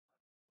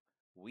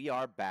We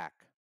are back.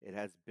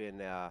 It's been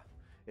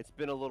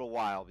a little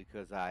while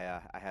because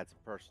I had some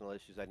personal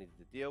issues I needed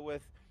to deal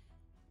with,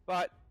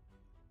 but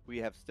we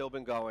have still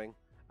been going.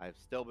 I've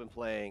still been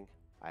playing.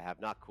 I have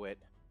not quit,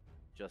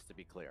 just to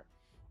be clear.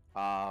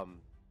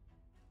 Um,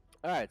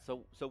 all right,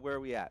 so where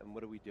are we at and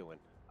what are we doing?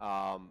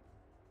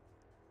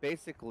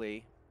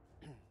 Basically,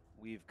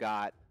 we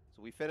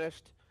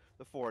finished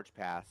the Forge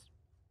Pass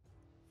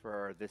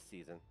for this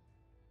season,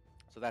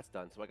 so that's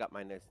done. So I got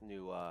my nice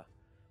new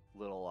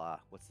little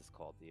what's this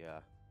called?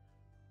 The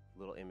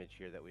little image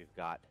here that we've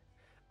got.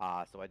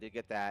 So I did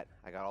get that.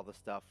 I got all the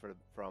stuff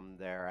from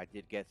there. I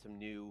did get some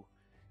new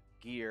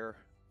gear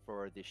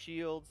for the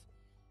shields,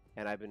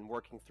 and I've been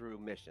working through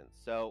missions.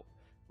 So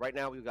right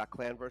now we've got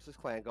clan versus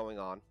clan going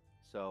on.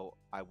 So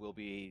I will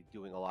be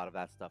doing a lot of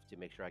that stuff to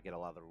make sure I get a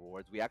lot of the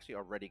rewards. We actually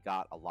already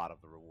got a lot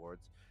of the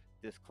rewards.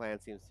 This clan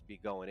seems to be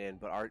going in,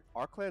 but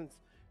our clans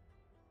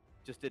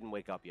just didn't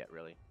wake up yet,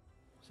 really.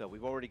 So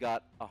we've already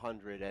got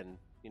 100 and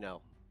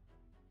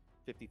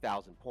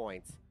 50,000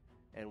 points,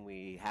 and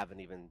we haven't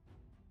even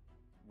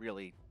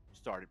really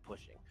started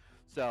pushing.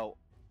 So,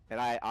 and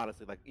I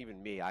honestly, like,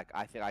 even me, I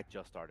think I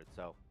just started.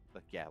 So,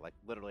 like, yeah, like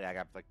literally, I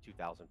got like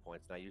 2,000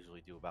 points, and I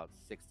usually do about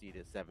 60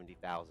 to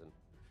 70,000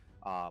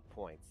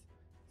 points.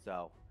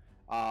 So,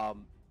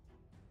 um,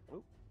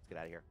 let's get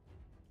out of here.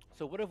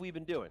 So, what have we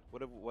been doing?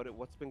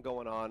 What's been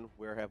going on?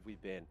 Where have we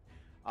been?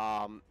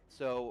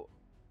 So,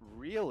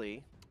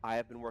 really, I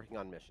have been working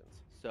on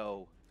missions.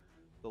 So,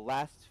 the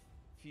last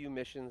few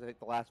missions, I think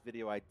the last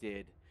video I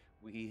did,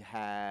 we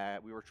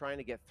were trying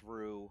to get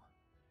through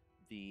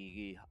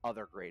the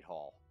other Great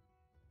Hall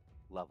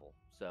level,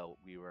 so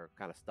we were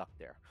kind of stuck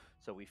there.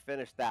 So we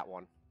finished that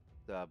one,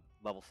 the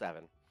level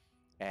 7,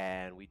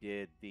 and we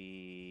did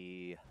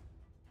the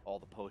all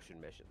the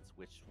potion missions,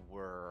 which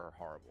were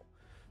horrible.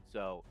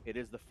 So it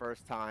is the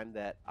first time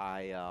that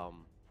I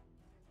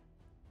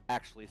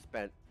actually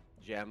spent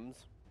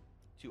gems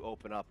to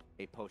open up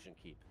a potion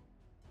keep.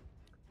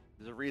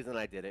 There's a reason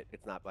I did it.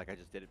 It's not like I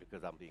just did it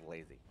because I'm being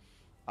lazy.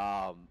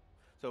 Um,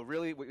 so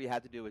really what we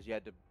had to do is you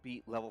had to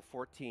beat level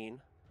 14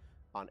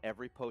 on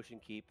every potion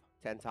keep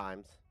 10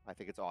 times. I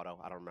think it's auto.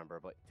 I don't remember,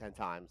 but 10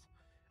 times.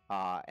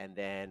 And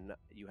then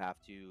you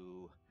have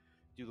to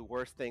do the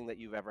worst thing that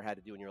you've ever had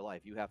to do in your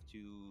life. You have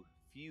to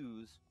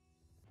fuse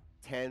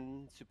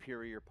 10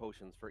 superior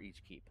potions for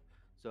each keep.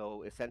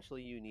 So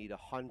essentially you need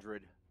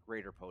 100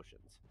 greater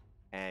potions,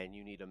 and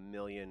you need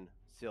 1,000,000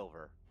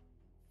 silver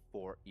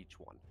for each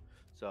one.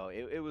 So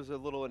it was a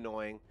little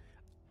annoying.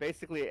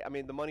 Basically, I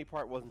mean, the money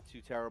part wasn't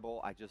too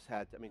terrible. I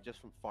mean, just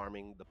from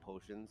farming the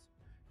potions,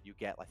 you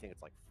get, I think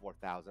it's like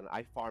 4,000.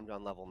 I farmed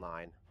on level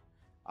 9.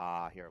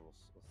 Here,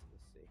 let's see.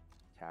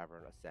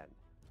 Tavern Ascend.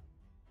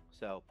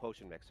 So,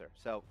 potion mixer.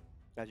 So,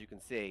 as you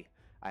can see,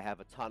 I have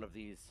a ton of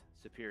these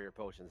superior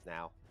potions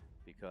now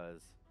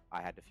because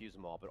I had to fuse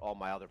them all, but all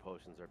my other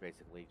potions are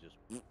basically just.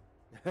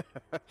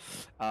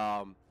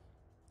 um,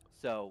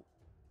 so,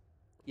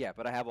 yeah,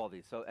 but I have all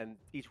these. So, and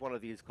each one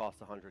of these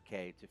costs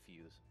 100k to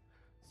fuse.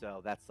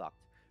 So that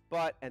sucked.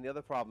 And the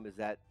other problem is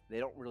that they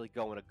don't really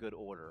go in a good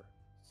order.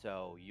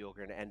 So you're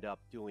going to end up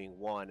doing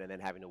one and then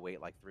having to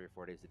wait like 3 or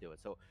 4 days to do it.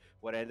 So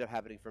what ended up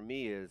happening for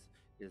me is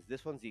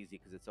this one's easy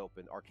because it's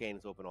open. Arcane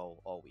is open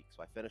all week.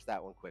 So I finished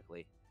that one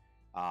quickly.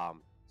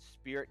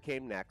 Spirit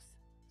came next.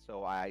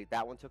 So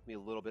that one took me a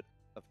little bit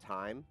of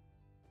time.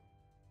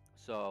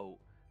 So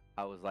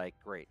I was like,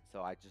 great.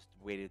 So I just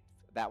waited.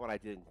 That one I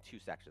did in 2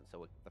 sections.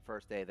 So the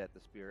first day that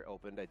the Spirit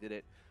opened, I did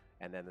it,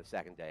 and then the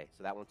second day.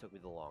 So that one took me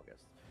the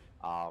longest.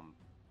 Um,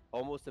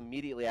 Almost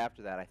immediately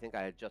after that, I think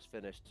I had just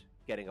finished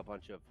getting a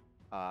bunch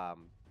of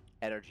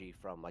energy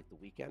from like the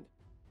weekend.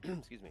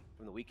 Excuse me,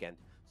 from the weekend.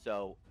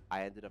 So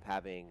I ended up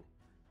having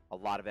a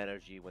lot of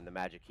energy when the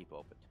Magic Keep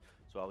opened.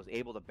 So I was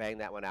able to bang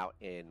that one out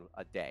in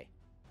a day.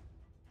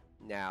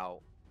 Now,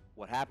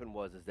 what happened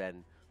is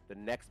then the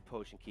next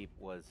potion keep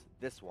was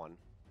this one,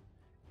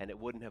 and it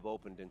wouldn't have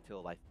opened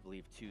until I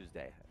believe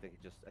Tuesday.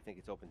 I think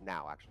it's open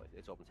now. Actually,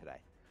 it's open today,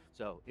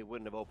 so it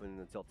wouldn't have opened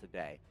until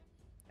today.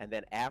 And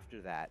then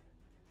after that,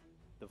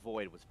 the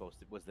void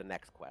was the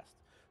next quest.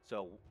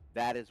 So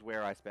that is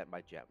where I spent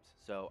my gems.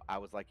 So I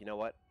was like, you know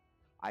what?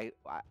 I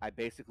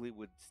basically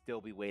would still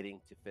be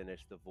waiting to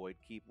finish the void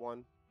keep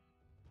one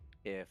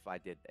if I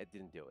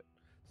didn't do it.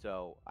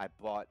 So I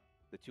bought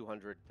the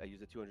 200. I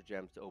used the 200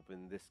 gems to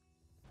open this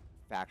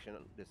faction,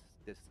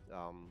 this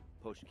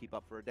potion keep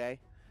up for a day,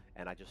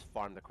 and I just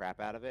farmed the crap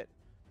out of it,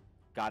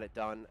 got it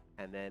done,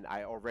 and then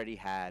I already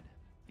had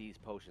these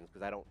potions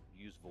because I don't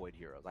use void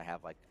heroes. I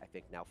have like I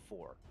think now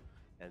 4,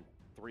 and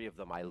 3 of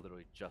them I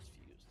literally just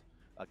fused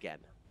again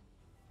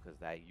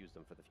because I used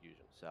them for the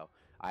fusion. So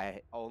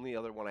I only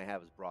other one I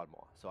have is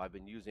Broadmaw. So I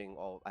haven't been using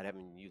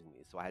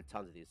these. So I had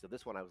tons of these. So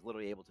this one I was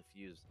literally able to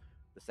fuse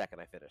the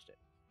second I finished it.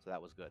 So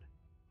that was good.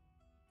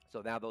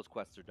 So now those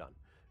quests are done.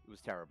 It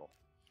was terrible.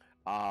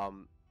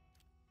 Um,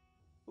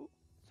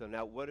 so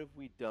now what have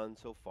we done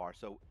so far?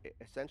 So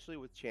essentially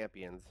with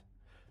champions,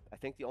 I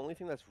think the only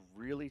thing that's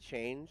really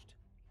changed,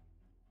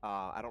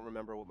 I don't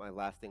remember what my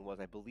last thing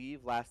was. I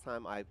believe last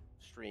time I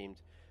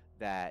streamed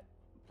that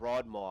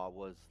Broadmaw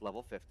was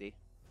level 50,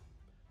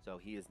 so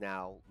he is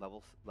now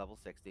level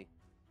 60.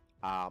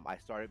 I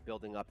started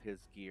building up his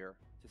gear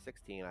to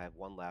 16. I have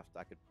one left.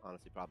 I could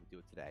honestly probably do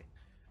it today.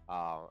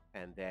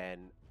 And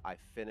then I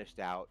finished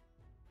out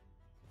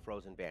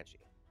Frozen Banshee.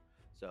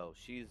 So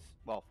she's,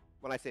 well,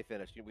 when I say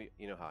finished,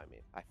 you know how I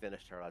mean. I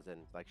finished her as in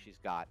like she's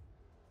got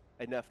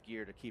enough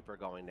gear to keep her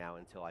going now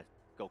until I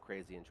go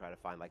crazy and try to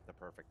find like the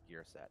perfect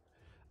gear set.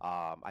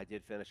 I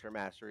did finish her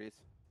masteries,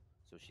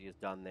 so she is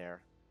done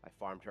there. I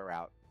farmed her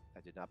out. I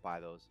did not buy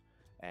those,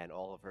 and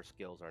all of her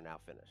skills are now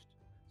finished.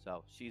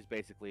 So she's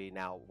basically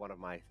now one of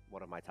my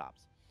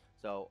tops.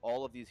 So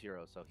all of these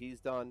heroes. So he's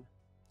done.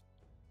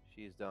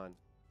 She's done.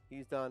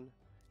 He's done.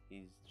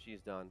 She's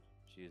done.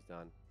 She's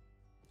done.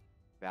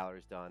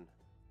 Valerie's done.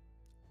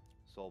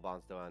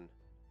 Soulbond's done.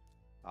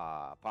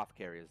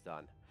 Apothecary is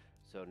done.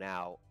 So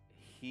now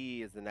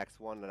he is the next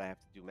one that I have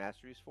to do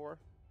masteries for.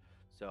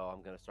 So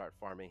I'm gonna start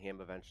farming him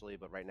eventually.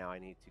 But right now I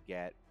need to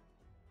get.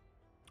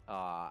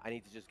 I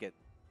need to just get.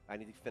 I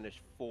need to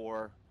finish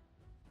 4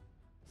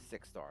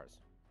 6 stars.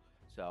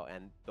 So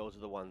and those are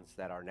the ones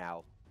that are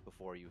now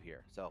before you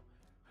here. So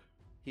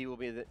he will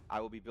be.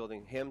 I will be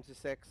building him to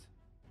 6,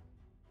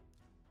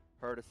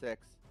 her to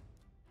 6,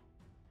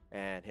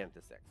 and him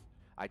to 6.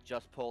 I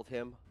just pulled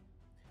him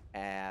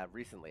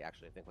recently,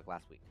 actually, I think like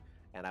last week,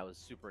 and I was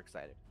super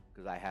excited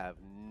because I have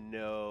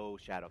no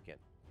Shadowkin,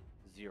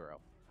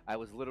 0. I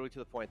was literally to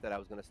the point that I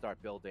was going to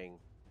start building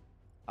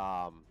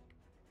a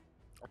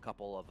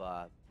couple of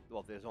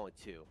well, there's only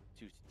two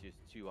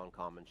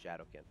uncommon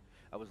Shadowkin.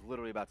 I was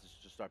literally about to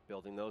just start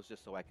building those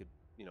just so I could,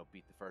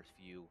 beat the first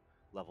few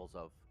levels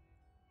of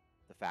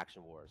the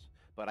faction wars.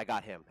 But I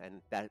got him,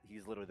 and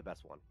he's literally the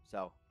best one.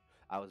 So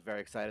I was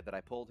very excited that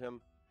I pulled him.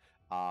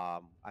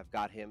 I've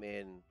got him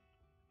in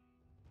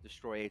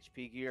destroy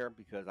HP gear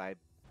because I'm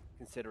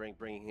considering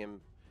bringing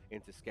him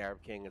into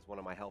Scarab King as one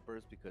of my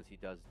helpers because he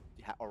does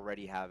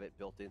already have it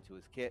built into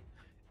his kit,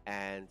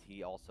 and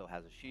he also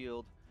has a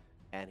shield,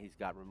 and he's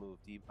got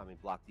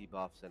block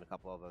debuffs and a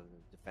couple of other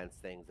defense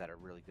things that are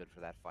really good for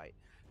that fight.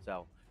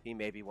 So he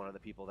may be one of the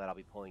people that I'll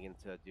be pulling in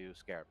to do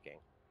Scarab King.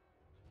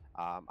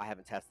 I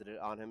haven't tested it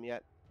on him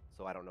yet,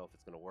 so I don't know if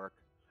it's going to work.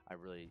 I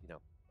really,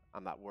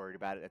 I'm not worried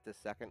about it at this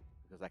second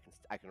because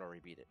I can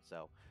already beat it.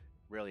 So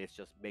really, it's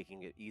just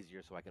making it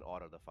easier so I can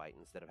auto the fight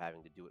instead of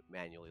having to do it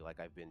manually like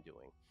I've been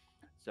doing.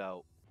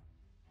 So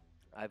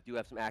I do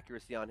have some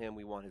accuracy on him.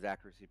 We want his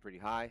accuracy pretty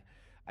high.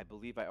 I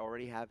believe I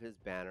already have his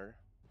banner.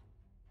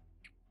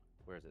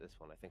 Where is it? This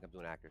one. I think I'm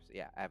doing accuracy.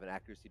 Yeah, I have an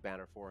accuracy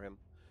banner for him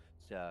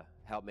to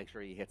help make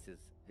sure he hits his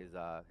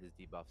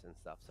debuffs and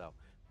stuff. So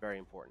very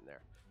important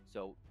there.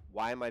 So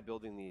why am I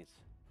building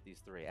these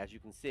 3? As you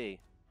can see,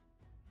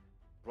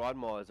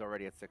 Broadmaw is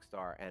already at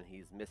 6-star, and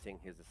he's missing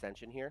his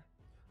ascension here.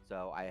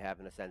 So I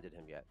haven't ascended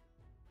him yet.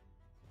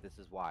 This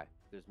is why.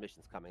 There's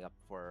missions coming up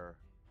for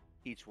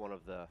each one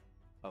of the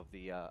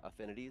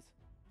affinities,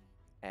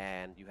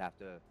 and you have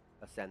to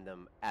ascend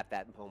them at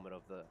that moment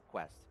of the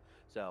quest.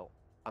 So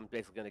I'm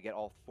basically going to get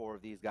all 4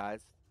 of these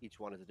guys. Each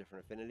one is a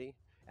different affinity,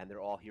 and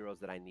they're all heroes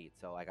that I need.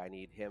 So like I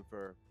need him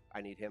for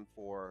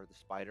the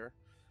spider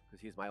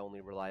because he's my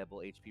only reliable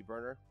HP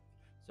burner.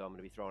 So I'm going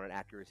to be throwing an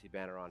accuracy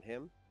banner on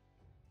him.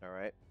 All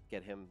right,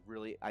 get him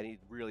really. I need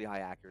really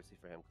high accuracy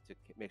for him to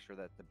make sure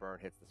that the burn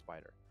hits the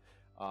spider.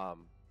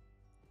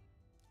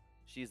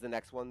 She's the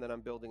next one that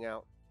I'm building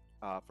out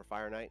for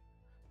Fire Knight.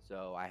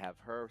 So I have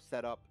her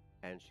set up,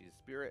 and she's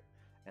Spirit,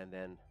 and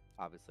then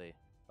obviously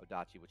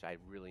Odachi, which I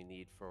really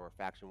need for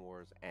Faction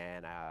Wars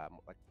and a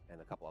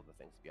couple other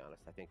things. To be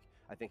honest,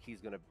 I think he's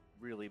going to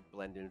really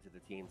blend into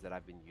the teams that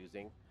I've been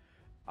using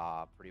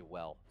pretty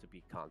well to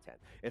beat content.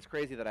 It's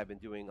crazy that I've been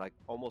doing like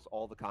almost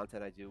all the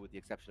content I do, with the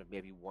exception of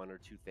maybe 1 or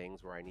 2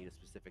 things where I need a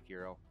specific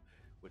hero,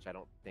 which I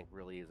don't think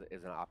really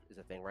is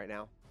a thing right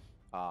now.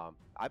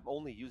 I'm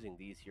only using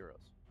these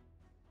heroes.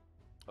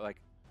 Like,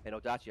 and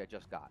Odachi I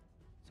just got,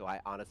 so I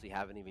honestly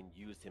haven't even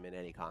used him in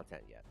any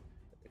content yet,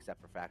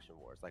 except for Faction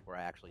Wars, like where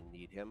I actually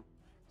need him.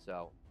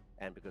 So,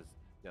 and because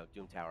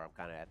Doom Tower, I'm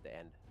kind of at the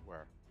end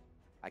where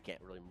I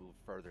can't really move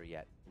further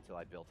yet until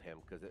I build him,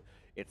 because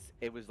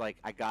it was like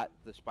I got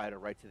the spider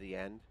right to the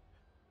end,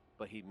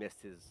 but he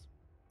missed his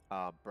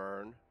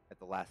burn at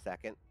the last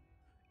second,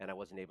 and I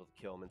wasn't able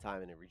to kill him in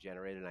time, and it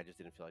regenerated, and I just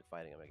didn't feel like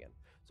fighting him again.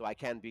 So I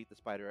can beat the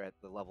spider at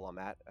the level I'm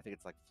at. I think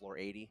it's like floor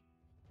 80.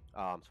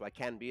 So I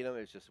can beat him.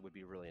 It would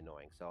be really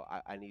annoying. So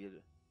I needed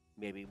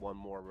maybe one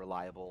more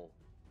reliable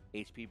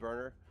HP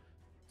burner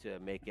to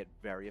make it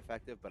very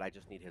effective, but I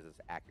just need his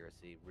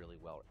accuracy really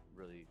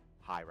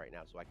high right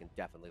now, so I can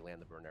definitely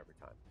land the burn every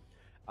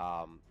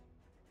time.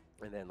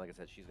 And then, like I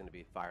said, she's going to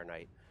be Fire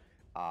Knight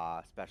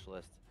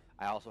specialist.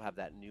 I also have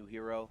that new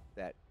hero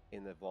that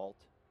in the vault,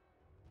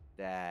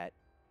 that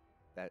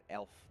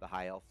elf, the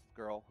high elf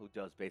girl, who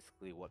does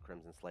basically what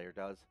Crimson Slayer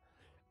does.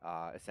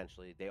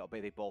 Essentially,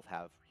 they both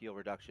have heal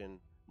reduction,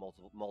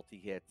 multi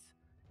hits,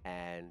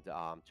 and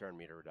turn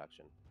meter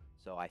reduction.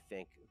 So I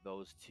think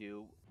those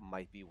 2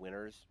 might be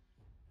winners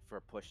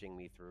for pushing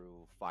me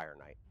through Fire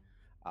Knight.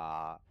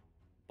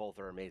 Both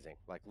are amazing.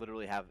 Like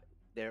literally have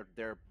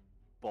they're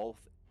both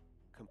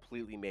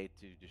completely made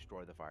to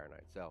destroy the Fire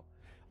Knight. So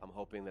I'm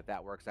hoping that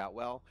that works out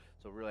well.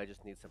 So really, I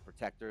just need some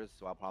protectors.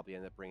 So I'll probably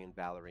end up bringing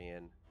Valerie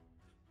in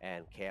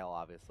and Kale,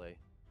 obviously,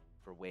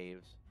 for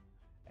waves.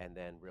 And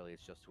then really,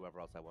 it's just whoever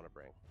else I want to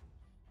bring.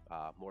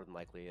 More than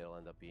likely, it'll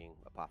end up being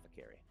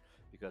Apothecary,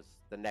 because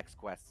the next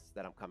quests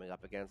that I'm coming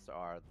up against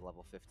are the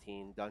level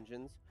 15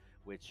 dungeons,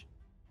 which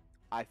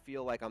I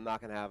feel like I'm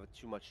not going to have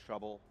too much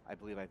trouble. I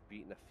believe I've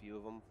beaten a few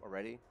of them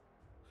already.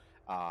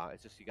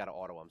 It's just you got to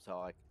auto them. So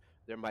like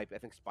I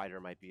think Spider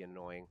might be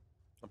annoying.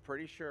 I'm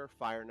pretty sure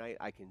Fire Knight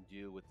I can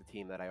do with the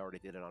team that I already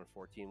did it on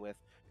 14 with,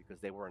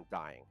 because they weren't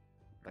dying.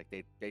 Like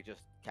they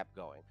just kept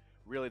going.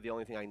 Really, the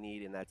only thing I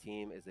need in that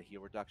team is a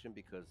heal reduction,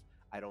 because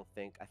I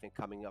think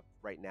coming up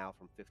right now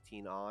from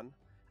 15 on,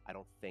 I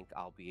don't think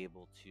I'll be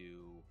able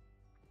to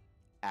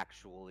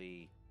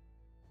actually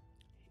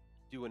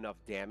do enough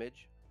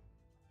damage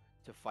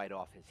to fight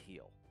off his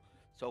heal.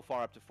 So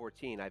far up to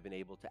 14, I've been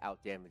able to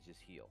outdamage his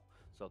heal.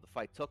 So the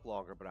fight took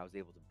longer, but I was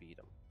able to beat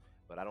him.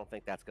 But I don't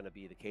think that's going to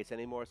be the case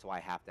anymore, so I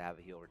have to have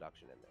a heal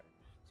reduction in there.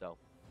 So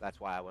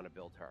that's why I want to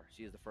build her.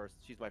 She's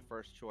my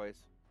first choice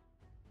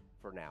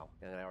for now,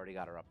 and I already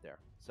got her up there.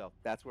 So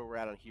that's where we're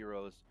at on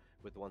heroes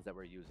with the ones that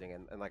we're using.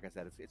 And like I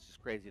said, it's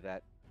just crazy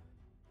that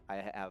I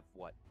have,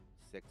 what,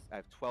 I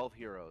have 12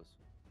 heroes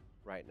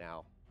right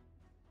now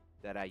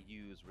that I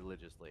use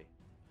religiously,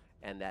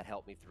 and that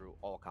help me through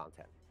all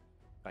content.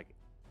 Like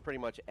pretty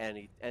much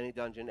any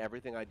dungeon,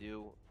 everything I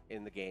do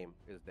in the game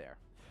is there.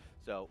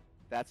 So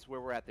that's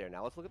where we're at there.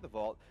 Now let's look at the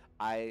vault.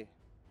 I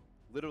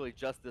literally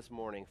just this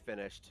morning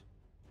finished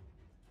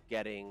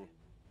getting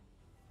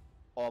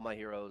all my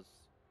heroes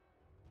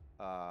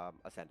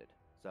ascended.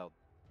 So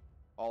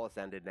all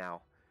ascended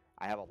now.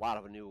 I have a lot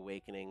of new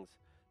awakenings.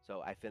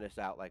 So I finished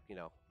out, like,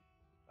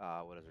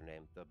 what is her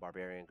name? The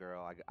barbarian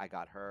girl. I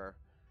got her.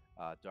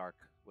 Dark,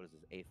 what is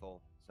this? Aethel.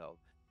 So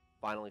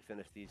finally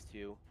finished these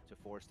two to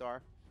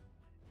 4-star.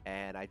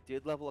 And I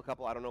did level a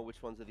couple. I don't know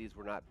which ones of these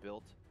were not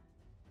built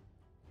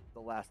the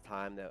last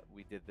time that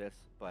we did this,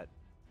 but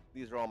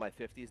these are all my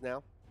 50s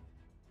now.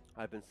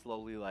 I've been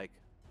slowly, like,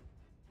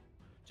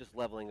 just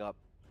leveling up.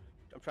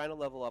 I'm trying to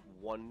level up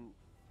one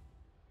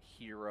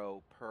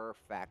hero per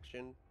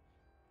faction.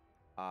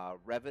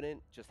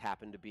 Revenant just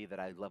happened to be that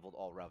I leveled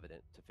all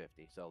Revenant to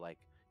 50. So, like,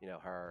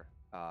 her,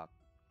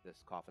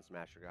 this Coffin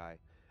Smasher guy,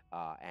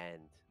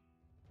 and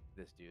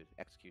this dude,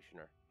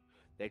 Executioner.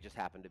 They just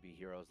happened to be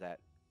heroes that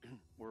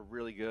were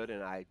really good,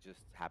 and I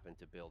just happened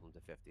to build them to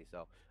 50.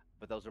 So,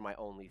 but those are my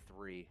only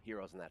 3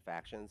 heroes in that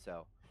faction,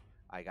 so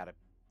I gotta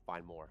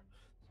find more.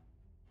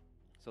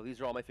 So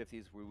these are all my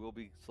 50s. We will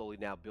be slowly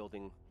now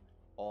building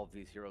all of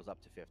these heroes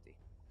up to 50.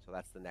 So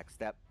that's the next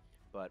step.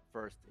 But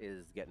first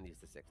is getting these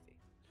to 60.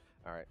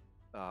 All right,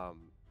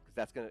 because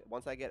that's gonna,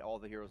 once I get all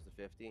the heroes to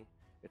 50,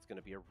 it's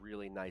gonna be a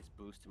really nice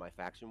boost to my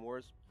faction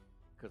wars,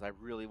 because I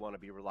really want to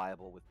be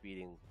reliable with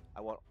beating.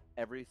 I want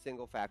every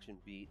single faction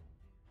beat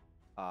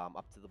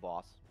up to the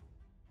boss,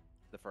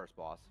 the first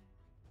boss,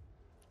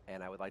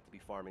 and I would like to be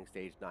farming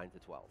stage 9 to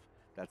 12.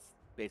 That's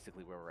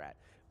basically where we're at.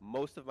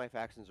 Most of my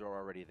factions are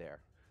already there.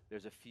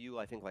 There's a few,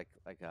 I think, like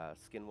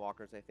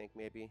Skinwalkers, I think,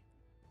 maybe.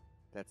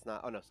 That's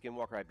not, oh no,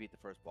 Skinwalker I beat the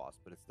first boss,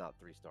 but it's not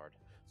 3-starred.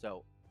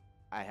 So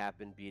I have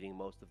been beating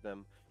most of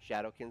them.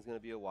 Shadowkin's going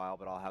to be a while,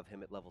 but I'll have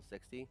him at level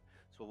 60.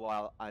 So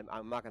while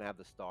I'm not going to have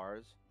the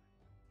stars,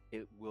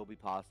 it will be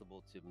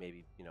possible to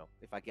maybe,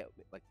 if I get,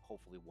 like,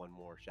 hopefully one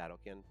more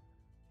Shadowkin,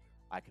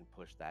 I can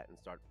push that and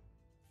start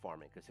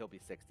farming, because he'll be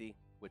 60,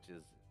 which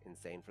is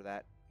insane for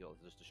that. He'll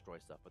just destroy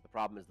stuff. But the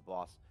problem is the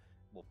boss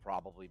will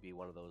probably be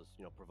one of those,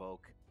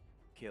 provoke,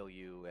 kill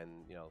you, and,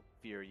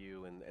 fear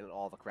you, and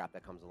all the crap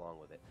that comes along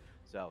with it.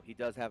 So he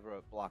does have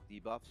block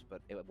debuffs,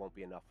 but it won't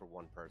be enough for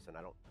one person.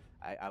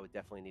 I would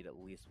definitely need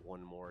at least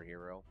one more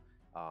hero,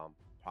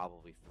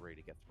 probably 3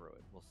 to get through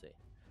it. We'll see.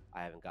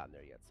 I haven't gotten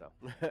there yet, so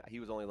he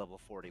was only level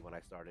 40 when I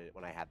started,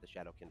 when I had the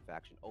Shadowkin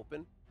faction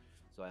open.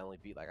 So I only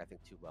beat, like, I think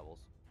 2 levels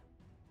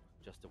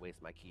just to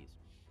waste my keys.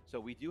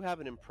 So we do have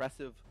an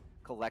impressive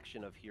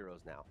collection of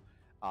heroes now.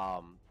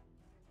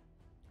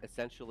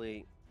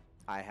 Essentially,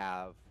 I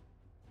have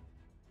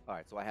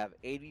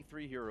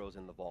 83 heroes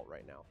in the vault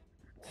right now.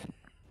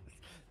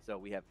 So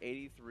we have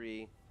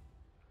 83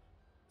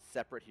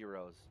 separate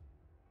heroes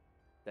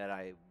that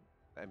I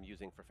am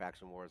using for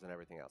faction wars and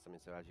everything else. I mean,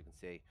 so as you can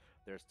see,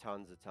 there's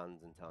tons and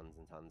tons and tons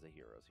and tons of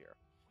heroes here.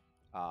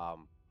 I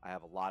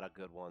have a lot of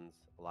good ones,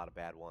 a lot of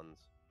bad ones.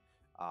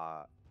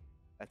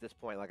 At this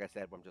point, like I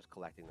said, I'm just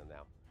collecting them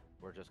now.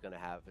 We're just going to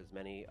have as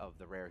many of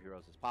the rare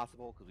heroes as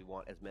possible, because we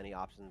want as many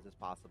options as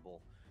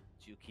possible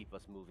to keep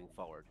us moving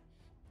forward.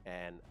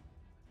 And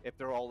if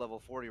they're all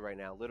level 40 right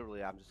now,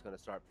 literally, I'm just going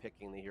to start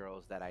picking the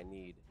heroes that I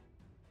need,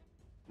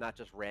 not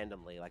just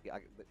randomly, like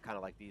kind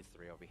of like these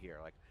 3 over here.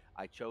 Like,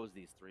 I chose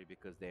these 3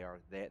 because they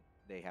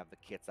have the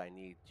kits I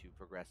need to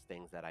progress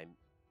things that I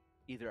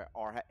either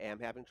am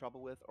having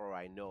trouble with, or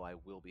I know I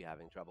will be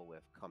having trouble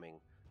with coming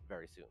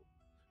very soon.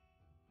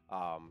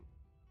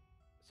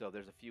 So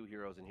there's a few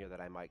heroes in here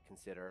that I might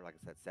consider. Like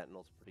I said,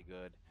 Sentinel's pretty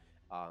good.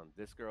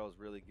 This girl is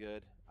really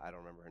good. I don't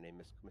remember her name,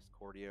 Miss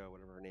Cordia,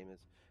 whatever her name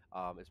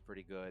is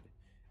pretty good.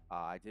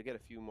 I did get a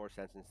few more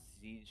cents in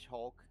Siege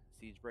Hulk,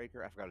 Siege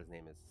Breaker. I forgot his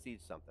name is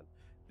Siege something.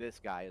 This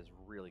guy is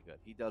really good.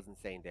 He does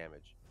insane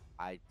damage.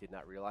 I did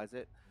not realize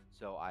it,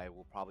 so I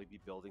will probably be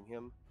building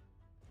him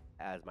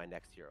as my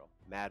next hero.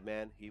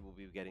 Madman, he will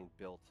be getting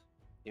built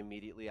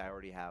immediately. I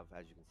already have,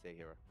 as you can see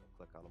here, I'll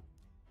click on him.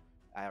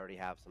 I already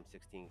have some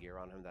 16 gear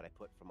on him that I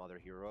put from other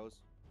heroes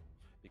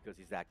because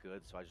he's that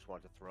good. So I just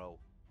wanted to throw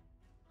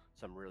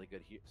some really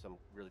good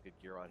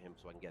gear on him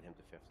so I can get him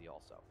to 50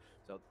 also.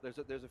 So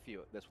there's a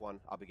few. This one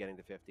I'll be getting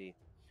to 50.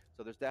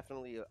 So there's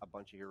definitely a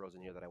bunch of heroes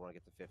in here that I want to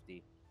get to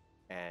 50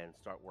 and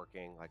start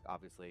working. Like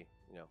obviously,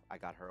 I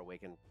got her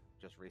awakened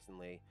just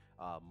recently.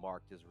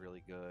 Marked is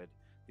really good.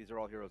 These are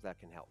all heroes that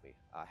can help me.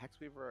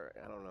 Hexweaver,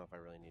 I don't know if I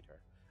really need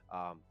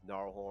her.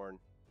 Gnarlhorn,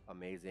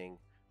 amazing.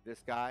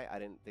 This guy, I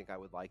didn't think I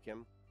would like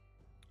him,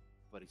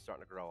 but he's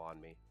starting to grow on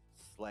me.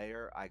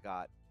 Slayer, I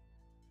got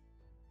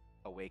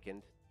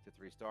awakened to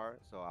 3-star,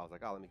 so I was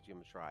like, oh, let me give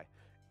him a try.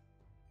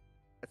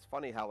 It's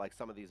funny how like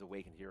some of these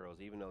awakened heroes,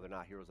 even though they're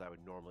not heroes I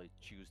would normally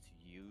choose to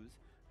use,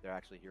 they're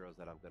actually heroes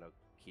that I'm gonna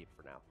keep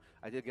for now.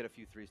 I did get a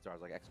few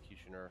 3-stars like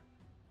Executioner.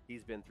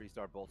 He's been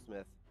 3-star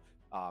Boltsmith.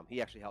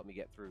 He actually helped me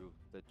get through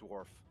the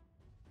dwarf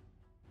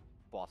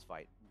boss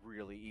fight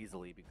really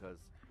easily because,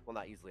 well,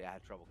 not easily. I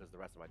had trouble because the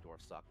rest of my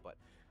dwarfs suck, but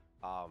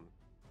um,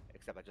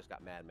 except I just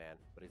got Madman,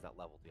 but he's not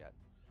leveled yet.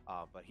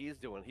 But he was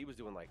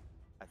doing like,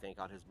 I think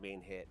on his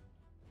main hit,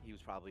 he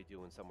was probably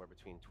doing somewhere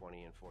between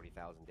 20 and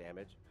 40,000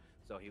 damage.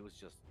 So it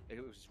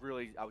was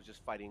really, I was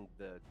just fighting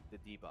the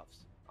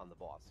debuffs on the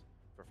boss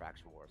for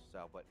Faction Wars.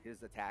 So, but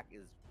his attack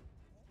is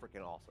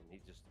freaking awesome. He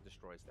just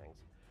destroys things.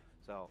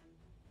 So,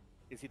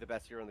 is he the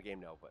best hero in the game?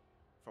 No, but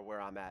for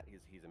where I'm at,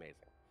 he's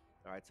amazing.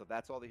 All right, so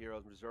that's all the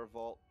heroes. Reserve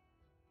Vault,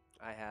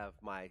 I have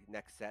my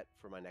next set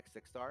for my next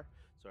 6-star.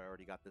 So I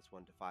already got this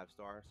one to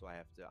 5-star. So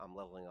I'm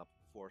leveling up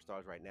 4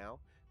 stars right now,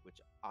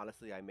 which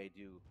honestly I may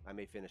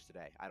finish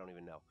today. I don't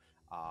even know,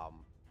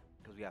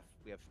 because we have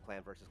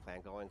clan versus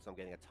clan going. So I'm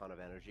getting a ton of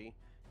energy,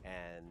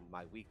 and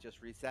my week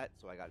just reset.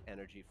 So I got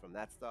energy from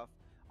that stuff.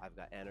 I've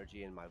got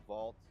energy in my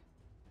vault.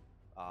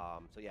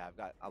 So yeah, I've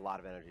got a lot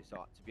of energy. So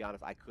to be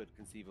honest, I could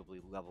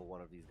conceivably level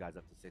one of these guys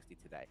up to 60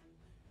 today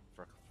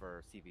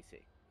for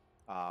CVC.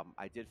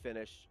 I did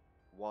finish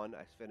one.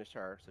 I finished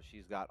her, so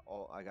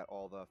I got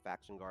all the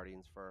faction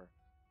guardians for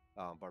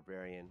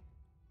Barbarian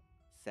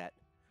set.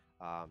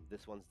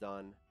 This one's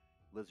done.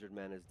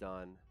 Lizardmen is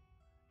done.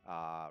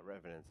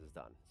 Revenants is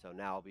done. So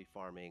now I'll be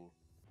farming.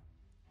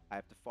 I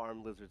have to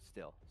farm lizards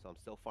still. So I'm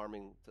still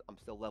farming. I'm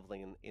still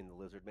leveling in the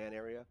Lizardman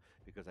area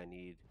because I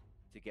need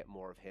to get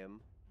more of him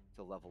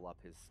to level up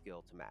his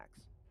skill to max.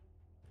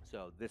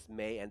 So this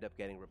may end up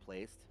getting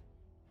replaced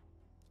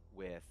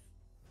with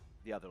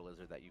the other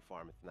lizard that you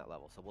farm from that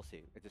level. So we'll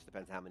see. It just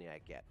depends how many I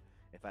get.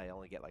 If I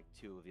only get like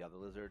 2 of the other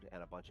lizard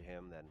and a bunch of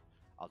him, then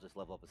I'll just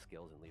level up his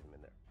skills and leave him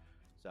in there.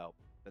 So,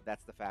 but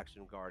that's the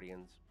faction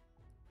guardians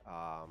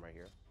right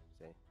here.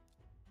 See?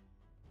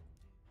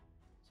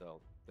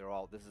 So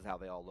this is how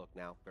they all look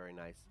now. Very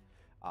nice.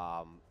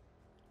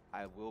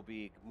 I will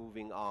be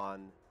moving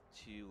on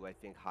to, I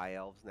think, High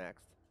Elves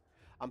next.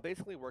 I'm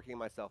basically working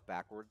myself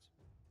backwards,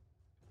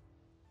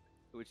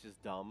 which is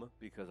dumb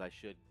because I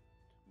should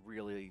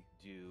really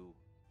do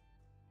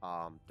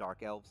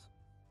Dark Elves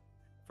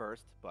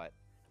first, but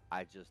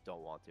I just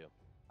don't want to.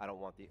 I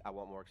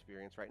want more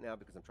experience right now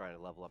because I'm trying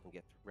to level up and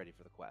get ready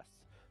for the quests.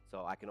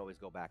 So I can always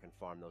go back and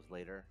farm those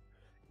later.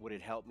 Would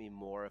it help me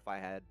more if I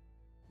had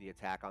the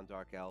attack on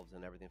Dark Elves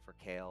and everything for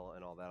Kale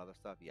and all that other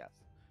stuff? Yes,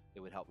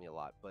 it would help me a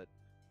lot, but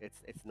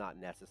it's not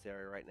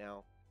necessary right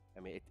now. I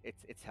mean,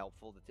 it's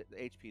helpful. The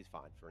HP is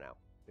fine for now.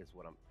 Is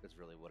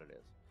really what it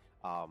is.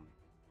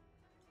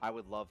 I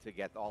would love to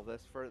get all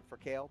this for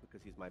Kale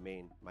because he's my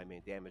main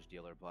damage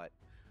dealer, but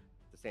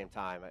at the same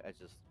time,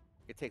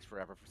 it takes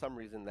forever for some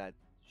reason that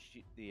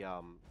the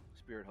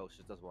Spirit Host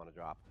just doesn't want to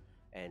drop,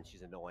 and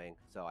she's annoying.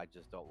 So I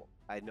just don't.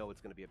 I know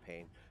it's going to be a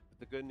pain, but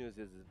the good news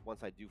is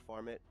once I do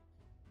farm it,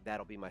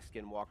 that'll be my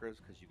Skinwalkers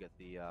because you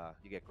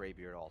get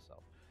Greybeard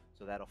also,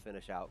 so that'll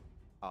finish out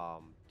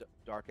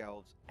Dark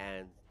Elves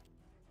and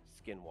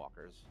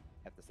Skinwalkers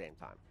at the same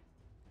time.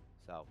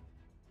 So,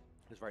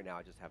 because right now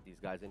I just have these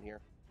guys in here,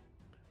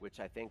 which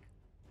I think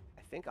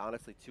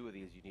honestly 2 of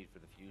these you need for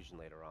the fusion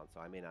later on, so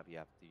I may not be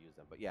able to use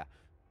them. But yeah,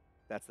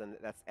 that's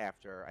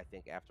after I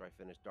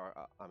finish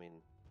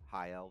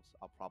High Elves,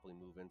 I'll probably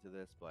move into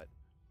this, but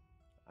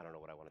I don't know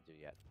what I want to do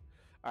yet.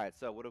 All right,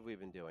 so what have we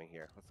been doing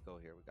here? Let's go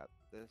here. We got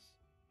this.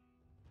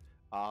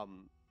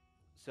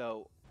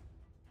 So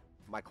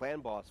my clan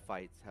boss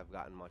fights have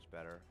gotten much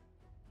better.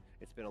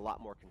 It's been a lot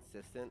more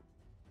consistent.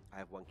 I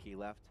have 1 key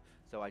left,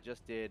 so I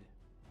just did.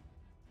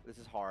 This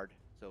is hard.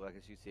 So like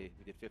as you see,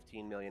 we did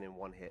 15 million in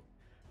 1 hit.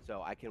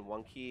 So I can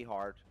 1 key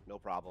hard, no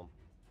problem.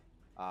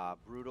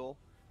 Brutal,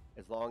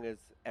 as long as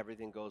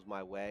everything goes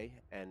my way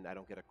and I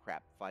don't get a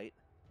crap fight,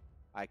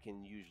 I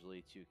can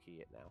usually 2 key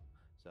it now.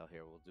 So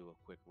here we'll do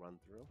a quick run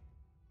through.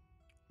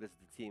 This is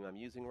the team I'm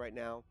using right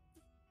now.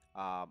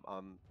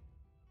 I'm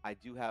I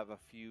do have a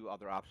few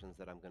other options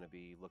that I'm going to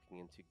be looking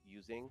into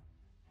using.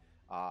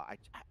 I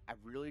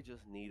really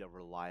just need a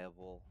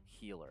reliable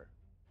healer,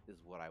 is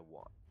what I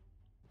want.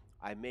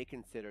 I may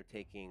consider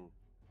taking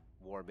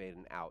War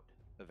Maiden out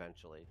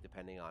eventually,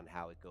 depending on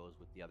how it goes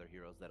with the other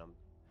heroes that I'm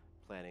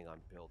planning on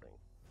building.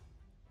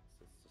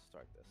 So let's just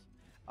start this.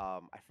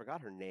 I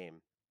forgot her name.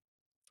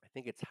 I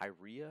think it's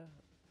Hyria.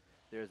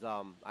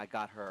 I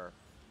got her.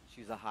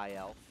 She's a high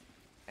elf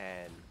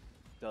and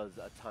does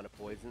a ton of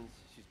poisons.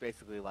 She's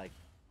basically like,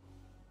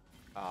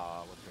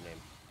 what's her name?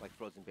 Like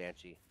Frozen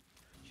Banshee.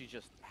 She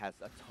just has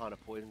a ton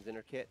of poisons in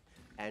her kit,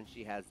 and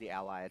she has the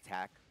ally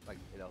attack. Like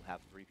it'll have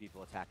three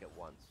people attack at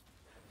once.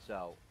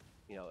 So,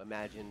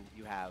 imagine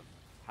you have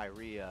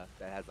Hyria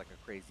that has like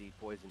a crazy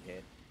poison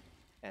hit,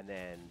 and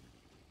then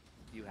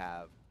you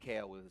have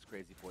Kale with his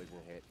crazy poison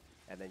hit,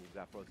 and then you've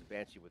got Frozen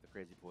Banshee with a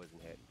crazy poison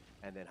hit,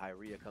 and then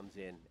Hyria comes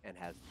in and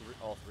has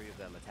all three of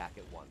them attack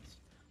at once.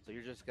 So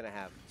you're just gonna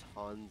have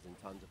tons and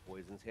tons of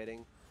poisons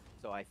hitting.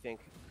 So I think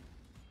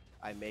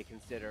I may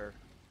consider.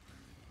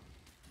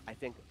 I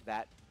think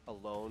that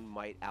alone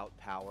might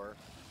outpower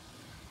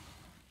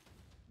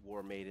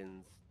War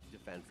Maiden's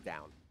defense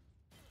down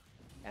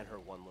and her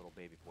one little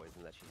baby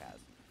poison that she has.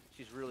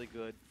 She's really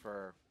good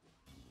for.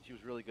 She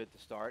was really good to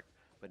start,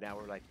 but now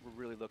we're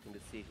really looking to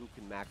see who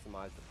can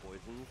maximize the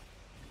poisons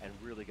and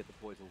really get the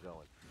poison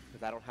going.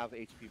 Because I don't have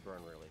HP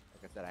burn really.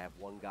 Like I said, I have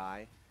one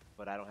guy,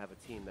 but I don't have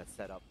a team that's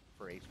set up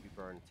for HP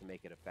burn to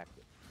make it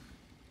effective.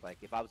 Like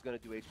if I was going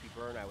to do HP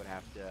burn, I would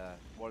have to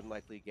more than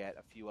likely get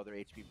a few other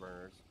HP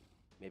burners,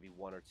 maybe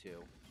one or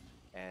two,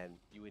 and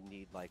you would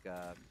need like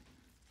a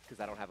because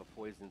I don't have a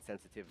poison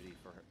sensitivity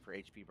for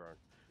HP burn.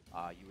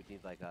 You would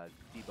need like a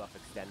debuff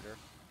extender,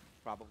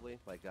 probably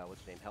like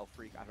what's her name, Hell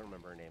Freak. I don't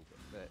remember her name.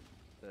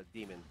 The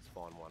demon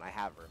spawn one. I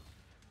have her,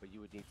 but you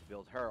would need to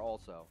build her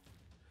also.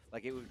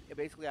 Like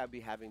basically I'd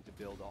be having to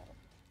build all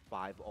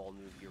five all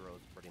new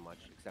heroes pretty much,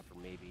 except for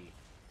maybe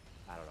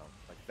I don't know,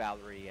 like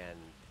Valerie and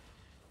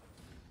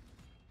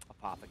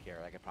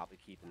Apothecary. I could probably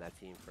keep in that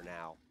team for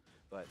now.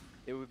 But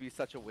it would be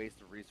such a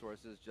waste of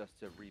resources just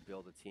to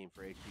rebuild a team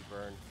for HP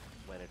burn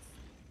when it's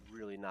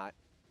really not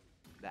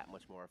that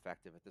much more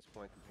effective at this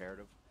point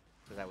comparative,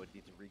 because I would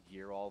need to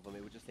re-gear all of them.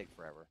 It would just take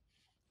forever.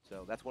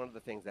 So that's one of the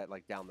things that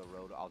like down the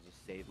road I'll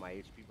just save my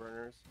HP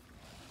burners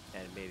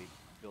and maybe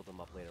build them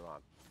up later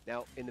on.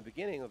 Now in the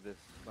beginning of this,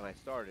 when I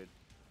started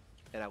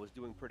and I was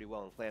doing pretty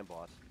well in Clan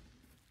Boss,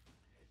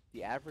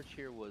 the average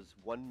here was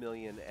 1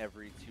 million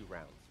every 2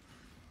 rounds.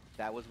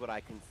 That was what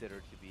I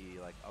considered to be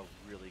like a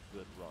really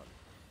good run.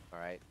 All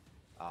right.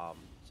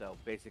 So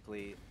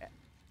basically,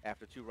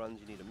 after 2 runs,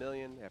 you need 1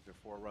 million. After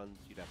 4 runs,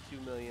 you'd have 2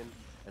 million,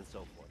 and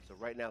so forth. So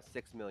right now,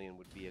 6 million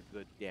would be a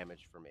good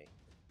damage for me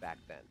back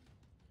then.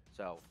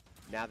 So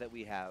now that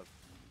we have,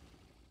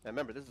 now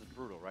remember, this is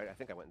brutal, right? I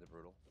think I went into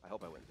brutal. I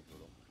hope I went into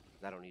brutal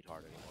because I don't need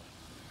hard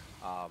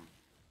anymore.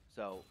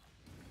 So,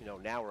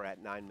 now we're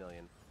at 9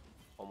 million,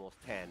 almost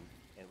 10,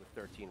 and with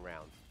 13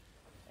 rounds.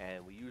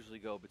 And we usually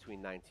go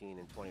between 19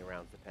 and 20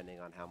 rounds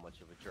depending on how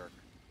much of a jerk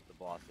the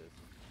boss is.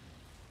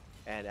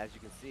 And as you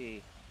can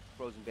see,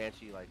 Frozen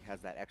Banshee like has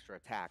that extra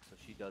attack,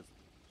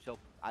 so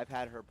I've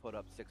had her put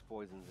up 6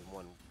 poisons in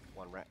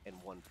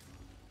one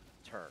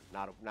turn,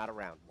 not a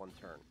round, one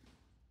turn,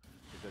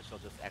 because she'll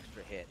just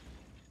extra hit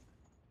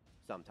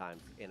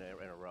sometimes in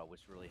a row,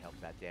 which really helps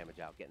that damage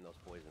out, getting those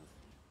poisons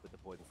with the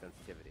poison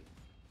sensitivity.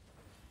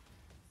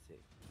 Let's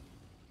see.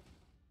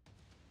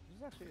 This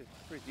is actually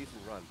a pretty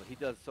decent run, but he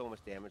does so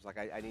much damage. Like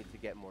I need to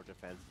get more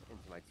defense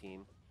into my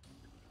team.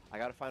 I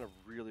gotta find a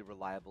really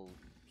reliable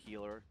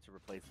healer to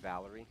replace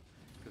Valerie,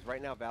 because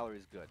right now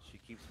Valerie's good. She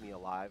keeps me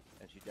alive,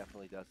 and she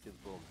definitely does his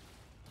boom.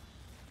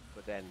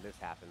 But then this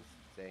happens,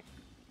 see?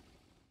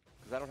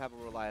 Because I don't have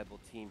a reliable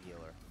team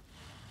healer.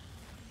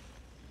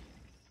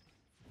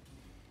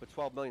 But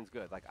 12 million's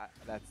good. Like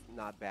that's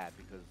not bad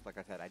because, like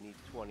I said, I need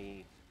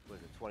 20. What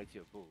is it?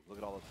 22. Ooh, look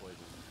at all those poisons.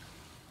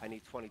 I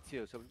need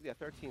 22. So yeah,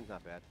 13's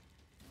not bad.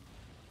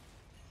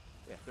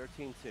 Yeah,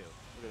 13 too.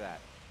 Look at that.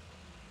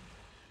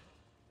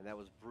 And that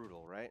was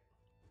brutal, right?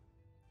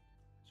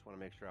 Just want to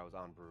make sure I was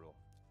on brutal.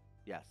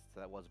 Yes,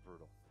 so that was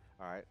brutal.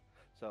 All right.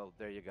 So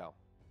there you go.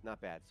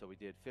 Not bad. So we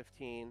did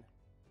 15.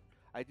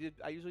 I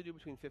usually do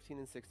between 15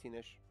 and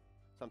 16ish.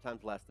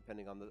 Sometimes less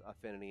depending on the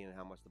affinity and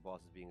how much the boss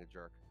is being a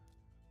jerk.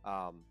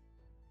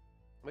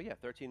 But yeah,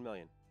 13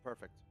 million.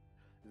 Perfect.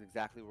 Is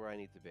exactly where I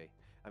need to be.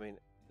 I mean,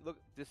 look,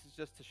 this is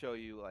just to show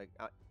you like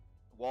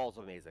Wall's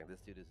amazing.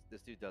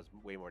 This dude does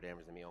way more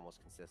damage than me almost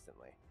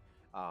consistently.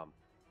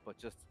 But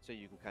just so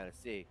you can kind of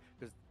see,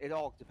 because it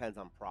all depends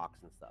on procs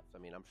and stuff. I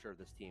mean, I'm sure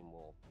this team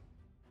will.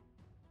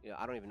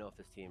 I don't even know if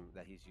this team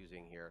that he's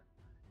using here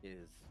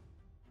is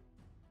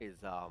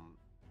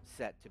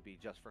set to be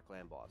just for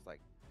clan boss.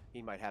 Like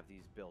he might have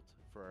these built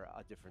for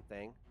a different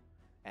thing,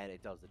 and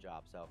it does the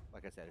job. So,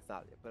 like I said, it's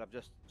not. But I'm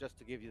just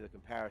to give you the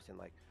comparison,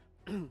 like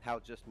how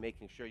just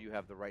making sure you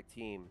have the right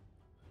team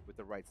with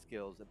the right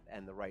skills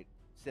and the right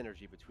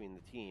synergy between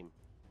the team,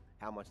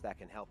 how much that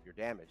can help your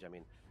damage. I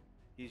mean,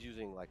 he's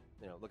using like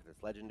look at this,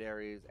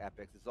 legendaries,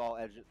 epics. It's all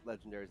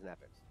legendaries and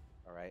epics.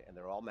 All right, and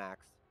they're all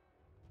maxed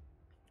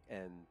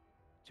and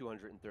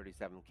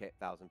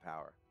 237,000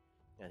 power,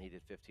 and he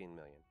did 15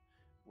 million.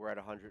 We're at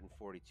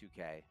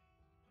 142k,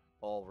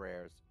 all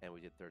rares, and we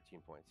did 13.2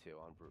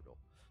 on brutal.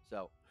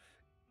 So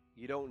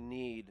you don't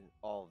need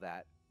all of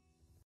that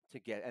to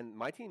get. And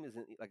my team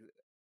isn't like,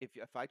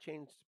 if I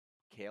changed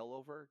Kale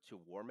over to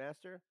War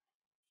Master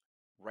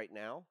right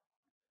now,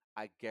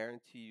 I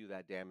guarantee you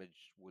that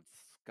damage would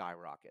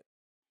skyrocket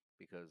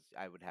because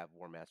I would have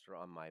War Master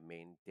on my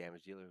main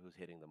damage dealer who's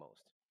hitting the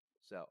most.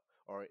 So,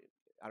 or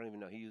I don't even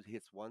know.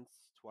 Hits once,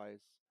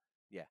 twice.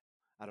 Yeah,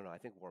 I don't know. I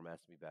think War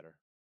Master would be better.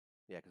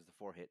 Yeah, because the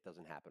four hit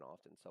doesn't happen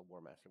often, so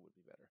War Master would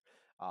be better.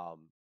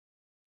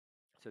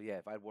 So yeah,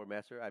 if I had War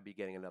Master, I'd be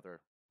getting another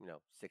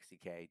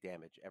 60k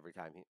damage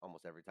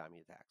almost every time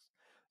he attacks.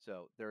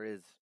 So there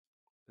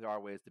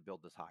are ways to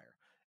build this higher,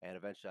 and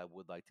eventually I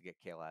would like to get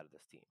Kale out of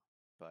this team,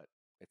 but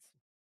it's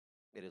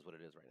it is what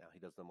it is right now. He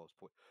does the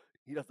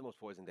most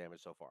poison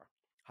damage so far.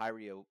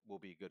 Hyrio will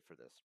be good for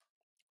this,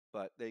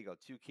 but there you go,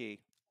 two key,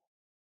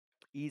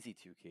 easy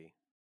two key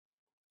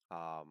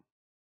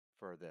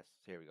for this.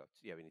 So here we go.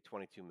 Yeah, we need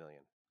 22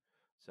 million.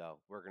 So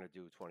we're gonna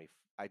do 20.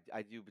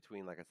 I do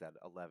between, like I said,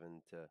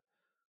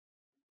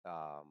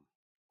 um,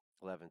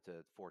 11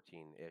 to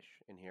 14 ish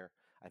in here.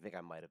 I think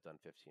I might have done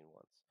 15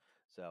 once.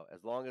 So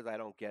as long as I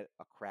don't get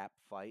a crap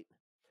fight,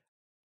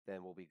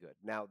 then we'll be good.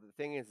 Now the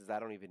thing is I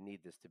don't even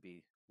need this to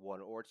be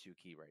one or two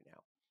key right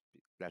now.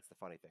 That's the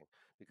funny thing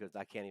because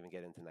I can't even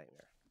get into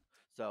Nightmare.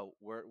 So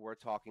we're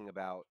talking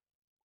about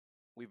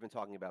we've been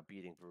talking about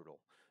beating brutal.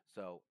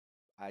 So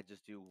I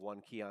just do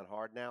one key on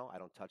hard now. I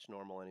don't touch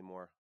normal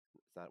anymore.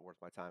 It's not worth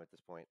my time at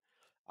this point.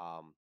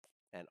 Um,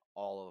 and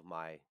all of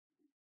my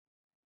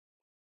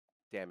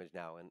damage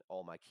now and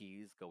all my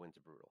keys go into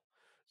brutal.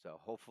 So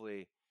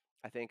hopefully,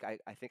 I think I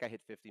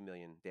hit 50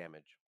 million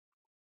damage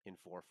in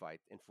four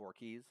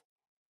keys.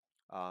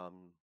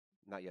 Um,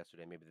 Not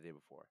yesterday, maybe the day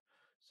before.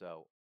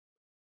 So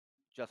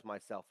just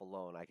myself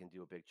alone, I can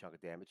do a big chunk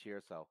of damage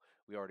here. So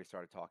we already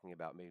started talking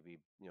about maybe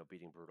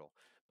beating brutal,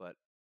 but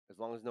as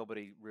long as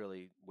nobody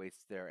really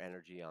wastes their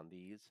energy on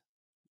these,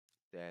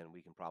 then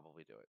we can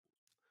probably do it.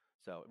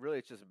 So really,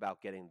 it's just about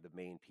getting the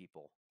main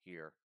people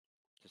here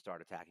to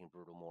start attacking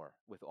brutal more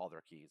with all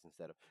their keys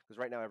instead of, because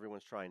right now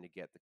everyone's trying to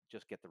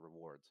just get the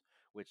rewards,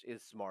 which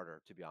is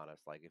smarter, to be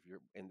honest. Like if you're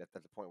in that's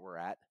the point we're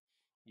at,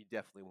 you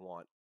definitely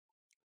want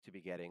to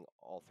be getting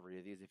all three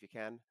of these if you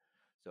can.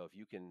 So if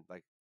you can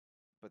like,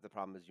 but the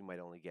problem is you might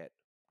only get,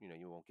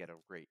 you won't get a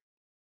great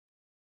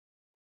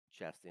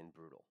chest in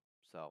brutal.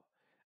 So,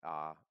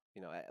 uh,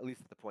 at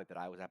least at the point that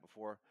I was at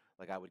before,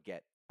 like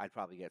I'd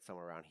probably get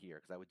somewhere around here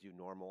because I would do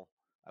normal,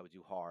 I would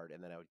do hard,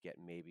 and then I would get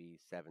maybe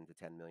 7 to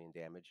 10 million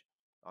damage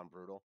on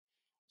brutal.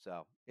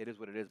 So it is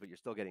what it is, but you're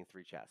still getting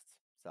three chests.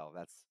 So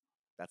that's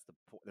the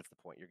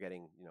point. You're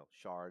getting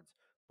shards,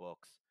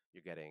 books,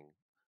 you're getting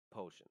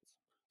potions.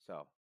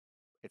 So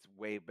it's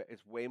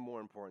way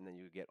more important that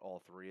you get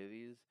all three of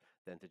these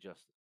than to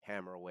just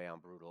hammer away on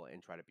brutal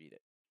and try to beat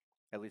it.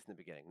 At least in the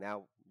beginning.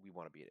 Now we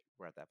want to beat it.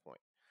 We're at that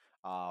point.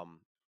 Um,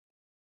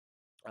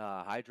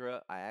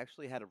 Hydra, I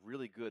actually had a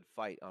really good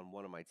fight on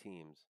one of my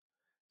teams.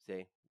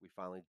 See, we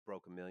finally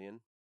broke a million,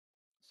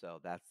 so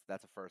that's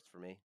a first for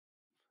me.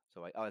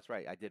 So oh, that's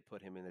right, I did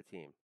put him in the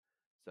team.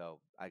 So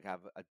I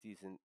have a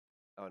decent.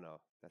 Oh no,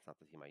 that's not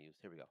the team I used.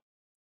 Here we go.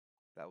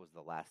 That was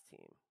the last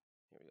team.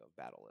 Here we go,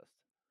 battle list.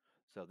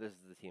 So this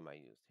is the team I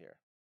used here.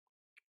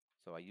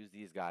 So I used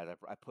these guys.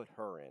 I put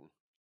her in,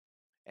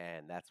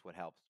 and that's what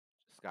helps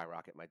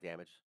skyrocket my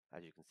damage.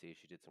 As you can see,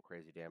 she did some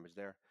crazy damage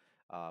there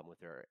with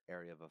her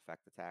area of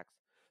effect attacks.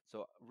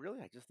 So really,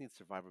 I just need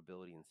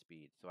survivability and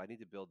speed. So I need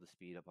to build the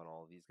speed up on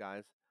all of these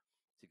guys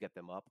to get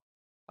them up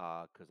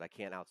because I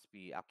can't out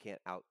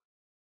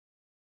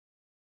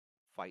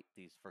fight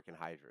these freaking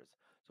hydras.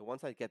 So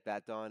once I get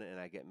that done and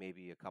I get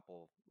maybe a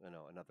couple,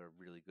 another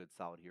really good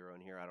solid hero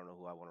in here, I don't know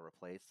who I want to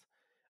replace.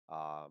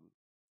 Um,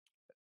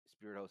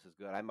 Spirit Host is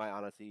good. I might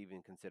honestly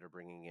even consider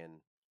bringing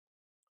in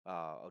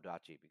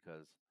Odachi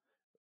because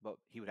but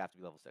he would have to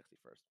be level 60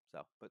 first.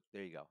 So, but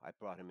there you go. I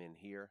brought him in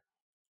here.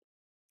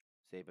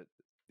 Say, but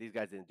these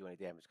guys didn't do any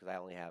damage because I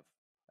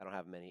don't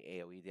have many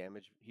AOE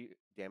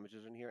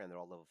damages in here, and they're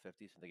all level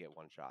 50, so they get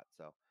one shot.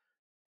 So,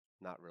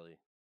 not really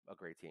a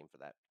great team for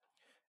that.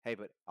 Hey,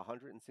 but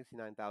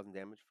 169,000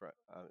 damage for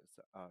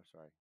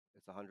sorry,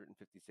 it's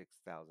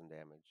 156,000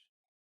 damage.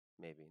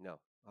 Maybe no,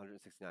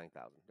 169,000.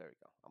 There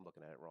we go. I'm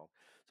looking at it wrong.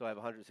 So I have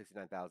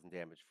 169,000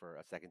 damage for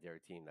a secondary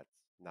team that's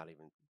not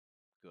even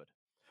good.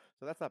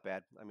 So that's not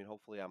bad. I mean,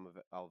 hopefully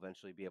I'll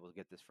eventually be able to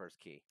get this first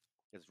key.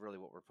 Is really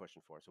what we're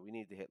pushing for. So we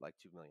need to hit like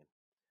 2 million.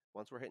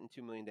 Once we're hitting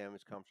 2 million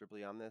damage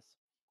comfortably on this,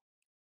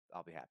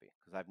 I'll be happy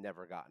because I've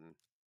never gotten.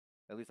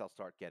 At least I'll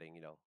start getting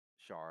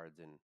shards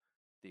and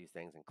these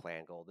things and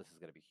clan gold. This is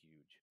going to be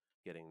huge.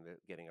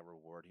 Getting a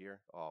reward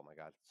here. Oh my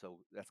god! So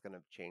that's going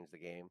to change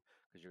the game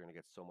because you're going to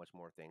get so much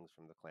more things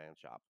from the clan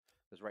shop.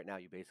 Because right now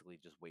you basically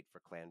just wait for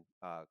clan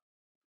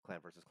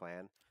versus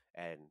clan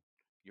and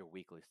your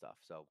weekly stuff.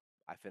 So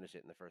I finish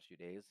it in the first few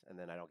days, and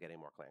then I don't get any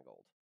more clan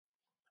gold.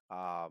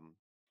 Um,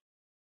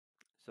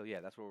 So yeah,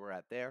 that's where we're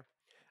at there.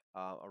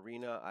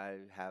 Arena, I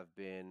have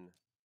been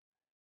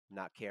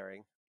not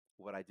caring.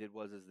 What I did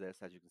was is this,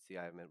 as you can see,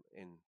 I'm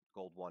in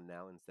gold one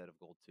now instead of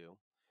gold two.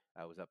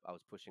 I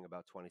was pushing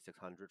about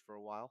 2600 for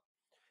a while.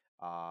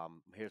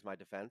 Here's my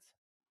defense.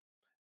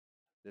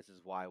 This is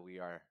why we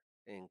are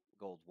in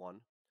gold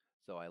one.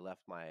 So I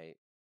left my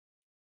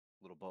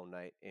little bone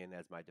knight in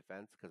as my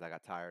defense because I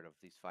got tired of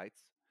these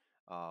fights.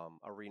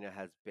 Arena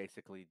has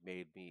basically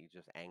made me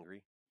just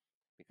angry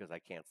because I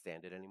can't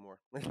stand it anymore.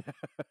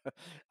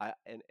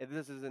 And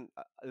this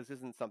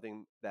isn't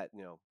something that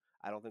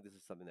I don't think this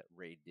is something that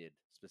Raid did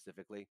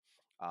specifically.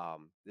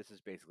 This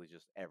is basically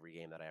just every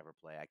game that I ever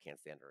play. I can't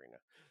stand Arena.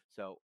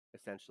 So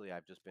essentially,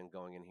 I've just been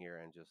going in here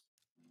and just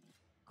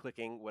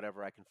clicking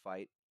whatever I can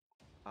fight.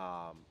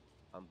 Um,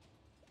 I'm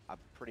I'm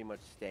pretty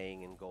much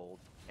staying in gold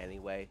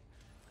anyway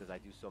because I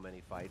do so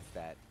many fights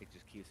that it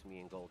just keeps me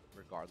in gold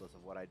regardless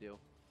of what I do.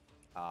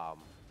 Um,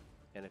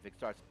 and if it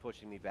starts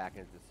pushing me back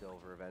into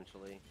silver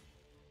eventually,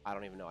 I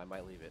don't even know. I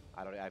might leave it.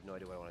 I have no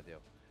idea what I want to do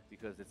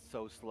because it's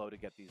so slow to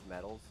get these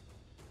medals,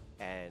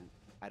 and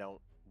I don't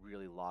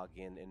really log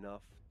in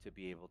enough to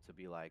be able to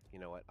be like, you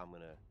know what, I'm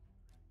gonna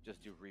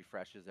just do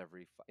refreshes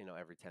every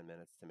 10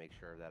 minutes to make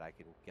sure that I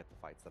can get the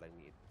fights that I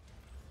need.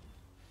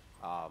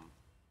 Um,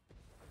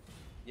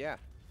 yeah,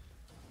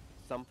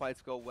 some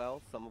fights go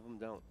well, some of them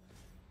don't.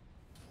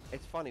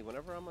 It's funny,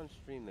 whenever I'm on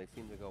stream, they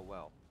seem to go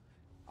well.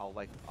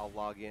 I'll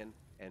log in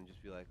and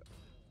just be like,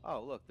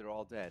 oh look, they're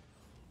all dead.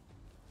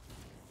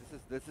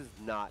 This is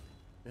not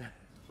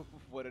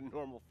what a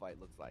normal fight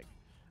looks like.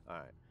 All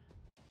right.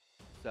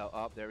 So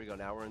up there we go.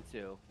 Now we're in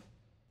two.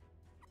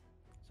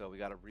 So we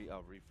got a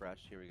refresh.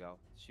 Here we go.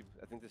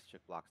 I think this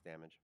chick blocks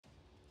damage.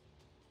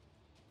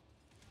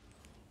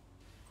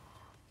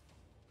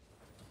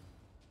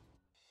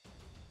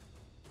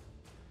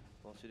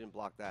 Well, she didn't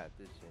block that,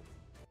 did she?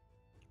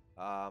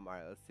 All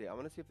right. Let's see. I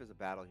want to see if there's a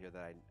battle here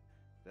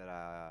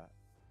that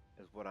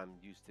is what I'm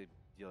used to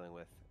dealing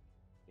with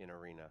in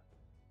arena.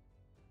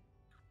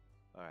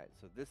 All right.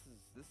 So this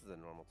is a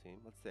normal team.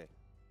 Let's see.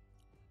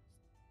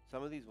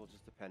 Some of these will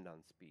just depend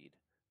on speed.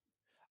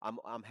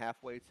 I'm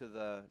halfway to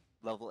the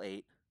level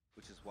 8,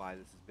 which is why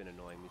this has been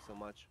annoying me so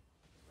much.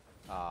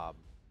 Um,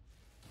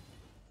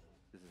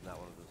 this is not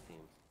one of those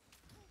teams.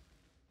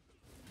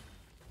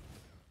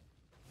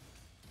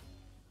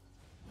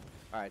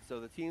 All right, so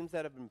the teams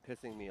that have been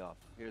pissing me off.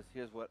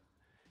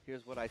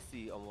 Here's what I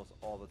see almost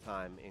all the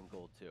time in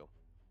Gold 2.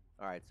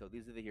 All right, so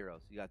these are the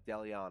heroes. You got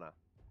Deliana,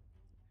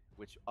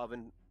 which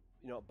Oven,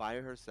 by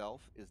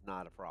herself is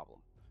not a problem.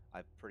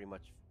 I've pretty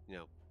much, you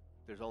know,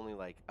 there's only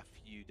like a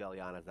few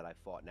Delianas that I've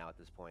fought now at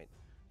this point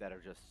that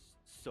are just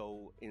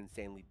so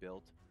insanely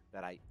built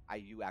that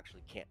you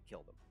actually can't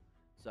kill them.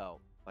 So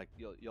like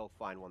you'll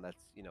find one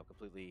that's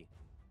completely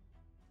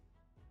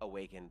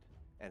awakened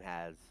and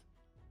has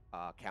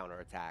counter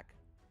attack,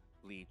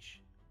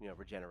 leech,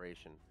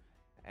 regeneration,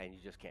 and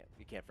you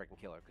can't freaking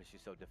kill her because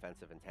she's so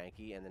defensive and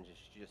tanky, and then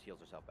she just heals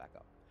herself back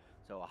up.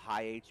 So a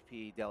high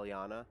HP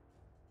Deliana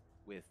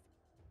with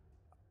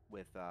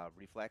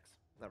reflex,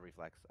 not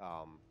reflex,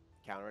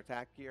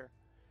 counterattack gear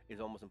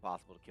is almost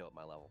impossible to kill at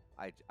my level.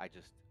 I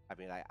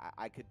mean,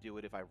 I could do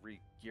it if I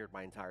re-geared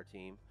my entire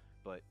team,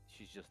 but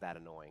she's just that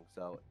annoying.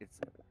 So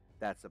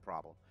that's the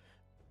problem.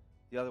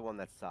 The other one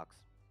that sucks,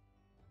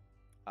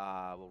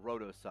 well,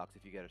 Roto sucks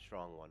if you get a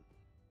strong one.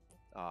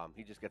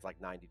 He just gets like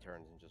 90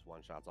 turns and just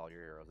one shots all your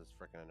heroes. It's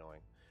freaking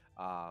annoying.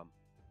 Um,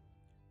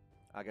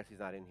 I guess he's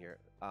not in here.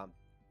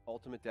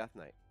 Ultimate Death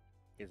Knight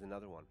is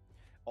another one.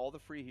 All the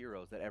free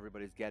heroes that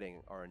everybody's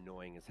getting are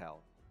annoying as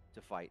hell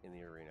to fight in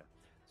the arena.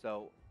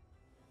 So,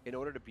 in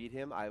order to beat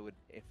him,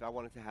 if I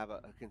wanted to have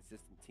a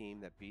consistent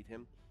team that beat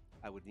him,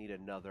 I would need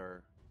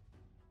another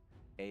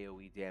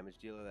AoE damage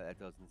dealer that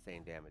does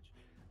insane damage.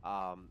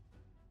 Um,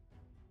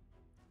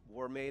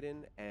 War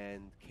Maiden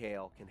and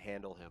Kale can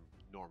handle him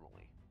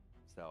normally.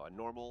 So a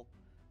normal,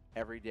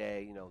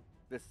 everyday,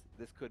 this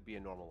could be a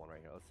normal one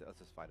right here. Let's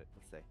just fight it.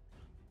 Let's see.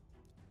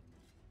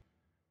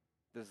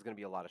 This is going to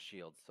be a lot of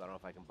shields, so I don't know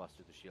if I can bust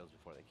through the shields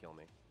before they kill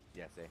me.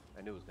 Yeah, see,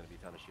 I knew it was going to be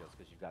a ton of shields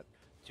because you've got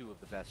two of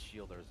the best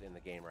shielders in the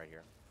game right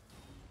here.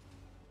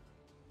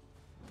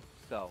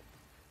 So,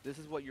 this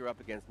is what you're up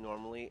against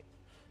normally,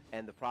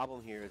 and the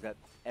problem here is that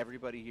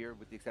everybody here,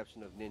 with the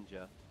exception of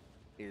Ninja,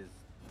 is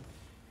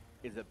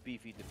is a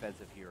beefy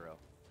defensive hero,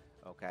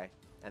 okay?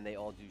 And they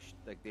all do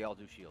they all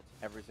do shields.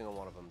 Every single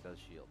one of them does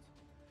shields.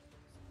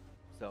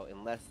 So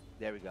unless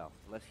there we go,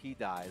 unless he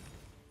dies,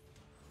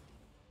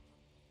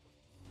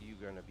 you're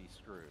gonna be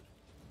screwed.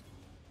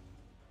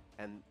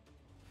 And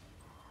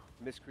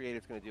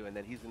Miscreated's gonna do, and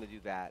then he's gonna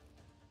do that,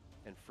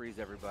 and freeze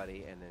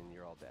everybody, and then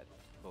you're all dead.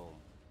 Boom.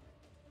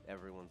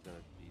 Everyone's gonna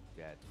be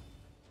dead.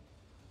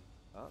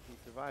 Oh, he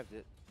survived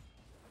it.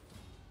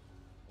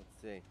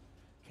 Let's see.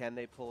 Can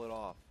they pull it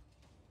off?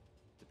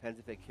 Depends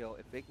if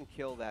they can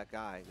kill that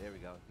guy. There we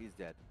go. He's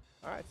dead.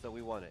 All right, so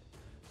we won it.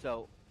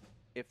 So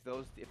if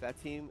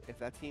that team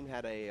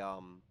had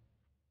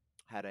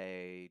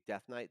a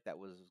Death Knight that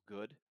was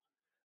good,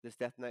 this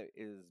Death Knight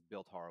is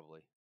built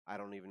horribly. I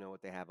don't even know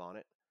what they have on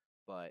it,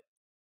 but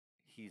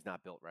he's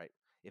not built right.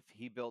 If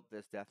he built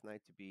this Death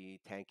Knight to be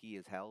tanky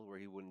as hell, where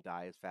he wouldn't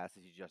die as fast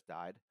as he just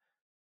died,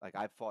 like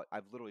I've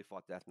literally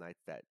fought Death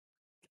Knights that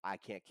I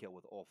can't kill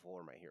with all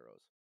four of my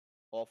heroes.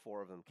 All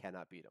four of them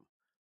cannot beat him,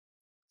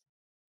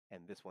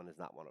 and this one is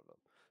not one of them.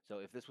 So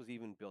if this was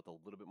even built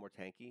a little bit more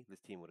tanky,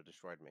 this team would have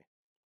destroyed me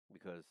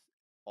because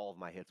all of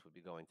my hits would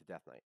be going to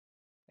Death Knight,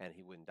 and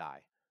he wouldn't die.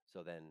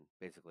 So then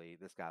basically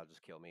this guy will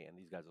just kill me, and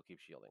these guys will keep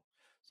shielding.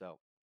 So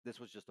this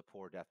was just a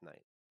poor Death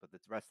Knight, but the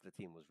rest of the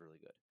team was really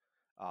good.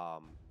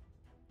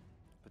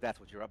 But that's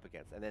what you're up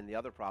against. And then the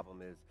other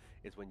problem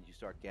is when you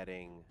start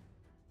getting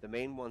the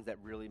main ones that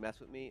really mess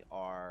with me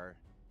are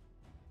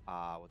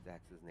what the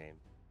heck's his name?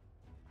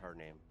 Her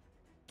name,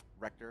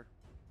 Rector.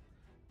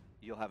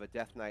 You'll have a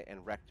Death Knight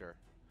and Rector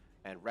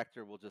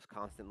will just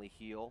constantly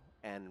heal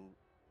and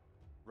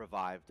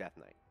revive Death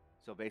Knight.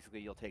 So basically,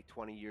 you'll take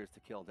 20 years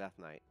to kill Death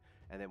Knight,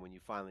 and then when you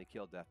finally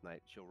kill Death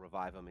Knight, she'll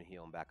revive him and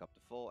heal him back up to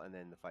full, and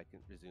then the fight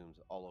resumes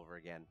all over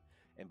again.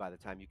 And by the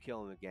time you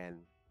kill him again,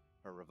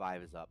 her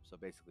revive is up. So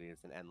basically,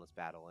 it's an endless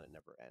battle and it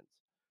never ends.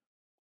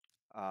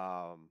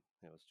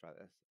 Let's try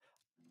this.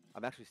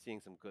 I'm actually seeing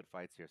some good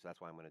fights here, so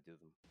that's why I'm going to do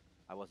them.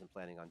 I wasn't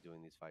planning on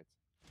doing these fights,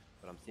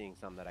 but I'm seeing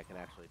some that I can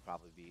actually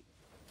probably beat.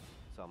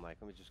 So I'm like,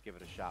 let me just give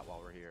it a shot while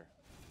we're here,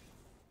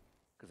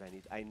 because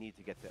I need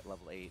to get to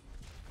level 8.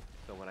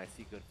 So when I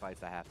see good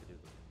fights, I have to do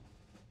them,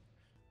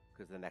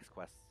 because the next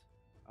quests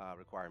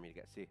require me to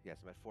get. See, yes,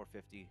 I'm at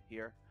 450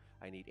 here.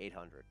 I need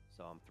 800,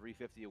 so I'm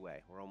 350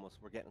 away.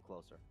 We're getting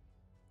closer.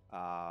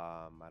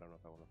 I don't know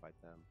if I want to fight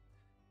them.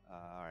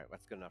 All right,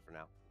 that's good enough for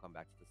now. I'll come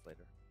back to this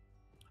later.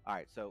 All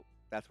right, so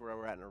that's where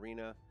we're at in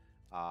arena.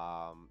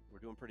 We're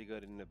doing pretty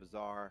good in the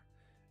bazaar.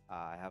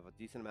 I have a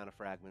decent amount of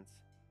fragments,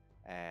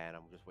 and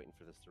I'm just waiting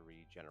for this to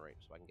regenerate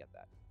so I can get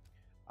that.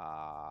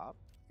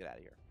 Get out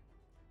of here.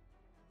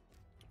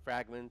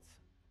 Fragments.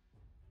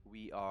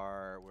 Where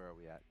are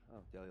we at?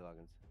 Oh, daily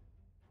logins.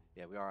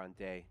 Yeah, we are on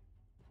day,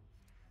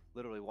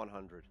 literally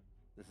 100.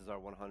 This is our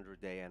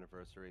 100-day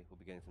anniversary. We'll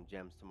be getting some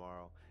gems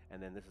tomorrow,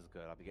 and then this is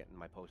good. I'll be getting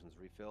my potions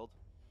refilled,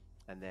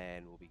 and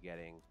then we'll be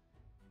getting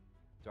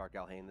Dark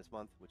Alhain this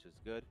month, which is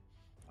good.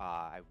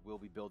 I will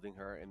be building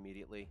her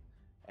immediately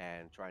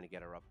and trying to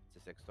get her up to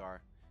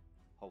 6-star,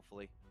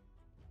 hopefully.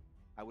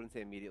 I wouldn't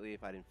say immediately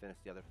if I didn't finish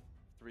the other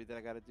 3 that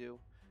I got to do,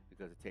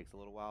 because it takes a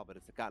little while, but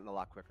it's gotten a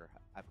lot quicker.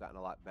 I've gotten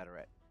a lot better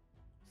at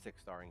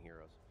 6-starring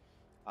heroes.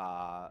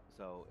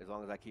 So as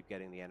long as I keep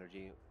getting the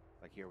energy,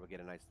 like here we'll get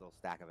a nice little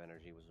stack of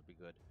energy, which will be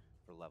good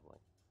for leveling.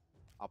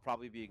 I'll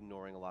probably be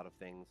ignoring a lot of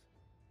things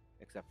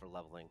except for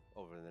leveling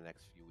over the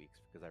next few weeks,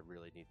 because I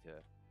really need to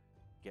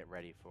get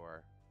ready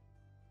for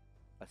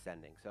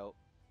ascending. So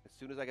as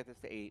soon as I get this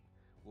to 8,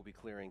 we'll be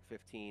clearing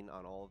 15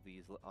 on all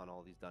these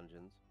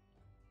dungeons.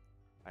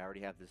 I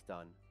already have this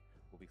done.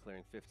 We'll be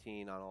clearing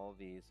 15 on all of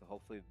these, so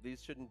hopefully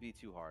these shouldn't be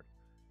too hard.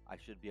 I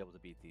should be able to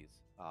beat these,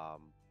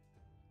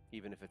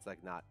 even if it's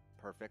like not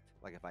perfect.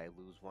 Like if I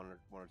lose one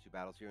or two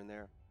battles here and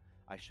there,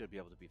 I should be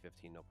able to beat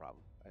 15, no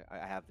problem.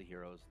 I have the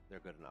heroes; they're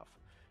good enough.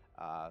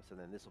 So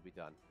then this will be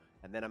done,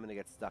 and then I'm going to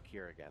get stuck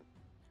here again.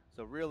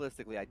 So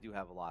realistically, I do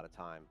have a lot of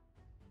time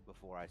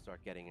before I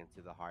start getting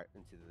into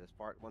this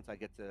part. Once I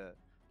get to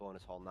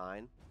bonus hall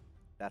 9,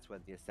 that's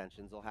when the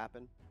ascensions will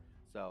happen.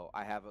 So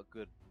I have a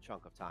good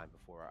chunk of time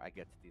before I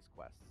get to these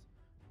quests.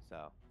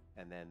 So,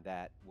 and then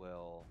that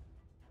will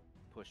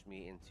push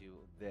me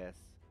into this,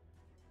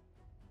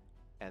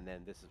 and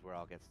then this is where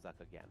I'll get stuck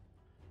again.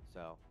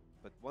 So,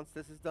 but once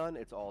this is done,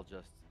 it's all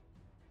just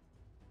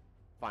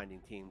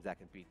finding teams that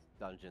can beat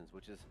dungeons,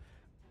 which is,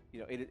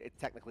 it's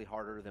technically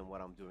harder than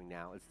what I'm doing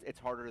now. It's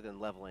harder than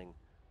leveling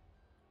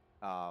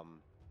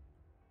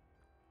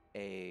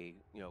a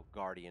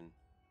guardian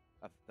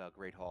of the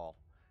Great Hall.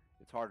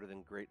 It's harder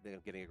than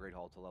getting a Great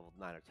Hall to level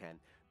 9 or 10.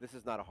 This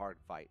is not a hard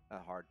fight, a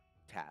hard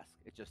task.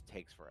 It just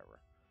takes forever,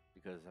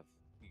 because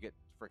you get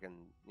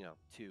freaking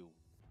 2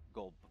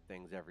 gold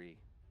things every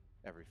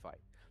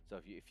fight.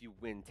 So if you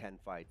win 10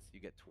 fights,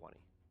 you get 20.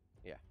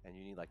 Yeah, and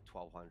you need like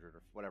 1,200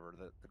 or whatever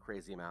the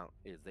crazy amount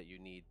is that you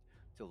need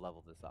to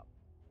level this up.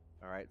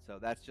 All right, so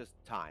that's just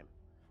time.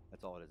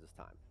 That's all it is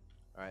time.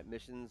 All right,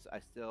 missions. I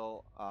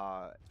still,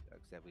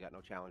 except we got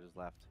no challenges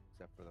left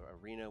except for the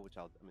arena, which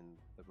I'm in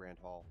the Grand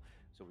Hall.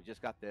 So we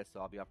just got this, so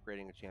I'll be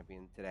upgrading a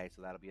champion today.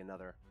 So that'll be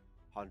another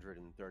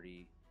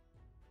 130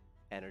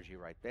 energy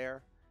right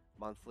there.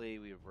 Monthly,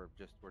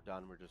 we're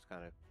done. We're just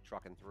kind of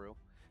trucking through.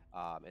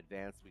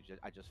 Advanced,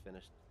 I just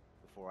finished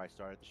before I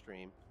started the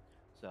stream,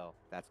 so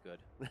that's good.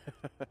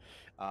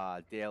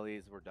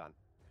 Dailies, we're done.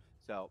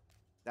 So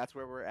that's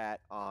where we're at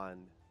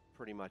on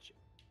pretty much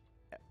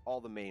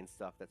all the main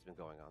stuff that's been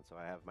going on. So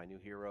I have my new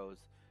heroes.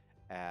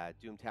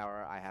 Doom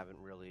Tower, I haven't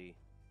really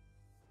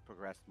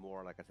progressed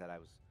more. Like I said,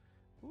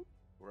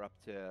 we're up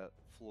to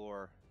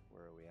floor,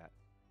 where are we at?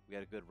 We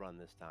had a good run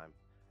this time.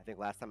 I think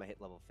last time I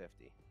hit level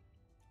 50.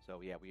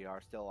 So yeah, we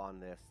are still on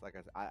this. Like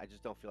I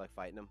just don't feel like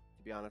fighting him,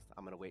 to be honest.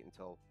 I'm going to wait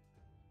until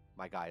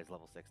my guy is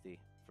level 60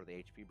 for the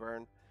HP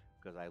burn,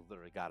 because I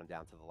literally got him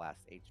down to the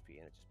last HP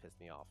and it just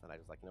pissed me off. And I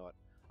was like, you know what?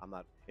 I'm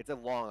not. It's a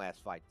long ass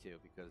fight too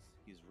because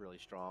he's really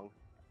strong.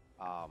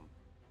 Um,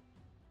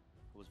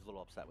 was a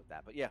little upset with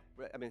that, but yeah,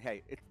 I mean,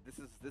 hey, this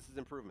is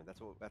improvement. That's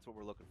what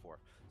we're looking for.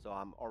 So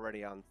I'm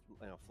already on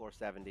floor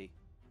 70.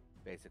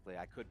 Basically,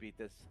 I could beat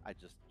this.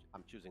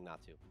 I'm choosing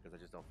not to because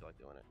I just don't feel like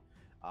doing it.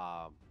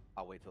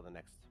 I'll wait till the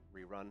next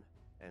rerun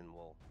and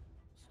we'll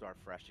start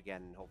fresh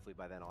again. And hopefully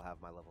by then I'll have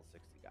my level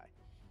 60 guy.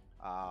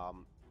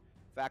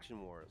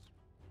 Faction Wars.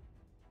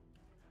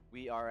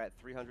 We are at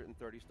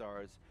 330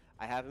 stars.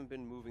 I haven't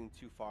been moving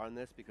too far on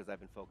this because I've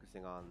been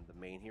focusing on the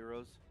main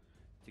heroes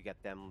to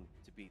get them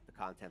to beat the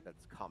content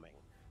that's coming.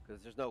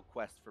 Because there's no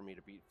quest for me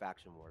to beat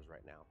Faction Wars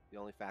right now. The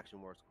only Faction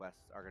Wars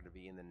quests are going to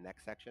be in the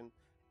next section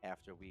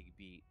after we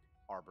beat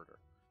Arbiter.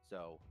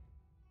 So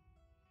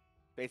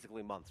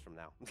basically months from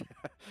now.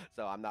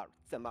 So I'm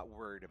not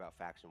worried about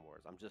Faction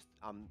Wars.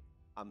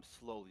 I'm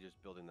slowly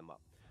just building them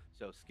up.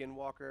 So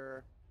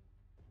Skinwalker,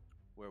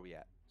 where are we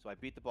at? So I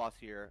beat the boss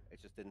here.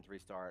 It just didn't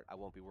 3-star. I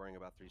won't be worrying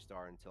about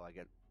 3-star until I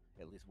get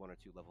at least 1 or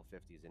 2 level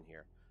 50s in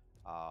here.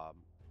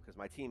 Because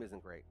my team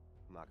isn't great.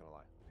 I'm not gonna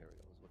lie. Here we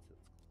go. Let's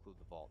include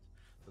the vault.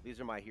 So these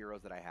are my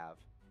heroes that I have.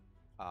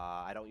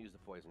 I don't use the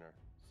poisoner,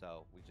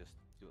 so we just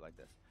do it like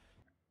this.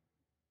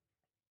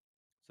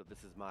 So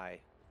this is my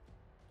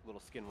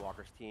little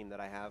Skinwalkers team that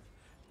I have.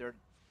 They're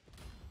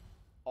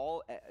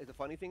all. The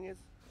funny thing is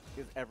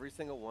every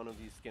single one of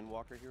these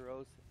Skinwalker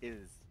heroes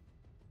is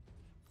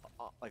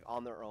like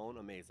on their own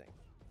amazing,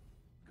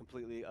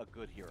 completely a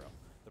good hero.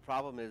 The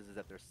problem is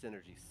that their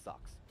synergy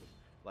sucks.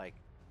 Like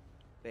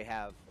they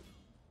have,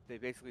 they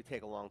basically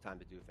take a long time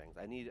to do things.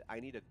 I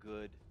need a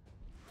good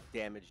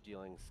damage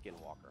dealing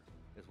Skinwalker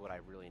is what I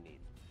really need.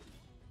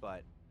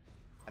 But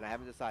and I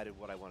haven't decided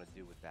what I want to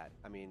do with that.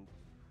 I mean,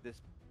 this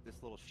this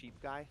little sheep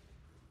guy.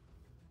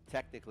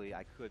 Technically,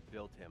 I could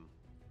build him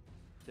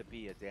to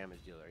be a damage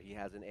dealer. He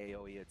has an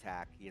AOE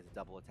attack, he has a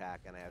double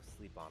attack, and I have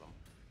sleep on him.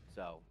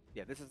 So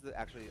yeah, this is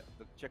actually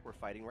the chick we're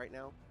fighting right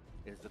now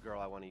is the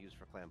girl I want to use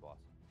for clan boss.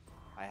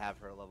 I have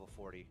her level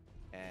 40,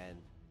 and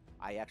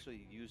I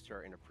actually used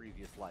her in a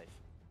previous life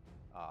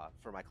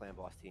for my clan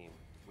boss team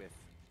with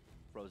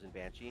Frozen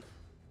Banshee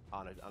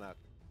on a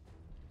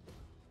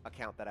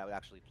account that I was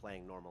actually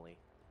playing normally,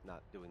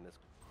 not doing this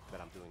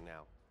that I'm doing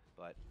now.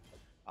 But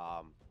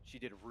she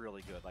did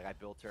really good. Like I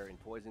built her in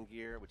poison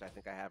gear, which I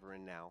think I have her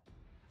in now,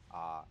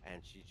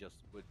 and she just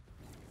would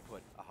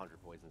put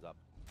 100 poisons up,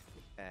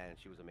 and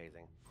she was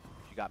amazing.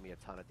 She got me a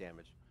ton of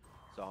damage.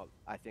 So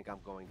I think I'm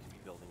going to be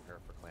building her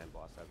for clan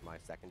boss as my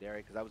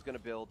secondary because I was going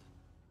to build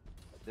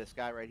this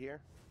guy right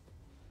here.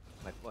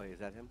 Is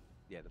that him?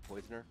 Yeah, the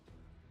poisoner,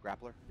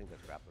 grappler. I think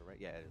that's grappler, right?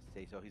 Yeah, it is.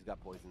 See, so he's got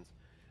poisons.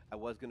 I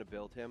was going to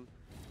build him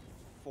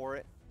for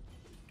it.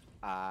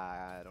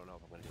 I don't know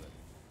if I'm going to do it.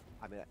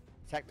 I mean,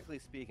 technically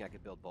speaking, I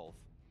could build both.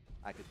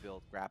 I could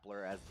build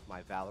grappler as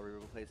my Valerie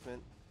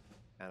replacement,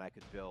 and I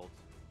could build.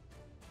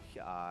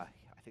 I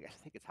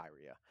think it's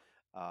Hyria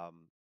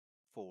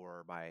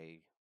for my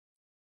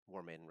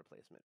War Maiden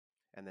replacement,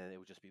 and then it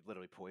would just be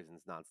literally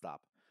poisons nonstop.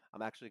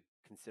 I'm actually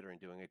considering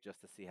doing it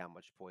just to see how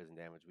much poison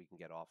damage we can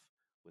get off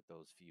with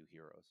those few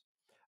heroes.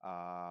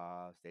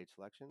 Stage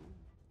selection.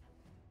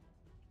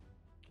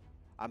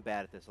 I'm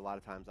bad at this. A lot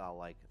of times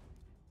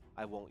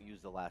I won't use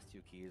the last 2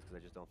 keys because I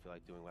just don't feel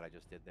like doing what I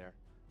just did there.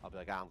 I'll be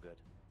like, I'm good.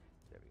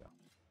 There we go.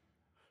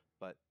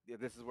 But yeah,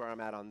 this is where I'm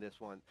at on this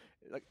one.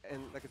 Like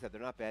I said,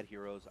 they're not bad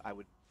heroes. I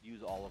would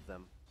use all of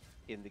them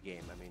in the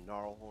game. I mean,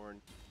 Gnarlhorn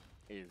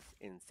is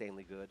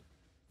insanely good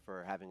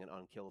for having an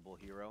unkillable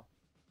hero.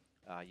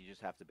 You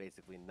just have to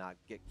basically not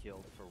get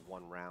killed for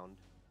 1 round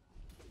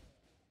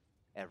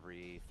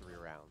every 3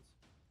 rounds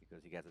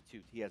because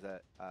he has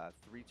a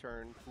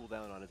 3-turn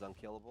cooldown on his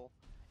unkillable,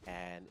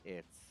 and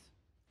it's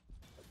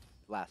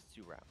lasts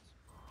 2 rounds.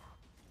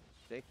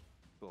 See,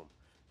 boom.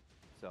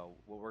 So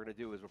what we're gonna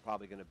do is we're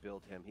probably gonna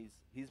build him.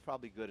 He's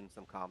probably good in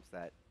some comps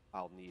that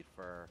I'll need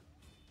for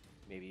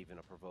maybe even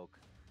a provoke.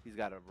 He's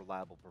got a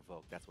reliable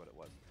provoke. That's what it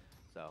was.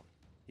 So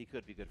he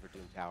could be good for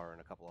Doom Tower and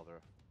a couple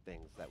other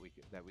things that we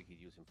could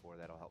use him for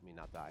that'll help me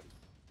not die.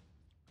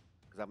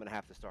 Because I'm gonna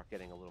have to start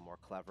getting a little more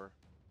clever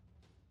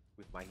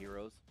with my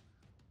heroes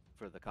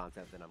for the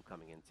content that I'm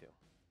coming into.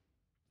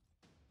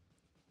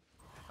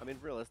 I mean,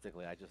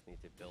 realistically, I just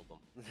need to build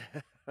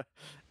them.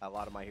 A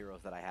lot of my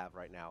heroes that I have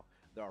right now,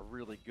 they are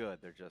really good.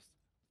 They're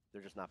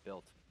just not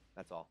built.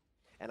 That's all.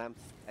 And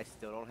I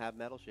still don't have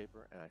Metal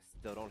Shaper, and I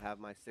still don't have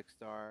my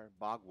 6-star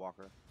Bog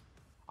Walker.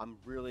 I'm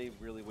really,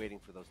 really waiting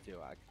for those two.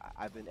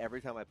 I've been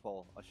every time I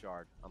pull a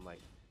shard, I'm like,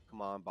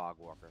 come on, Bog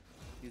Walker.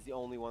 He's the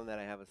only one that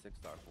I have a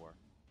 6-star for,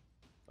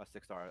 a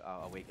 6-star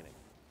Awakening.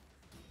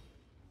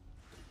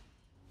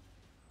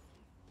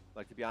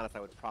 Like, to be honest, I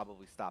would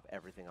probably stop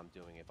everything I'm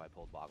doing if I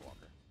pulled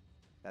Bogwalker.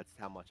 That's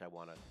how much I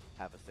want to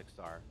have a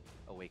 6-star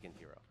Awakened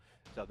hero.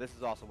 So this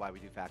is also why we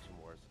do Faction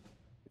Wars.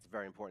 It's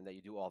very important that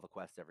you do all the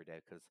quests every day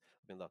because,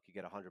 I mean, look, you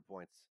get 100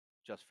 points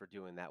just for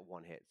doing that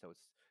one hit. So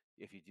it's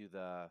if you do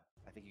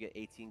I think you get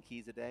 18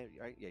 keys a day,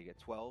 right? Yeah, you get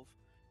 12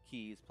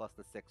 keys plus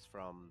the 6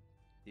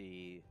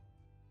 the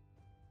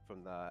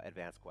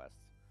advanced quests.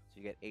 So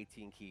you get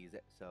 18 keys.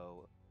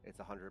 So It's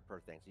 100 per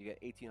thing. So you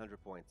get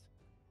 1,800 points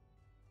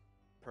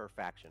per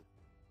faction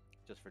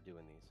just for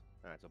doing these.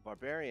 All right, so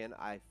Barbarian,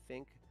 I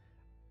think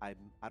I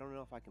don't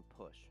know if I can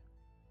push.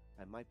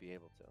 I might be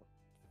able to.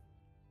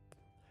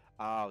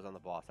 Oh, I was on the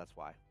boss. That's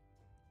why.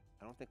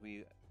 I don't think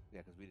we.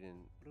 Yeah, because we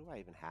didn't. What do I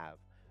even have?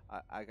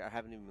 I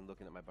haven't even been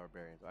looking at my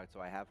barbarians. All right, so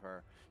I have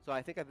her. So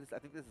I think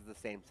this is the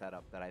same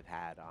setup that I've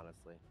had,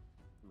 honestly.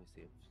 Let me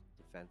see.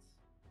 Defense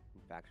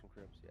and faction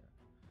crypts. Yeah.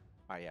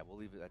 All right, yeah, we'll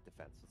leave it at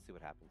defense. Let's see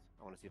what happens.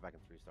 I want to see if I can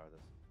 3-star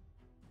this.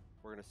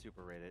 We're gonna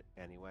super rate it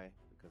anyway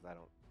because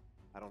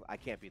I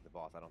can't beat the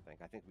boss. I don't think.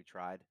 I think we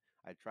tried.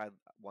 I tried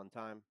one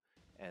time,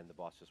 and the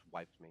boss just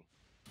wiped me.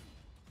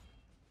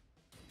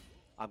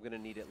 I'm gonna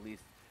need at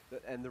least,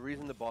 and the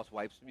reason the boss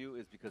wipes you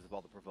is because of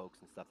all the provokes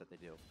and stuff that they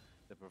do,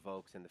 the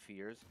provokes and the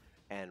fears.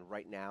 And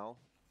right now,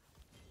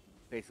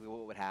 basically,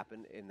 what would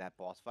happen in that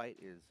boss fight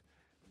is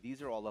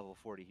these are all level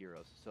 40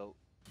 heroes, so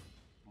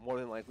more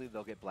than likely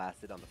they'll get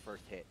blasted on the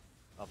first hit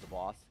of the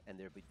boss, and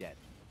they'll be dead.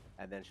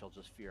 And then she'll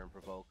just fear and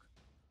provoke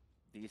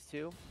these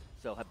two.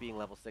 So being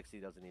level 60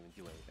 doesn't even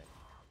do anything.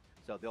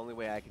 So the only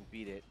way I can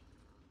beat it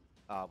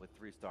with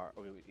 3-star,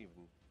 or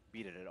even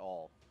beat it at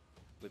all,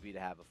 would be to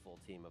have a full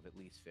team of at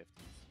least 50s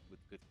with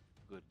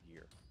good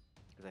gear.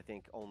 Because I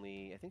think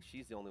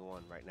she's the only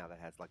one right now that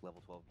has like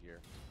level 12 gear.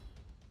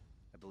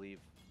 I believe,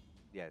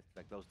 yeah,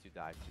 like those two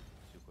died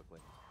too quickly.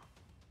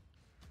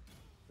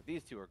 But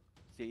these two are,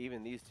 see,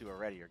 even these two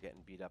already are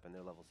getting beat up and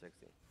they're level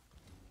 60.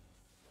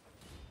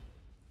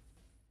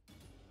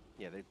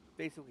 Yeah, they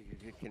basically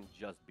can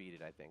just beat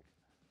it, I think,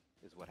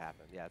 is what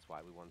happened. Yeah, that's why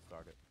we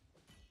 1-starred it.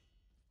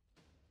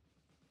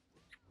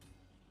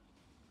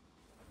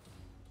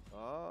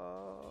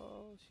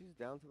 Oh, she's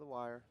down to the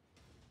wire.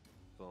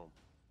 Boom.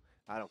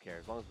 I don't care,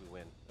 as long as we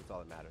win. That's all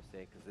that matters, see?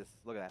 Because this,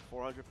 look at that,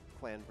 400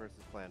 clan versus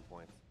clan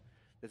points.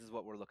 This is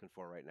what we're looking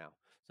for right now.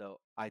 So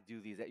I do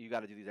these, you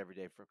got to do these every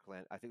day for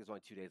clan. I think there's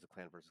only 2 days of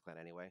clan versus clan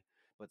anyway,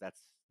 but that's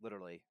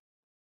literally,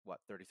 what,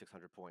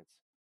 3,600 points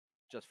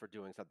just for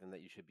doing something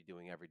that you should be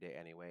doing every day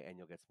anyway, and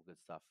you'll get some good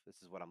stuff. This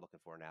is what I'm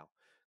looking for now,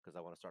 because I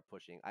want to start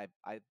pushing. I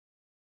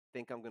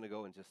think I'm going to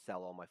go and just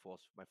sell all my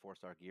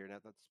 4-star gear now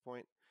at this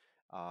point.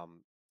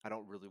 I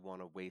don't really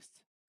want to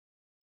waste,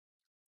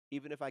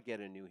 even if I get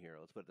a new hero,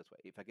 let's put it this way.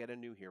 If I get a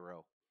new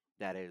hero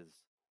that is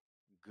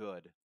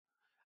good,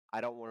 I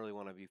don't really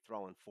want to be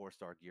throwing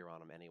 4-star gear on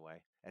them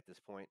anyway at this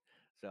point.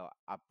 So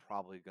I'm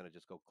probably going to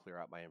just go clear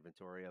out my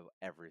inventory of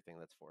everything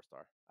that's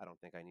 4-star. I don't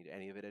think I need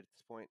any of it at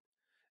this point.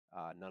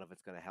 None of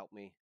it's going to help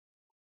me.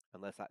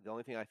 The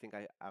only thing I think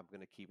I'm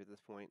going to keep at this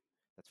point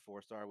that's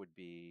 4-star would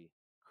be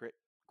crit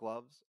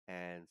gloves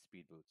and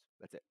speed boots.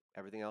 That's it.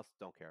 Everything else,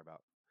 don't care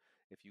about.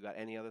 If you got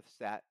any other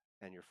stat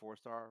and you're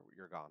 4-star,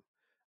 you're gone.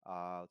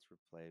 Let's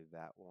replay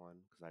that one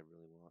because I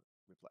really want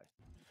replay.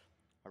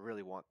 I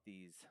really want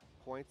these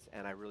points,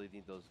 and I really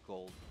need those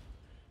gold.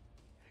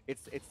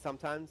 It's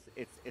sometimes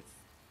it's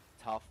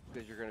tough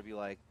because you're gonna be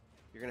like,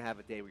 you're gonna have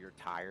a day where you're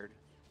tired,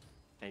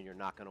 and you're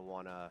not gonna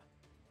want to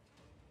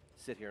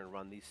sit here and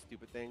run these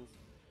stupid things.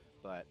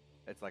 But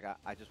it's like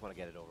I just want to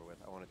get it over with.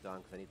 I want it done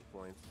because I need the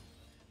points.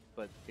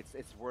 But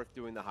it's worth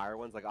doing the higher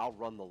ones. Like I'll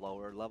run the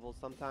lower levels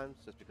sometimes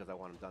just because I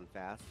want them done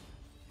fast.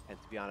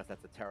 And to be honest,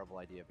 that's a terrible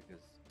idea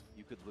because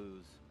you could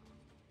lose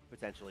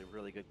potentially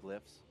really good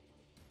glyphs,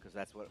 because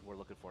that's what we're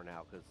looking for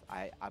now. Because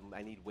I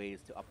need ways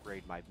to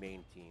upgrade my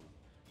main team,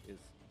 is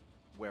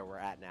where we're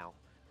at now.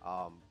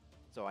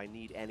 So I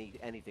need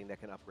anything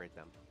that can upgrade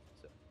them.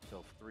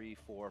 So 3,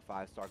 4,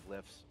 5-star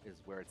glyphs is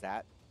where it's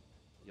at.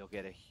 You'll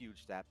get a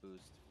huge stat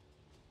boost.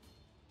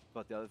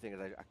 But the other thing is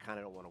I kind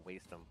of don't want to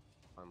waste them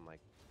on like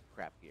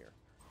crap gear.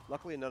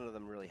 Luckily, none of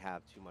them really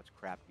have too much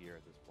crap gear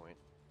at this point.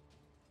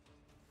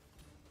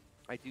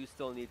 I do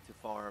still need to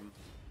farm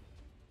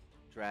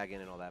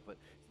dragon and all that, but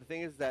the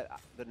thing is that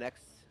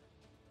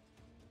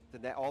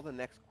all the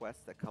next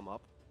quests that come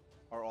up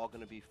are all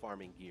going to be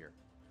farming gear.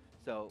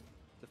 So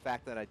the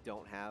fact that I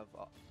don't have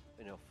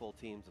full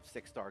teams of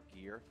 6-star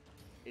gear,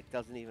 it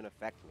doesn't even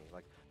affect me.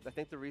 Like, I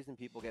think the reason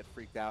people get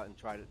freaked out and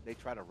try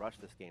to rush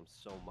this game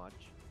so much.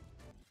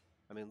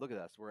 I mean, look at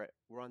us.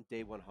 We're on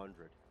day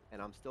 100,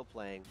 and I'm still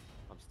playing.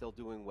 I'm still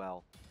doing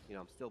well.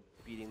 I'm still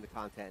beating the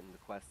content and the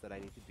quests that I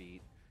need to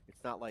beat.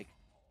 It's not like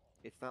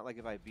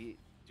if I beat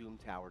Doom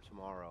Tower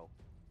tomorrow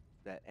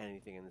that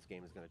anything in this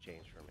game is going to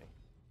change for me.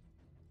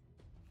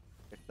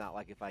 It's not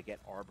like if I get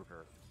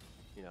Arbiter,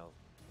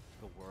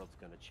 the world's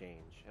going to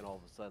change, and all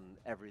of a sudden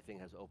everything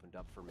has opened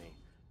up for me.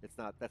 That's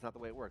not the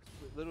way it works.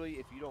 Literally,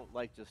 if you don't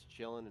like just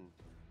chilling and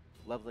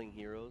leveling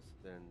heroes,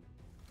 then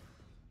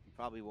you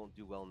probably won't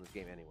do well in this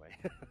game anyway.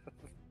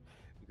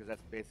 Because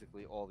that's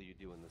basically all you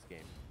do in this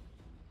game.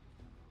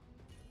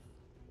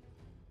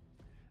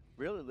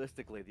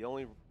 Realistically, the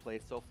only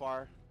place so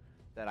far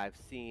that I've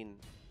seen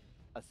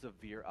a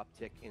severe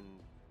uptick in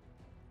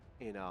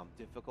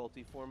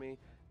difficulty for me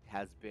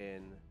has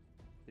been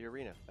the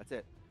arena. That's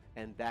it.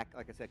 And that,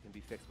 like I said, can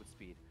be fixed with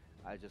speed.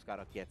 I just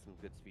gotta get some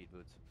good speed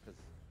boots because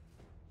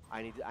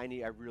I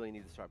really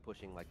need to start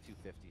pushing like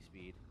 250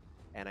 speed,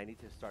 and I need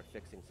to start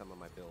fixing some of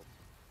my builds.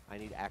 I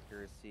need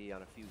accuracy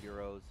on a few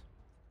heroes.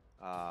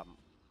 Um,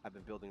 I've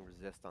been building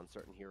resist on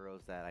certain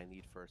heroes that I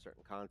need for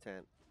certain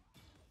content.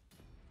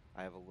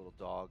 I have a little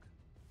dog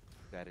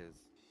that is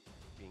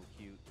being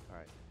cute. All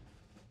right,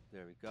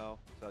 there we go.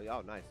 So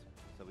oh, nice.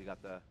 So we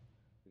got the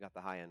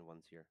high end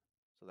ones here.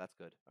 So that's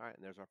good. All right,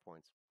 and there's our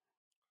points.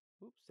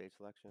 Oops, stage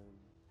selection.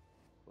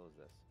 Close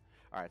this.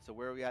 All right, so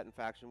where are we at in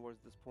Faction Wars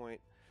at this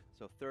point?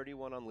 So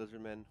 31 on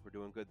Lizardmen, we're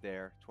doing good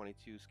there.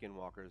 22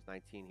 Skinwalkers,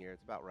 19 here.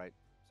 It's about right.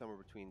 Somewhere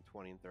between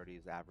 20 and 30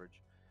 is average.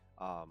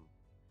 Um,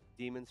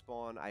 Demon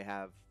Spawn, I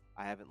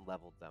haven't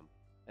leveled them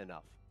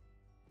enough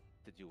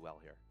to do well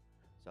here.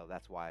 So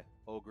that's why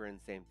Ogren,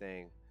 same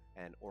thing,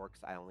 and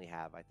Orcs I only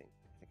have I think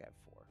I have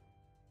 4.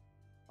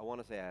 I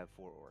want to say I have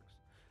 4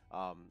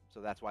 Orcs.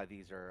 So that's why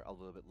these are a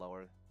little bit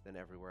lower than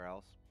everywhere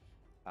else.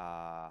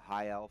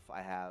 High Elf,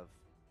 I have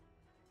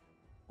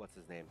what's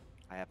his name?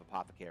 I have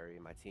Apothecary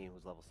in my team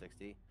who's level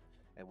 60,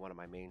 and one of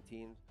my main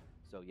teams.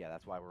 So yeah,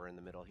 that's why we're in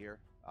the middle here.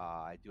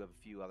 I do have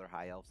a few other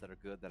high elves that are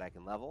good that I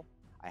can level.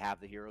 I have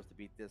the heroes to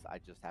beat this. I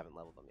just haven't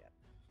leveled them yet.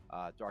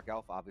 Dark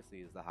Elf obviously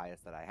is the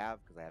highest that I have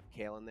because I have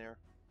Kale in there.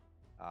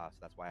 So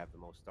that's why I have the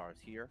most stars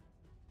here.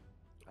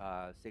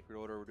 Sacred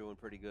Order, we're doing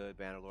pretty good.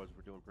 Bannerlords,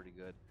 we're doing pretty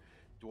good.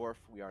 Dwarf,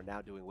 we are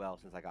now doing well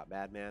since I got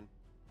Madman.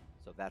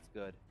 So that's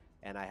good.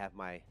 And I have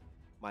my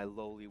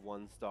lowly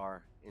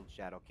 1-star in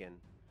Shadowkin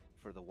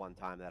for the one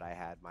time that I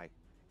had my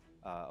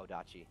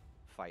Odachi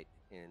fight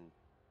in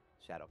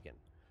Shadowkin.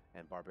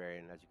 And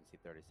Barbarian, as you can see,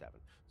 37.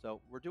 So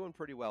we're doing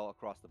pretty well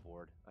across the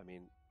board. I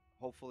mean,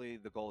 hopefully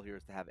the goal here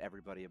is to have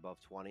everybody above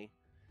 20,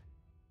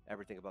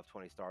 everything above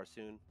 20 stars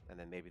soon, and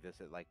then maybe this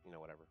is like,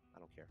 whatever. I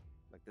don't care.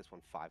 Like this one,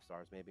 5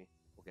 stars maybe.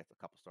 We'll get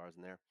a couple stars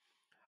in there.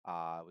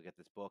 We get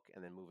this book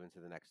and then move into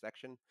the next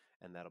section,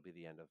 and that'll be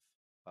the end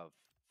of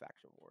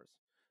Faction Wars.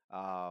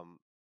 Um,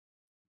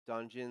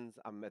 Dungeons,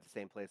 I'm at the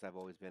same place I've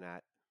always been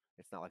at.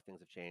 It's not like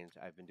things have changed.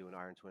 I've been doing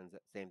Iron Twins,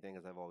 same thing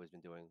as I've always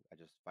been doing. I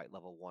just fight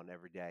level 1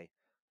 every day.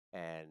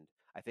 And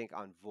I think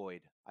on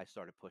Void, I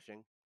started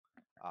pushing.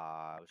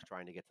 I was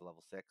trying to get to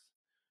level 6.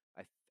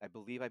 I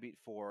believe I beat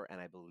 4,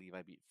 and I believe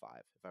I beat 5,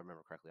 if I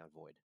remember correctly, on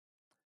Void.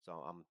 So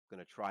I'm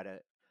gonna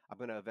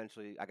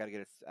eventually, I gotta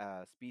get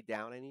a speed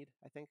down I need,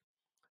 I think.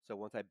 So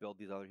once I build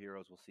these other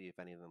heroes, we'll see if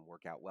any of them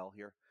work out well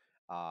here.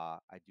 I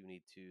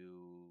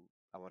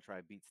want to try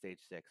to beat stage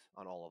 6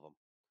 on all of them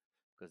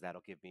because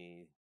that'll give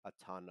me a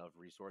ton of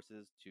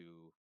resources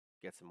to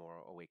get some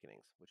more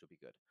awakenings, which will be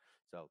good.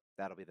 So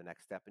that'll be the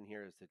next step in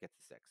here is to get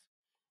to 6.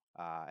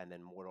 And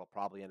then what will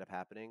probably end up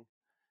happening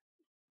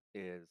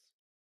is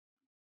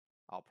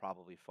I'll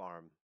probably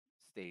farm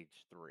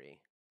stage 3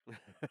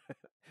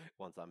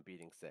 once I'm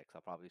beating 6.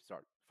 I'll probably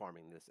start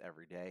farming this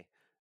every day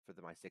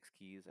for my 6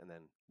 keys and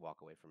then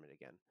walk away from it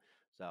again.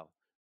 So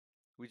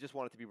we just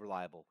want it to be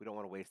reliable. We don't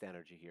want to waste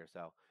energy here.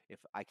 So if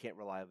I can't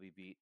reliably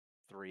beat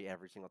 3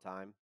 every single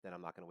time, then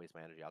I'm not going to waste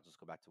my energy. I'll just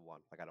go back to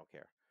 1. Like I don't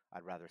care.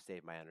 I'd rather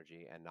save my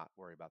energy and not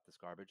worry about this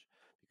garbage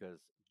because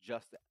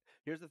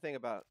here's the thing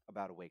about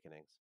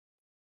awakenings.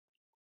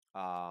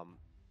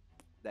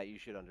 That you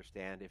should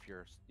understand if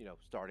you're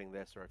starting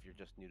this or if you're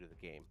just new to the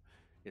game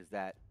is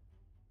that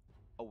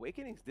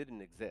awakenings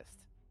didn't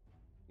exist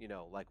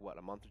like what,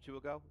 a month or 2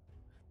 ago.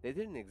 They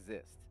didn't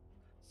exist,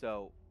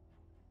 so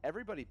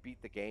everybody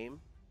beat the game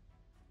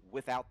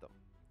without them.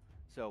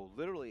 So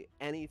literally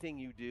anything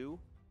you do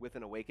with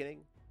an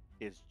awakening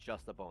is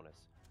just a bonus.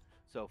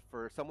 So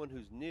for someone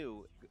who's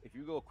new, if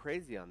you go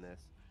crazy on this,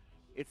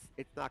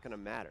 it's not going to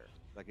matter.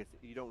 Like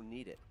you don't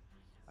need it.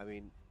 I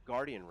mean,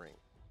 Guardian Ring,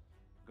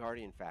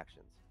 Guardian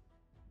factions.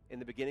 In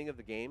the beginning of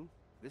the game,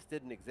 this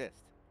didn't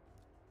exist.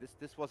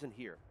 This wasn't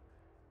here.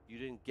 You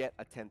didn't get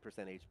a 10%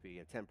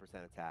 HP, a 10%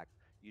 attack.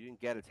 You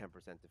didn't get a 10%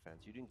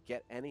 defense. You didn't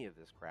get any of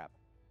this crap.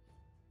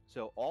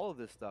 So all of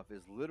this stuff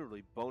is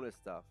literally bonus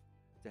stuff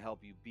to help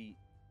you beat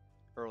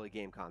early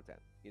game content.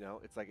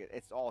 It's like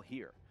it's all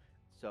here.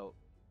 So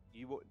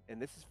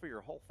and this is for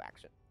your whole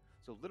faction.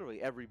 So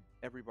literally every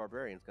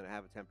barbarian is going to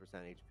have a 10%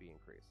 HP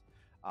increase.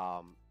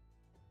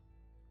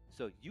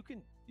 So you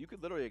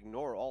could literally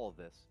ignore all of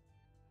this.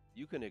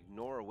 You can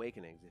ignore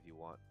awakenings if you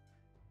want.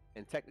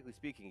 And technically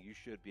speaking, you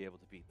should be able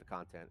to beat the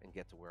content and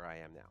get to where I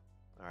am now.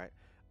 All right.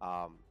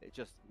 It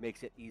just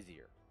makes it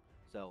easier.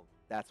 So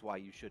that's why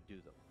you should do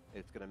them.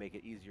 It's going to make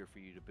it easier for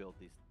you to build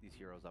these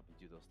heroes up and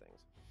do those things.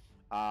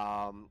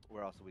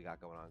 Where else do we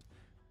got going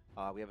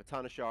on? We have a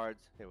ton of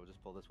shards. Here, we'll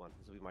just pull this one.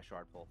 This will be my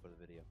shard pull for the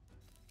video.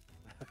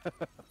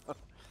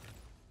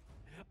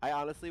 I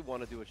honestly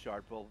want to do a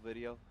shard pull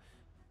video.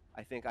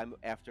 I think I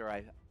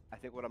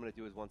think what I'm going to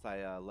do is once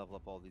I level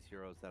up all these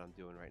heroes that I'm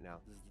doing right now.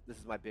 This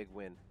is my big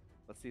win.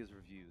 Let's see his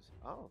reviews.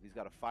 Oh, he's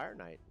got a Fire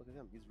Knight. Look at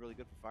him. He's really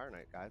good for Fire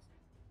Knight, guys.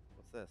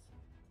 What's this?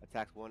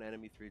 Attacks one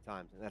enemy 3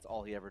 times, and that's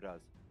all he ever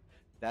does.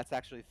 That's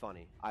actually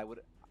funny. I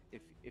would,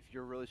 if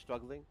you're really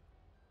struggling,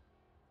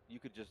 you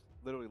could just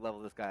literally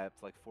level this guy up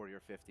to like 40 or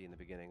 50 in the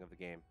beginning of the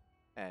game,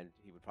 and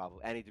he would probably,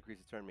 and he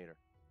decreases turn meter.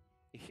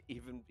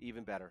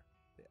 Even better.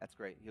 That's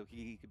great.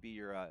 He could be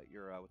your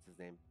what's his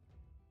name?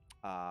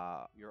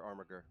 Your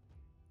Armiger.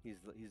 He's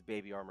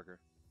baby Armiger.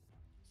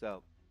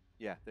 So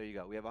Yeah, there you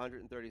go. We have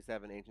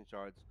 137 ancient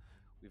shards.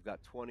 We've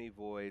got 20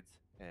 voids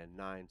and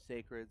 9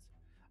 sacreds.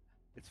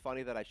 It's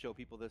funny that I show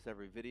people this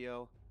every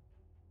video,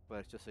 but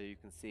it's just so you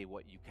can see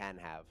what you can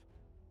have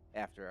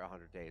after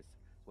 100 days.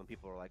 When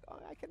people are like, "Oh,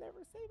 I can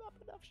never save up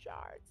enough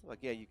shards," I'm like,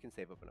 yeah, you can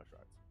save up enough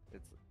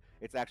shards.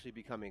 It's actually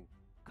becoming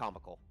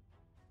comical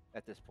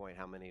at this point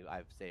how many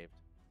I've saved,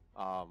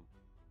 um,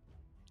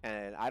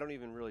 and I don't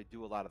even really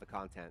do a lot of the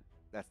content.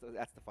 That's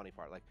the funny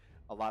part. Like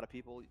a lot of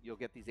people, you'll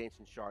get these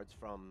ancient shards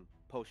from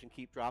potion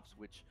keep drops,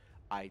 which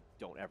I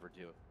don't ever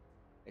do,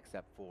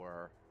 except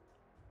for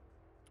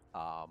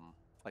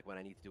like when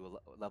I need to do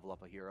level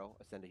up a hero,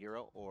 ascend a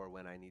hero, or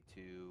when I need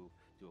to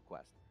do a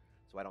quest.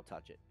 So I don't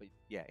touch it. But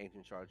yeah,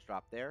 ancient shards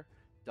drop there.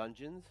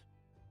 Dungeons,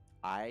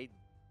 I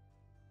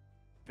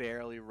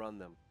barely run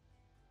them.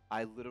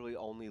 I literally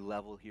only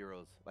level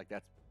heroes. Like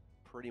that's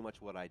pretty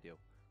much what I do.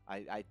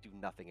 I do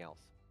nothing else.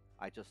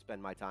 I just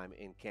spend my time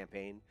in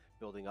campaign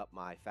building up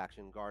my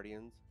faction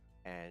guardians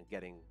and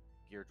getting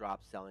gear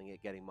drops, selling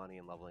it, getting money,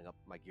 and leveling up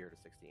my gear to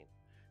 16,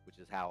 which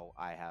is how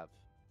I have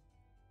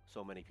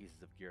so many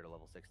pieces of gear to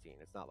level 16.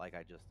 It's not like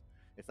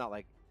it's not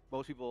like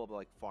most people will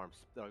like farm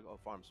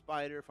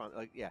spider, farm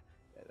like yeah,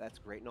 that's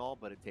great and all,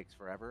 but it takes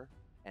forever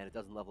and it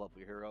doesn't level up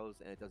your heroes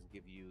and it doesn't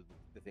give you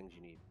the things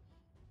you need.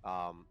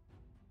 Um,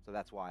 so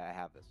that's why I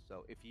have this.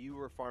 So if you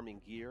were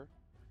farming gear,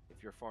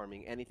 if you're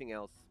farming anything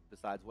else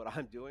besides what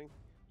I'm doing,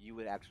 you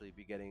would actually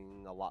be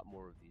getting a lot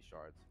more of these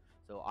shards.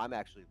 So I'm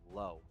actually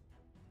low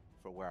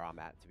for where I'm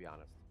at, to be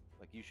honest.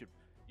 Like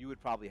you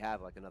would probably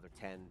have like another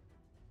 10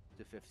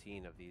 to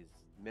 15 of these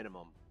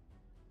minimum,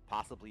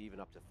 possibly even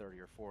up to 30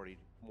 or 40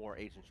 more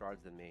ancient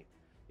shards than me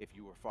if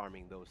you were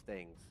farming those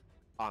things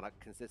on a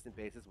consistent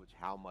basis, which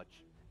how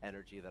much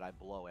energy that I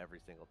blow every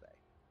single day.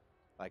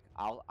 Like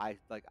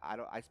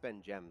I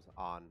spend gems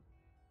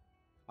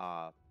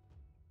uh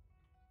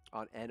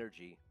on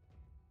energy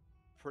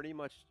pretty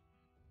much.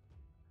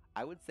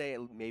 I would say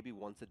maybe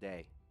once a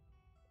day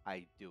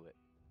I do it.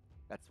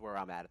 That's where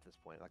I'm at this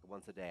point. Like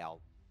once a day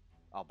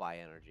I'll buy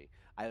energy.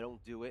 I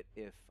don't do it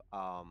if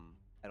I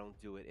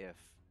don't do it if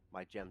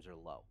my gems are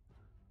low.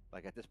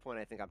 Like at this point,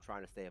 I think I'm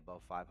trying to stay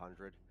above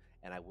 500,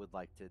 and I would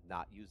like to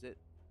not use it.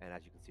 And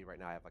as you can see right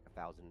now, I have like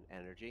 1,000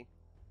 energy.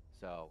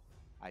 So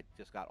I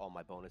just got all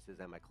my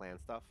bonuses and my clan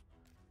stuff.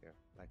 Here,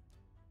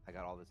 I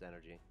got all this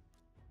energy.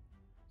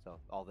 So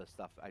all this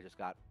stuff I just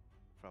got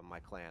from my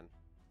clan,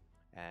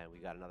 and we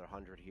got another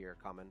 100 here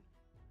coming.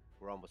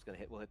 We're almost gonna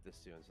hit. We'll hit this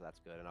soon, so that's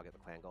good. And I'll get the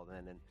clan gold.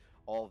 And then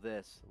all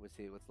this. Let's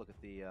see. Let's look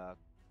at the.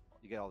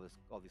 You get all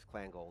these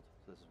clan gold.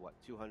 So this is what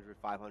 200,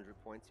 500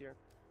 points here.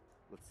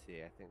 Let's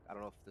see. I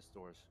don't know if the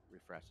store's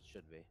refreshed. It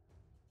should be.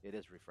 It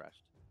is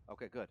refreshed.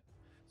 Okay, good.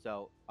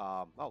 So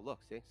oh look,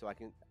 see. So I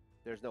can.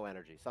 There's no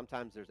energy.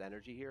 Sometimes there's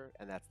energy here,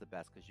 and that's the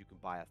best because you can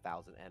buy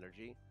 1,000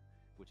 energy,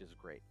 which is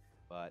great.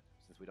 But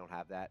since we don't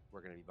have that,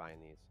 we're gonna be buying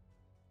these.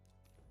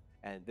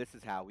 And this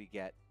is how we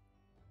get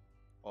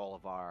all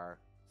of our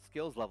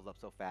skills leveled up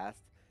so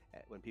fast.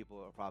 When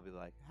people are probably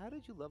like, "How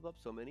did you level up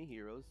so many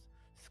heroes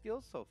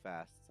skills so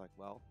fast?" It's like,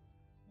 well,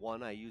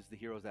 one, I use the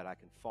heroes that I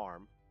can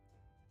farm.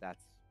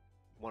 That's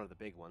one of the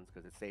big ones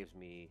because it saves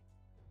me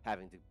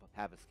having to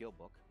have a skill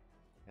book.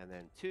 And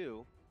then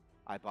two,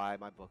 I buy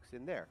my books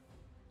in there.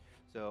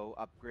 So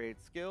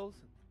upgrade skills.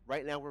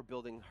 Right now we're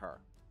building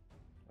her.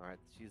 All right,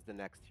 she's the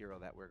next hero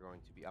that we're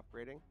going to be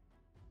upgrading.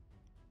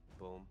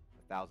 Boom,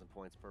 1,000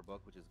 points per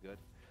book, which is good.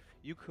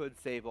 You could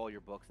save all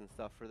your books and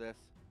stuff for this,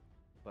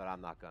 but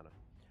I'm not gonna.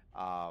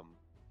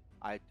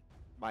 I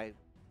my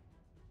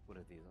what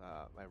are these?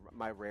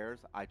 My rares,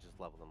 I just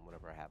level them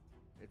whenever I have.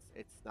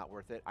 It's not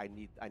worth it. I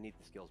need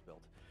the skills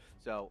built.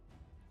 So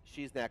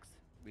she's next.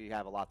 We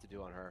have a lot to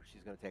do on her.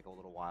 She's gonna take a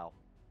little while.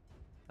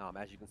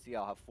 As you can see,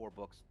 I'll have 4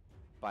 books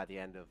by the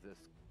end of this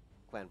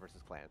clan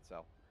versus clan,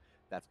 so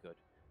that's good.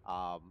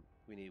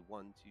 We need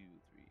 1, 2,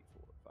 3,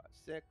 4, 5,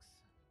 6,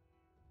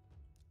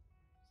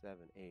 7,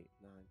 8,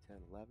 9, 10,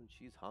 11.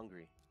 She's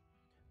hungry.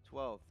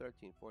 12,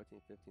 13,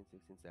 14, 15,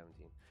 16,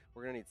 17.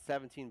 We're going to need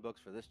 17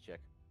 books for this chick,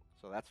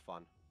 so that's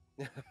fun.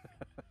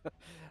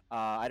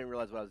 I didn't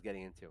realize what I was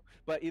getting into.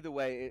 But either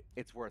way,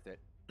 it's worth it,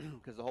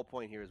 because the whole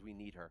point here is we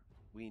need her.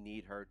 We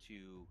need her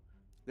to...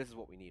 This is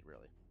what we need,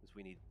 really, is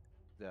we need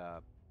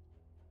the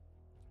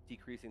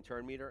decreasing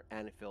turn meter,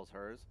 and it fills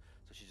hers,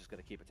 so she's just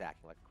going to keep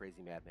attacking like a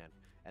crazy madman.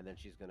 And then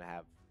she's going to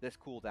have... This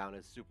cooldown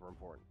is super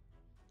important,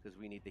 because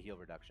we need the heal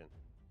reduction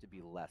to be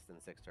less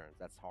than 6 turns.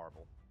 That's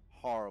horrible.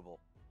 Horrible.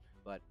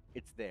 But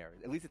it's there.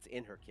 At least it's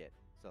in her kit.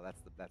 So that's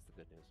the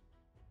good news.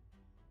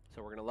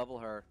 So we're going to level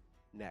her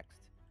next.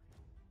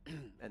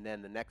 And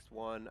then the next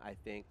one, I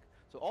think...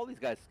 So all these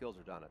guys' skills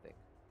are done, I think.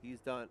 He's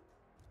done.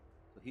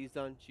 So he's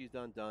done. She's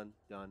done. Done.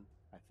 Done.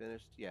 I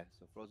finished. Yeah,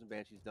 so Frozen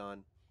Banshee's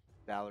done.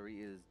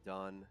 Valerie is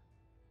done.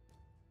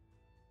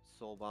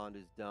 Soul Bond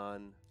is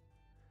done.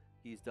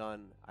 He's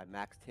done. I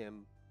maxed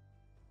him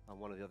on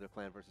one of the other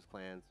clan versus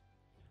clans.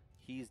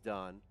 He's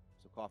done.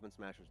 So Coffin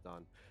Smasher's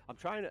done.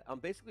 I'm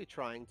basically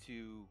trying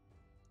to,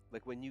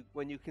 like when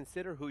you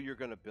consider who you're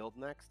going to build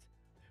next,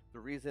 the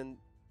reason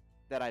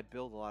that I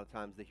build a lot of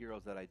times, the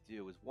heroes that I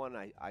do is one,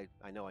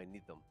 I know I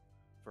need them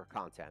for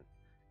content,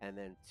 and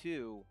then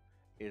two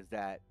is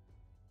that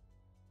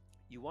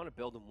you want to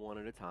build them one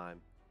at a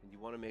time, and you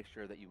want to make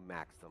sure that you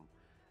max them.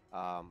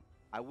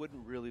 I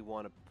wouldn't really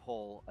want to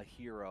pull a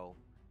hero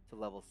to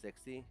level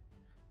 60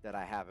 that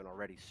I haven't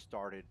already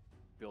started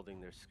building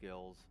their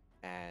skills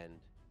and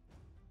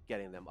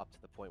getting them up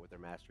to the point with their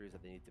masteries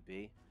that they need to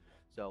be.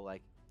 So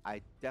like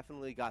I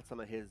definitely got some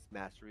of his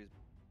masteries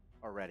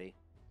already.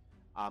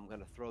 I'm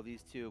gonna throw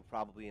these two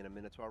probably in a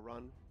Minotaur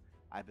run.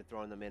 I've been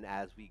throwing them in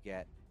as we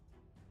get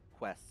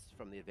quests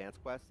from the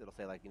advanced quest. It'll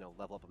say like,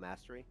 level up a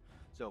mastery.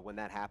 So when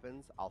that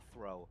happens, I'll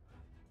throw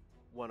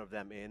one of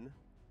them in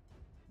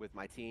with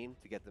my team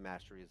to get the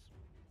masteries.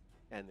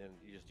 And then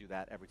you just do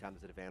that every time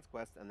there's an advanced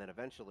quest. And then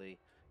eventually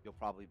you'll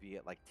probably be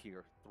at like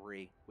tier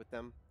 3 with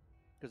them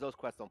because those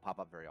quests don't pop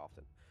up very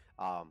often.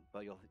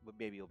 But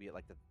maybe you'll be at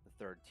like the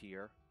third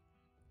tier,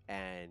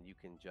 and you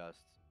can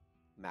just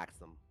max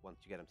them once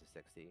you get them to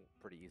 60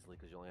 pretty easily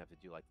because you only have to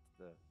do like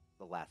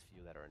the last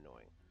few that are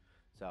annoying.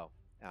 So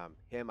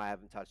him I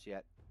haven't touched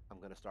yet. I'm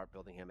going to start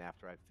building him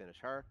after I finish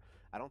her.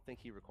 I don't think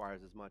he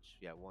requires as much.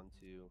 Yeah, 1,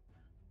 2, 3,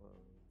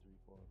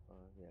 4, 5.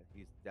 Yeah,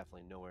 he's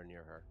definitely nowhere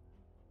near her.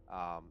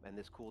 And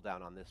this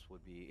cooldown on this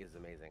is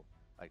amazing.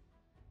 Like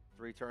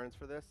 3 turns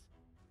for this.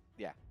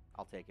 Yeah,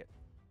 I'll take it.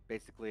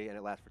 Basically, and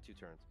it lasts for 2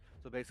 turns.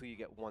 So basically, you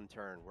get 1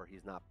 turn where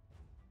he's not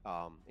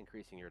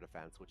increasing your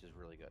defense, which is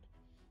really good.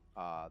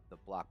 The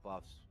block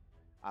buffs.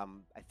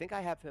 I think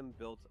I have him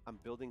built. I'm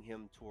building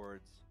him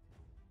towards.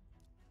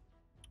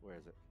 Where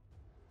is it?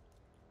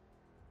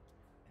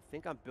 I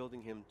think I'm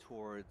building him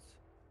towards.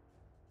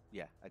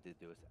 Yeah, I did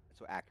do it.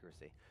 So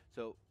accuracy.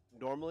 So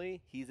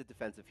normally he's a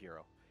defensive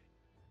hero.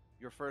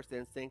 Your first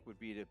instinct would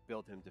be to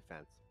build him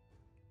defense.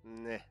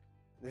 Nah.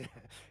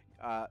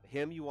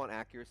 Him, you want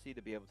accuracy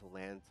to be able to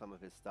land some of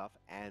his stuff,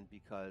 and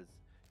because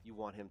you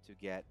want him to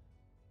get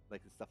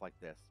like stuff like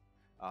this,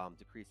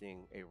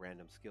 decreasing a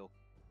random skill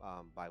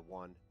by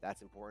 1.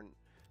 That's important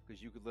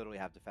because you could literally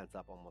have defense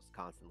up almost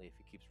constantly if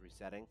he keeps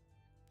resetting.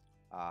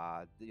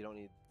 You don't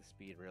need the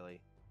speed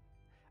really.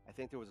 I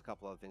think there was a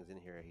couple other things in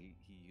here he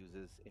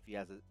uses. If he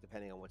has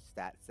depending on what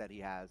stat set he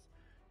has,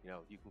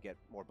 you can get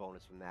more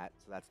bonus from that,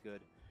 so that's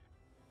good.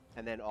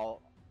 And then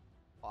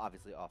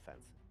obviously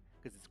offense,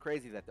 because it's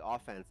crazy that the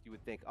offense you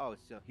would think, oh,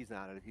 he's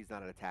not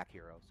an attack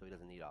hero, so he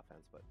doesn't need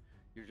offense, but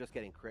you're just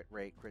getting crit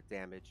rate, crit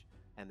damage,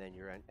 and then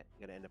you're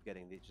gonna end up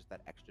getting just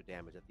that extra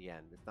damage at the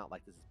end. It's not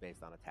like this is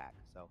based on attack,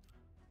 so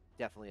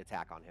definitely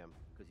attack on him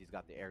because he's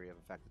got the area of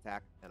effect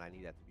attack, and I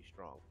need that to be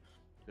strong.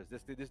 Because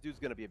this dude's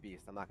gonna be a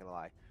beast. I'm not gonna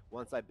lie.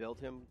 Once I build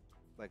him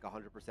like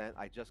 100%,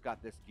 I just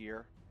got this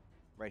gear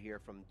right here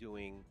from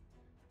doing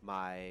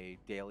my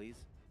dailies.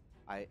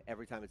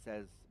 Every time it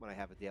says when I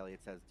have a daily,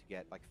 it says to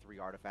get like 3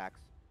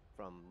 artifacts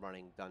from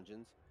running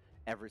dungeons.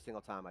 Every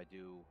single time I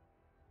do,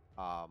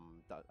 I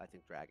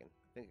think dragon.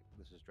 I think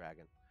this is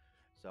dragon.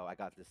 So I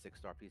got this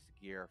 6-star piece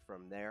of gear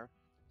from there.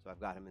 So I've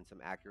got him in some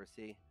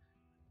accuracy.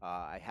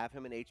 I have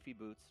him in HP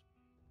boots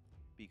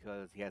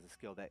because he has a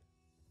skill that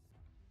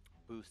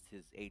boosts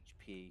his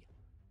HP.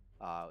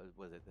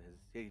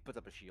 He puts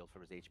up a shield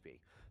from his HP.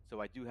 So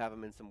I do have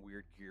him in some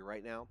weird gear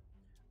right now.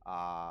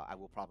 I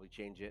will probably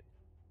change it.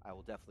 I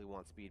will definitely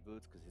want speed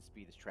boots because his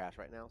speed is trash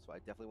right now. So I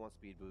definitely want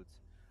speed boots.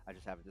 I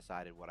just haven't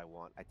decided what I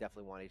want. I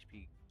definitely want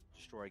HP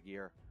destroy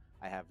gear.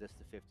 I have this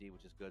to 50,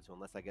 which is good. So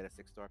unless I get a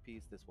 6-star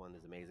piece, this one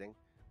is amazing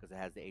because it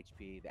has the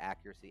HP, the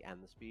accuracy,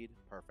 and the speed.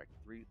 Perfect.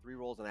 Three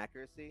rolls in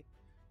accuracy.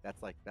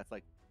 That's like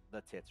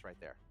the tits right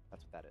there.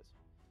 That's what that is.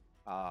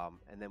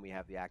 And then we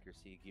have the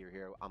accuracy gear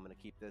here. I'm going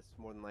to keep this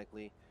more than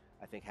likely.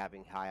 I think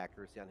having high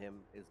accuracy on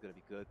him is going to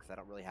be good because I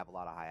don't really have a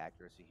lot of high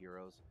accuracy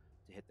heroes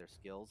to hit their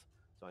skills.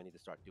 So I need to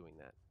start doing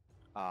that.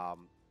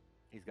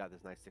 He's got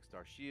this nice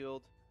 6-star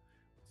shield,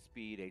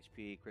 speed,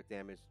 HP, crit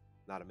damage,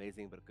 not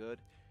amazing, but good.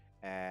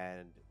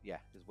 And yeah,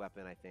 his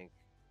weapon, I think,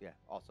 yeah,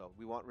 also,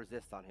 we want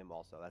resist on him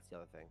also. That's the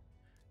other thing.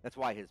 That's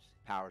why his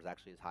power is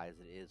actually as high as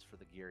it is for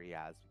the gear he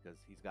has, because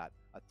he's got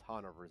a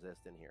ton of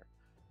resist in here.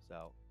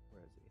 So,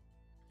 where is he?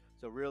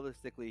 So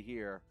realistically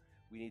here,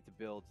 we need to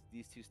build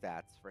these 2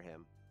 stats for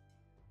him.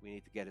 We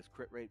need to get his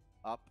crit rate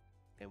up,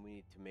 and we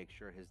need to make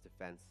sure his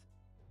defense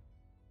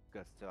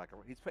goes to like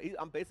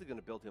I'm basically going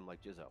to build him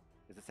like Jizzo.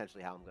 Is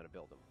essentially how I'm going to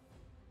build him.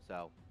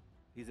 So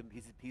he's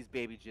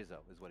baby Jizzo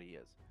is what he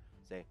is.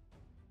 See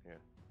here.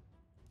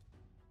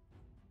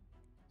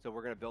 So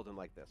we're going to build him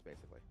like this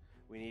basically.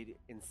 We need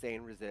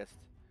insane resist,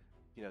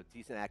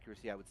 decent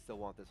accuracy. I would still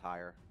want this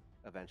higher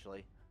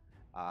eventually,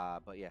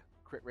 but yeah,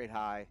 crit rate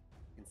high,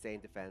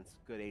 insane defense,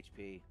 good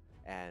HP,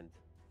 and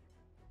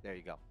there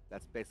you go.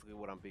 That's basically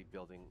what I'm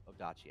building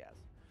Odachi as.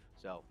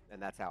 So,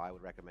 and that's how I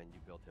would recommend you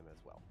build him as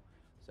well.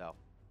 So.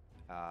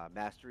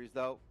 Masteries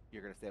though,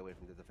 you're gonna stay away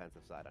from the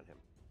defensive side on him.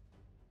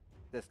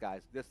 This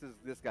guy's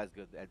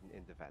good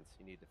in defense.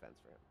 You need defense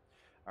for him.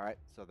 All right,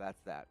 so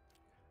that's that.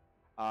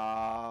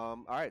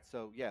 All right,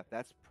 so yeah,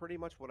 that's pretty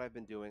much what I've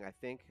been doing. I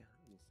think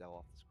let me sell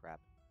off this crap.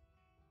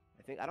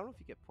 I don't know if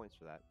you get points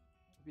for that.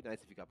 It'd be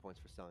nice if you got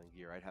points for selling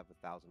gear. I'd have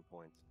 1,000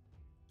 points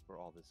for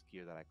all this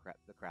gear that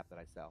the crap that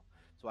I sell.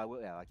 So I will,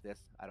 yeah, like this.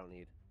 I don't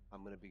need.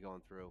 I'm gonna be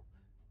going through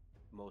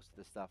most of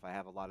the stuff. I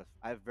have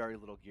very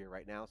little gear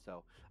right now,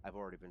 so I've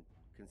already been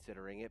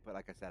considering it. But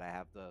like I said, I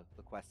have the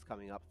quests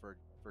coming up for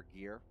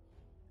gear,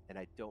 and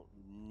I don't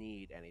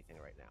need anything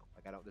right now.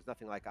 Like I don't. There's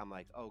nothing like I'm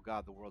like, oh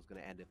god, the world's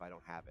gonna end if I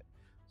don't have it.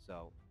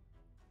 So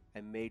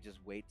I may just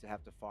wait to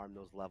have to farm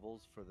those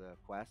levels for the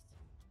quest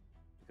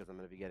because I'm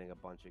gonna be getting a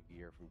bunch of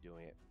gear from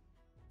doing it.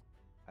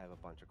 I have a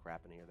bunch of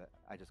crap in here that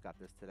I just got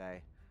this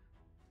today.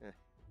 Eh,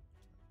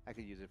 I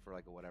could use it for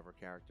like a whatever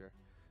character.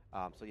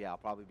 So yeah, I'll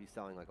probably be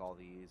selling like all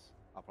these.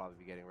 I'll probably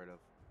be getting rid of.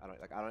 I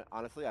don't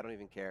honestly. I don't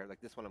even care. Like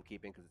this one, I'm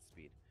keeping because it's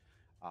speed.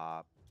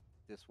 Uh,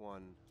 this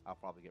one, I'll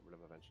probably get rid of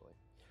eventually.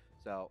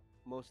 So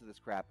most of this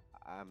crap,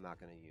 I'm not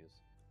gonna use.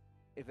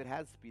 If it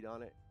has speed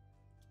on it,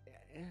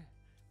 eh,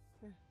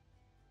 eh,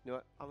 you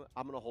know what?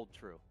 I'm gonna hold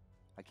true.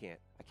 I can't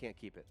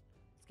keep it.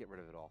 Let's get rid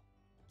of it all.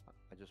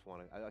 I just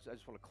want to. I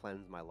just want to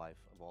cleanse my life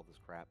of all this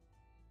crap.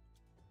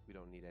 We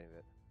don't need any of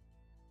it.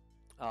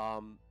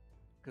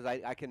 Because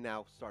I can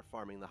now start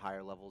farming the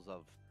higher levels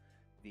of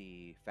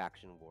the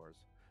faction wars.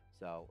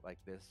 So like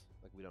this,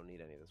 like we don't need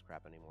any of this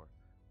crap anymore.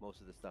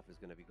 Most of this stuff is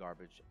going to be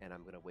garbage, and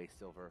I'm going to waste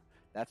silver.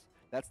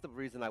 That's the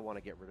reason I want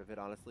to get rid of it,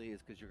 honestly,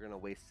 is because you're going to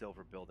waste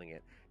silver building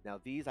it. Now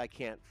these I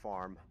can't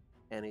farm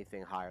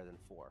anything higher than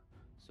 4,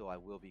 so I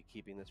will be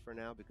keeping this for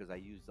now because I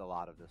used a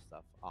lot of this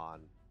stuff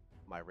on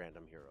my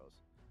random heroes.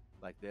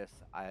 Like this,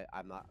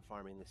 I'm not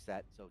farming the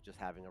set, so just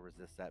having a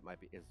resist set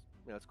might be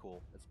it's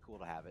cool. It's cool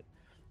to have it.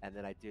 And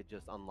then I did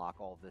just unlock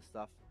all of this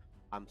stuff.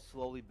 I'm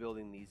slowly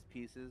building these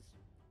pieces.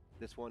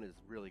 This one is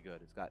really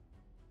good. It's got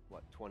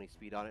what 20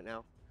 speed on it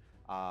now.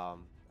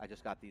 I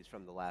just got these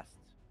from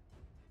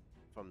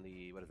from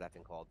the what is that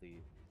thing called?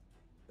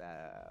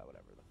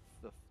 Whatever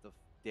the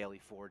daily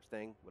forge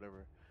thing,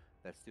 whatever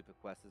that stupid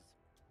quest is.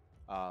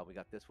 We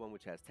got this one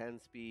which has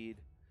 10 speed,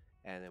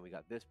 and then we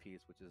got this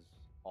piece which is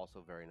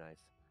also very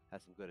nice.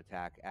 Has some good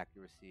attack,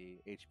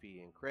 accuracy,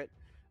 HP, and crit.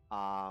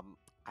 I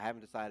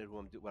haven't decided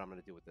what I'm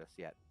going to do with this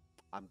yet.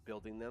 I'm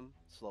building them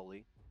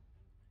slowly,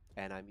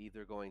 and I'm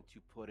either going to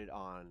put it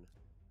on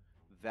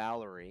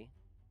Valerie,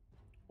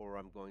 or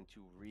I'm going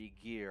to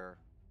re-gear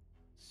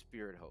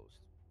Spirit Host,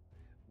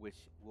 which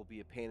will be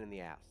a pain in the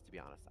ass, to be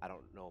honest. I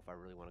don't know if I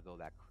really want to go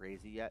that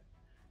crazy yet,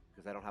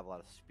 because I don't have a lot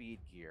of speed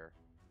gear.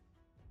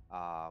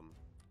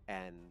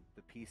 And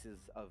the pieces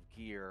of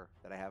gear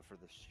that I have for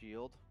the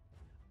shield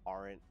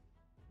aren't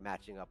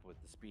matching up with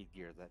the speed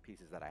gear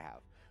pieces that I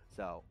have.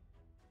 So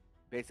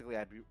basically,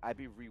 I'd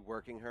be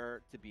reworking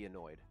her to be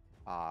annoyed.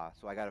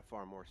 So I got to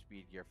farm more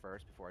speed gear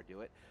first before I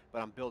do it.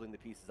 But I'm building the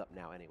pieces up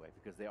now anyway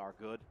because they are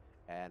good,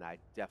 and I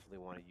definitely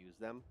want to use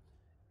them.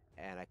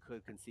 And I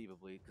could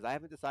conceivably, because I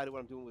haven't decided what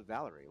I'm doing with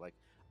Valerie. Like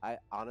I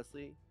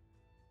honestly,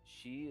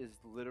 she is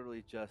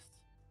literally just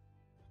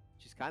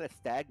she's kind of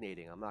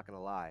stagnating. I'm not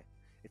gonna lie.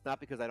 It's not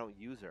because I don't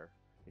use her.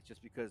 It's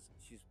just because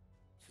she's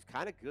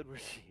kind of good where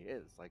she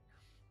is. Like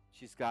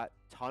she's got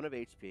ton of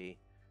HP.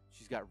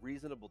 She's got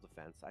reasonable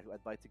defense. I'd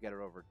like to get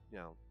her over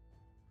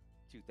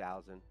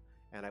 2,000,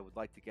 and I would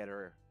like to get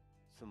her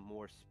some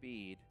more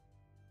speed.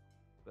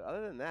 But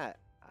other than that,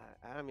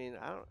 I mean,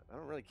 I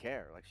don't really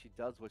care. Like she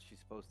does what she's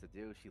supposed to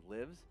do. She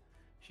lives,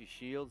 she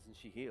shields, and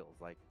she heals.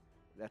 Like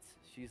that's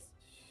she's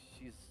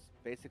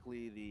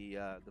basically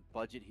the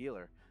budget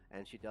healer,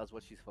 and she does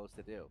what she's supposed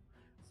to do.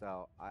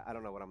 So I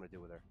don't know what I'm gonna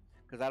do with her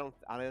because I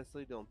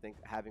honestly don't think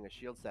having a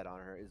shield set on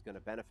her is gonna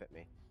benefit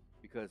me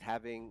because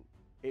having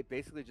it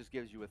basically just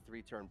gives you a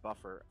 3-turn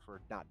buffer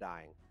for not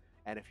dying.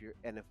 And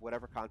if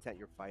whatever content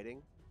you're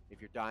fighting, if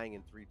you're dying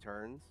in 3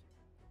 turns,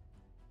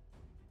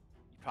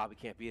 you probably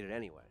can't beat it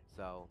anyway.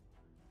 So,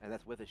 and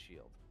that's with a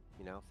shield,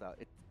 So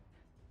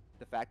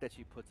the fact that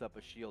she puts up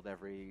a shield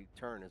every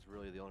turn is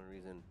really the only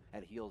reason,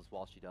 and heals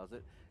while she does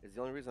it, is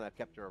the only reason I've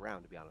kept her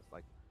around, to be honest.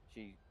 Like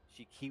she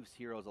keeps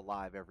heroes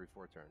alive every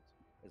 4 turns,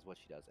 is what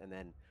she does. And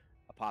then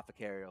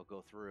Apothecary will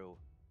go through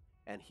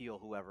and heal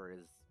whoever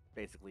is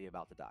basically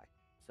about to die.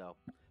 So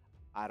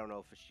I don't know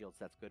if a shield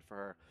set's good for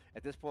her.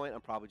 At this point,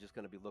 I'm probably just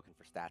going to be looking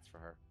for stats for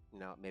her.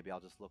 Maybe I'll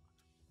just look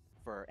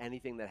for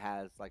anything that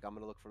has, like, I'm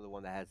going to look for the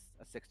one that has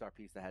a 6-star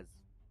piece that has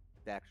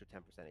the extra 10%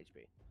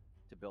 HP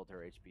to build her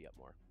HP up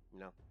more.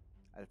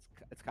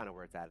 It's kind of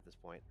where it's at this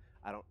point.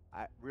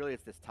 Really,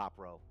 it's this top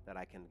row that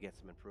I can get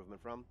some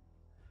improvement from.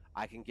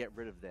 I can get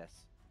rid of this.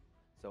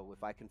 So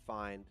if I can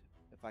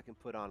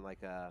put on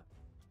like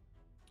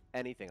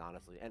anything,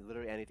 honestly, and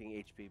literally anything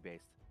HP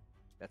based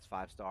that's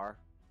 5-star,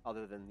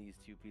 other than these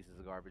 2 pieces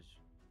of garbage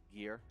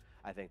gear,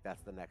 I think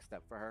that's the next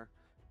step for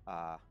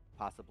her.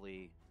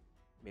 Possibly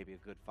maybe a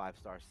good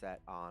 5-star set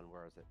on,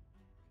 where is it?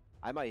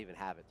 I might even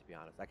have it, to be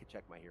honest. I could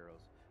check my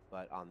heroes,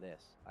 but on this,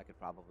 I could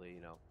probably,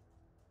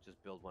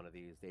 just build one of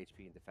these, the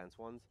HP and defense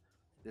ones.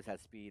 This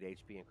has speed,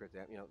 HP, and crit.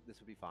 This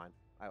would be fine.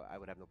 I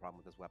would have no problem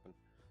with this weapon.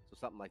 So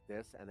something like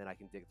this, and then I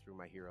can dig through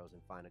my heroes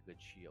and find a good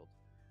shield.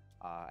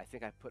 I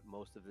think I put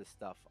most of this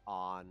stuff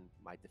on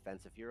my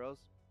defensive heroes.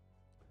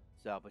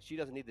 So, but she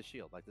doesn't need the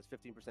shield. Like this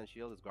 15%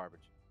 shield is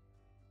garbage.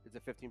 It's a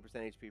 15%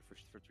 HP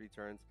for 3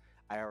 turns.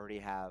 I already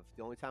have.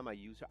 The only time I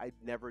use her, I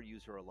never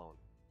use her alone.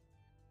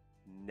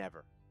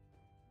 Never.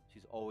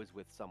 She's always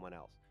with someone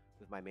else,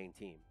 with my main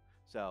team.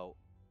 So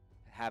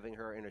having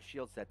her in a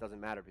shield set doesn't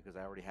matter because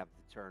I already have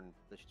to turn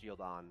the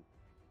shield on.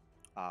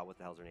 What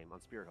the hell's her name?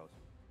 On Spirit Host.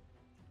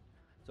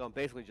 So I'm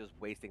basically just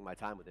wasting my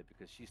time with it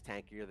because she's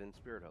tankier than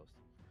Spirit Host.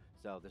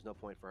 So there's no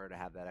point for her to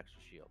have that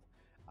extra shield.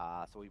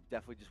 So we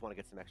definitely just want to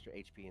get some extra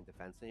HP and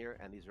defense in here,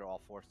 and these are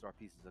all 4-star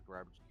pieces of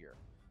garbage gear.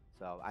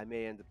 So I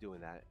may end up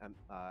doing that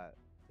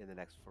in the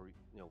next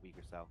week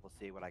or so. We'll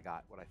see what I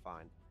got, what I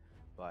find.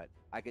 But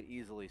I could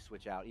easily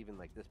switch out even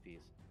like this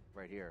piece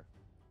right here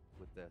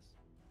with this.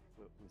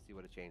 Let me see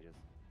what it changes.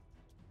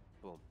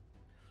 Boom.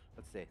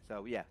 Let's see.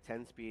 So yeah,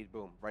 10 speed,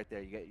 boom, right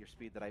there. You get your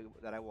speed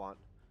that I want.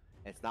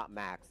 It's not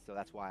maxed, so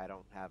that's why I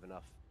don't have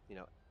enough.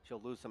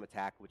 She'll lose some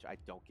attack, which I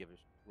don't give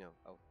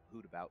a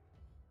hoot about,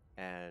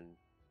 and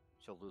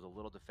she'll lose a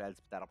little defense,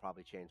 but that'll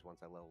probably change once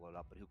I level it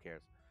up. But who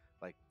cares?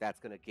 Like that's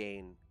gonna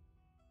gain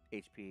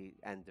HP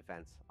and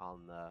defense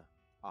on the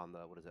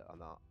what is it on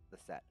the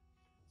set.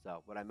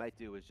 So what I might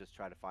do is just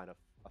try to find a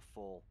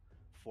full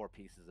 4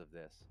 pieces of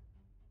this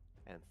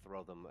and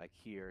throw them like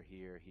here,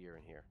 here, here,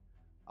 and here.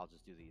 I'll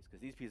just do these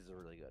because these pieces are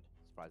really good.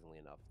 Surprisingly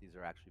enough, these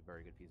are actually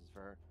very good pieces for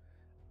her.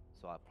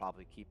 So I'll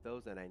probably keep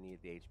those, and I need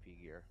the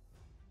HP gear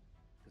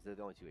because they're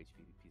the only 2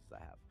 HP pieces I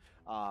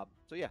have.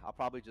 So yeah, I'll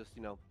probably just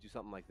do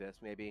something like this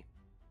maybe.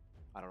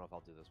 I don't know if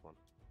I'll do this one.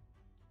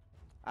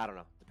 I don't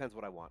know. Depends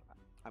what I want.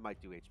 I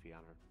might do HP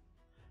on her.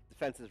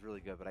 Defense is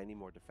really good, but I need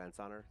more defense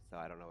on her, so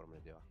I don't know what I'm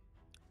going to do.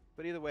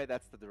 But either way,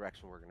 that's the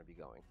direction we're going to be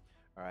going.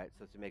 All right,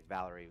 so to make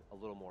Valerie a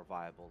little more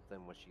viable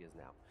than what she is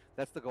now.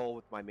 That's the goal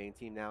with my main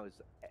team now is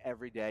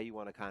every day you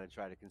want to kind of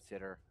try to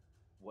consider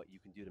what you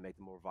can do to make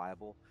them more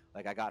viable.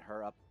 Like I got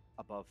her up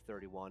above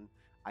 31.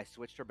 I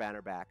switched her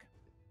banner back.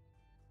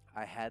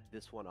 I had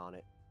this one on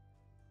it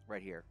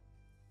right here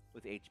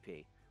with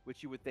HP,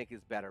 which you would think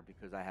is better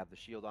because I have the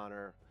shield on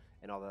her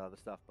and all that other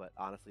stuff, but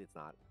honestly it's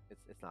not.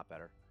 It's not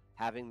better.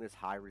 Having this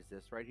high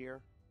resist right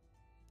here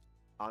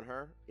on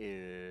her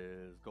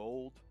is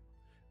gold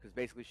because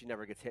basically she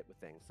never gets hit with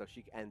things. So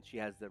she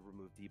has the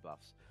remove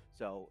debuffs.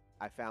 So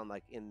I found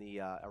like in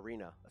the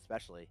arena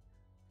especially,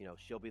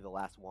 she'll be the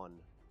last one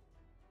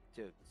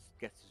to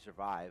get to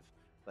survive.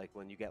 Like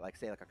when you get like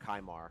say like a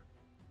Kymar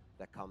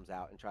that comes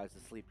out and tries to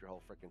sleep your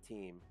whole freaking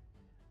team.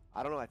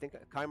 I don't know. I think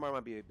Kymar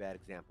might be a bad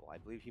example. I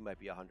believe he might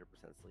be 100%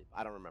 sleep.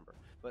 I don't remember,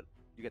 but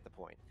you get the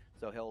point.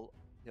 So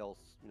he'll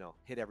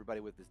hit everybody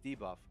with this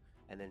debuff,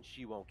 and then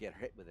she won't get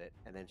hit with it,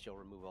 and then she'll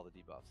remove all the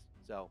debuffs.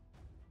 So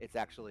it's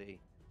actually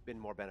been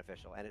more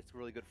beneficial, and it's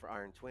really good for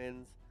Iron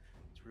Twins.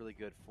 It's really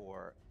good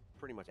for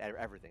pretty much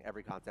everything,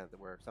 every content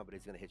where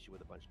somebody's going to hit you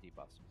with a bunch of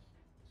debuffs.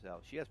 So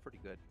she has pretty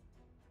good.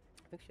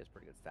 I think she has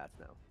pretty good stats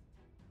now.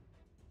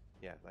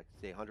 Yeah, like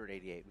say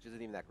 188, which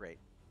isn't even that great.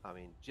 I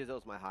mean,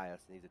 Jizzo's my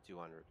highest, and he's at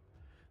 200.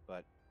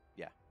 But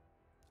yeah,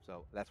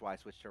 so that's why I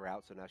switched her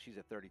out. So now she's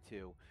at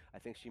 32. I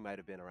think she might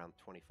have been around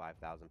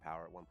 25,000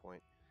 power at one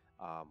point.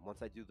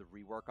 Once I do the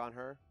rework on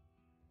her,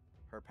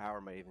 her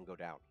power might even go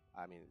down.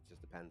 I mean, it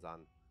just depends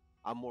on.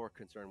 I'm more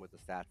concerned with the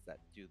stats that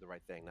do the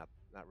right thing, not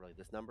really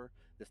this number.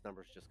 This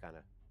number is just kind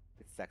of,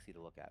 it's sexy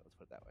to look at. Let's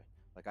put it that way.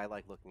 Like I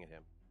like looking at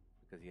him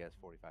because he has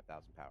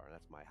 45,000 power, and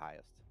that's my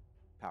highest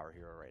power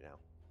hero right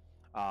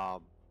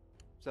now.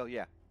 So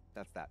yeah,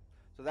 that's that.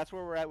 So that's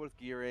where we're at with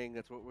gearing.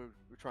 That's what we're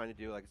trying to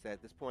do. Like I said,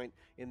 at this point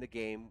in the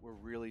game, we're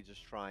really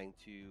just trying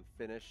to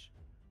finish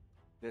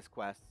this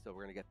quest. So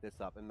we're going to get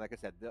this up. And like I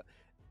said,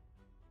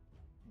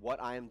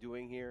 what I am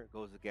doing here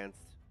goes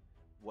against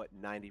what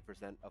 90%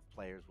 of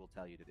players will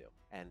tell you to do.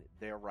 And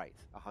they're right.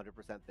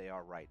 100% they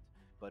are right.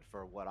 But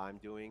for what I'm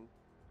doing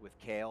with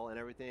Kale and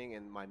everything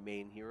and my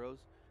main heroes,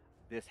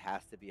 this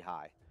has to be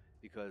high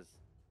because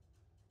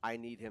I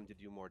need him to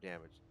do more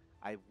damage.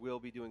 I will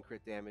be doing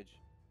crit damage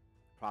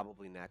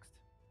probably next,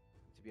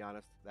 to be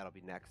honest. That'll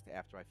be next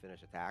after I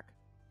finish attack.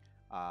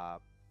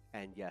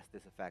 And yes,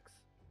 this affects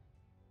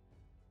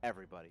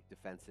everybody,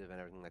 defensive and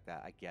everything like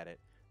that. I get it.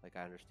 Like,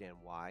 I understand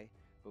why.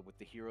 But with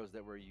the heroes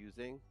that we're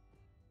using,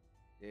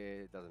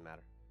 it doesn't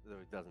matter.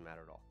 It doesn't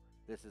matter at all.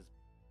 This has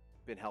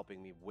been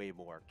helping me way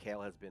more.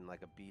 Kale has been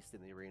like a beast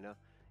in the arena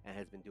and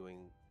has been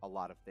doing a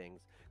lot of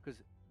things. Because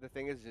the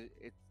thing is,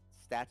 it's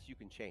stats you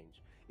can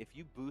change. If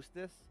you boost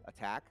this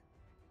attack,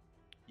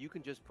 you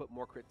can just put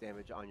more crit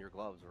damage on your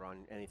gloves or on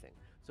anything.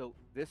 So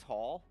this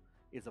haul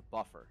is a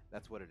buffer.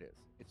 That's what it is.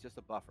 It's just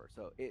a buffer.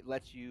 So it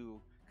lets you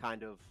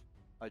kind of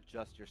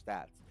adjust your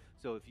stats.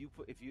 So if you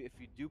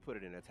do put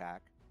it in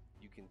attack,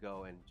 you can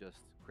go and just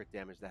crit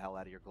damage the hell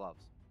out of your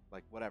gloves,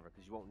 like whatever,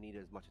 because you won't need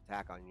as much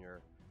attack on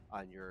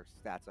your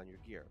stats on your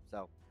gear.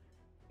 So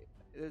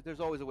there's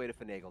always a way to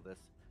finagle this.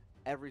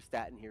 Every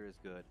stat in here is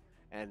good,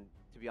 and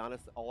to be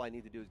honest, all I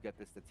need to do is get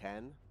this to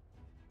 10,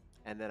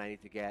 and then I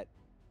need to get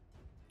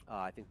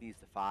I think these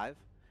to 5,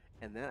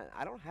 and then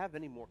I don't have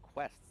any more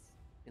quests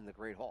in the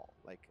Great Hall,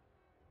 like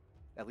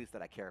at least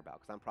that I care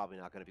about, because I'm probably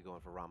not going to be going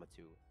for Rama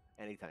 2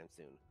 anytime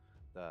soon.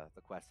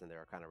 The quests in there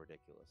are kind of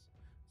ridiculous.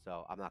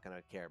 So I'm not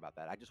gonna care about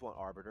that. I just want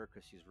Arbiter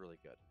because she's really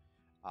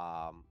good.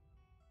 Um,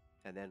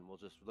 and then we'll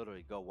just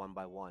literally go one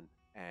by one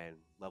and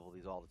level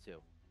these all to 2,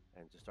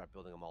 and just start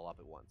building them all up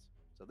at once.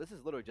 So this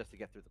is literally just to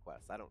get through the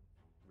quest. I don't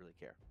really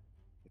care.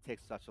 It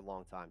takes such a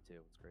long time too.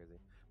 It's crazy.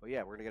 But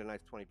yeah, we're gonna get a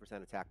nice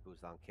 20% attack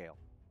boost on Kale,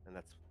 and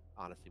that's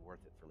honestly worth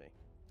it for me.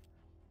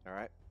 All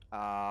right.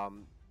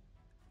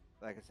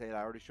 Like I said, I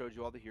already showed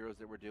you all the heroes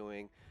that we're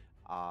doing.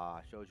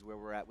 I showed you where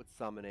we're at with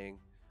summoning.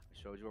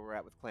 I showed you where we're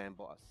at with clan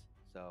boss.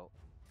 So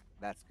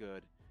that's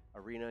good.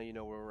 Arena, you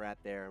know where we're at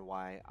there and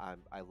why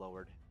I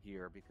lowered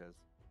here because,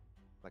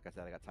 like I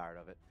said, I got tired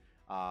of it.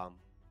 Um,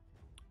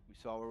 we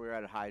saw where we were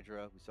at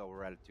Hydra. We saw where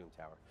we're at Doom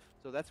Tower.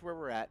 So that's where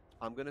we're at.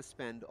 I'm gonna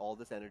spend all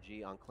this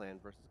energy on clan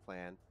versus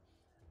clan.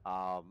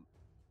 Um,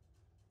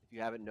 if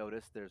you haven't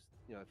noticed, there's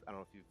I don't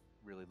know if you've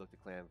really looked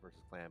at clan versus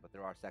clan, but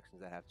there are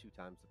sections that have 2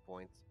 times the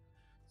points.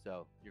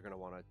 So you're gonna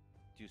want to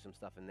do some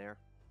stuff in there.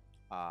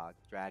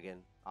 Dragon,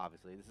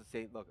 obviously. This is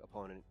same look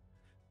opponent.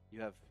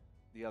 You have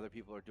the other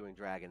people are doing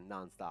dragon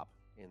nonstop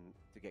in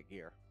to get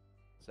gear.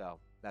 So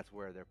that's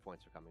where their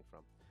points are coming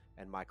from.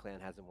 And my clan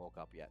hasn't woke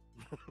up yet.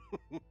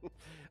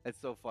 It's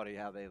so funny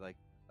how they like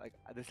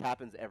this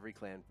happens every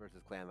clan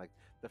versus clan. Like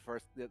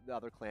the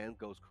other clan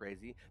goes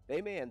crazy.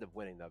 They may end up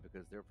winning though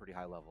because they're pretty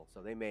high level.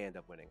 So they may end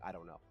up winning. I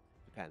don't know.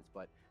 Depends.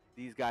 But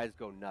these guys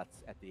go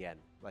nuts at the end.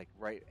 Like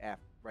right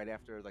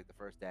after like the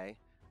first day.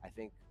 I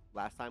think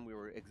last time we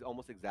were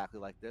almost exactly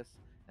like this,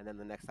 and then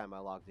the next time I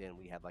logged in,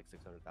 we had like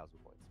 600,000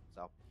 points.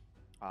 So,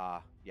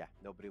 yeah,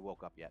 nobody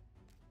woke up yet.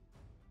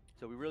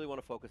 So we really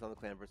want to focus on the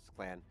clan versus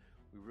clan.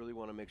 We really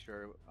want to make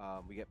sure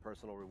we get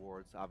personal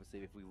rewards,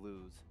 obviously, if we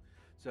lose.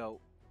 So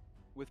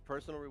with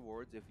personal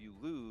rewards, if you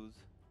lose,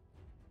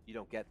 you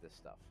don't get this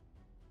stuff.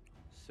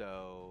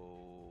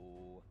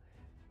 So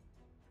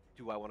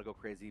do I want to go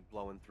crazy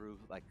blowing through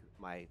like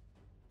my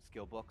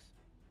skill books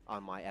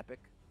on my epic?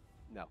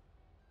 No.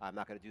 I'm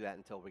not going to do that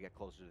until we get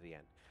closer to the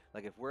end.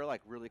 Like if we're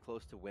like really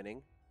close to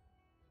winning,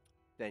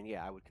 then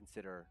yeah, I would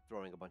consider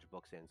throwing a bunch of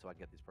books in so I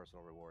get these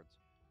personal rewards.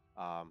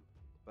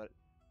 But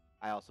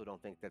I also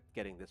don't think that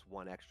getting this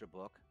one extra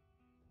book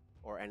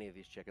or any of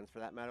these chickens for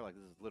that matter, like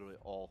this is literally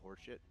all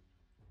horseshit.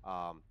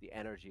 The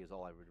energy is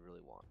all I would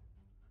really want.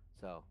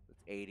 So it's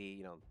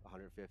 80,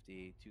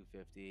 150,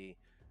 250,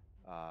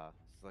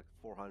 it's like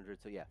 400.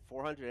 So yeah,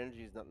 400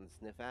 energy is nothing to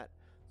sniff at.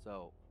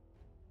 So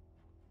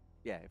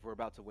yeah, if we're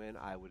about to win,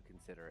 I would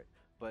consider it.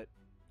 But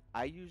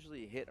I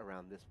usually hit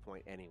around this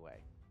point anyway.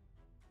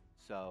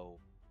 So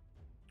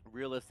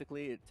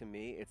realistically, to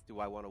me, it's do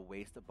I want to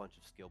waste a bunch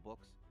of skill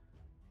books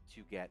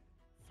to get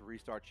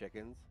 3-star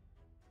chickens,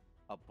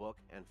 a book,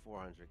 and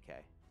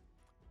 400k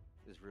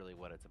is really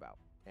what it's about.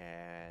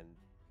 And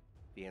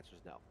the answer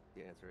is no.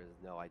 The answer is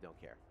no, I don't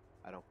care.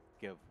 I don't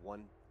give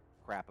one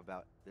crap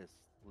about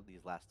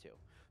these last 2.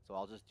 So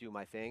I'll just do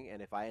my thing,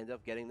 and if I end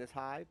up getting this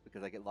high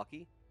because I get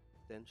lucky,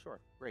 then sure,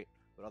 great.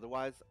 But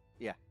otherwise,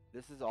 yeah,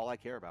 this is all I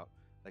care about.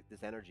 Like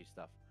this energy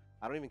stuff.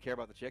 I don't even care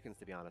about the chickens,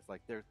 to be honest.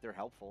 Like they're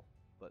helpful,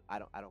 but I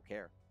don't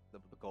care. The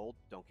gold,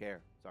 don't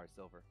care. Sorry,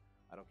 silver.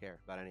 I don't care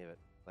about any of it.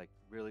 Like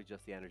really,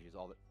 just the energy is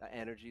all.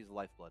 Energy is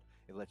lifeblood.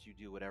 It lets you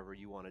do whatever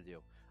you want to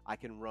do. I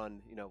can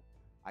run,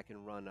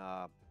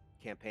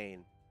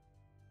 campaign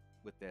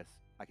with this.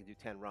 I can do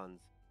 10 runs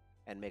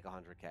and make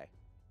 100k.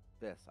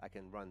 This I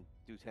can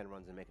do 10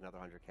 runs and make another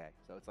 100k.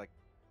 So it's like,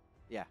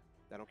 yeah,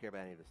 I don't care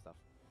about any of this stuff.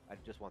 I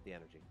just want the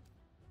energy.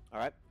 All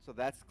right, so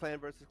that's clan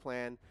versus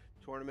clan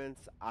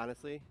tournaments.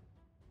 Honestly,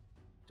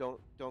 don't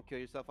kill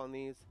yourself on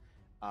these.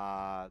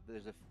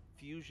 There's a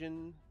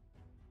fusion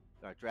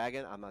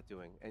dragon. I'm not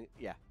doing, and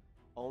yeah,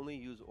 only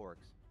use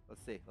orcs.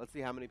 Let's see. Let's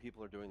see how many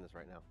people are doing this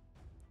right now.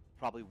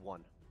 Probably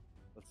 1.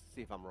 Let's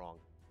see if I'm wrong.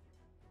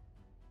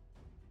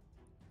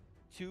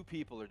 2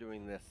 people are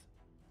doing this.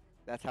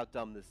 That's how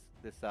dumb this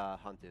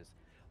hunt is.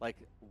 Like,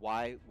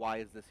 why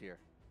is this here?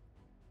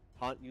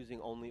 Hunt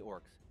using only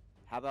orcs.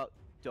 How about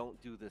don't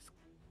do this?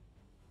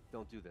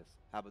 Don't do this.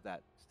 How about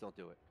that? Just don't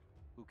do it.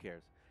 Who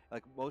cares?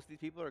 Like most of these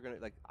people are gonna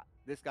like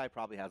this guy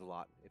probably has a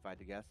lot, if I had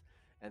to guess,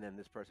 and then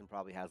this person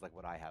probably has like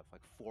what I have,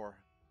 like 4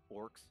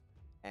 orcs,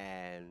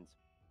 and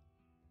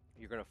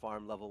you're gonna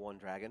farm level 1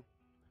 dragon.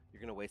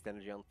 You're gonna waste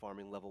energy on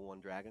farming level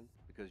 1 dragon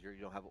because you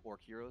don't have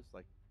orc heroes.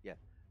 Like, yeah,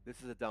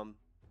 this is a dumb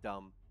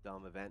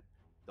event.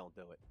 Don't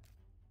do it.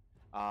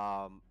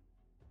 And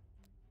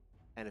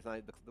it's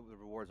not the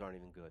rewards aren't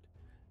even good.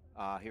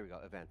 Here we go,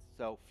 events.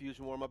 So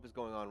fusion warm-up is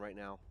going on right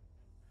now.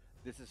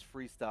 This is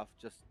free stuff.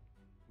 Just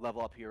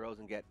level up heroes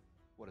and get,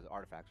 what is it,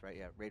 artifacts, right?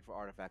 Yeah, raid for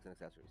artifacts and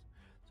accessories.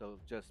 So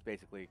just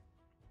basically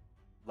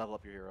level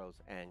up your heroes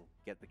and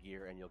get the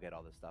gear and you'll get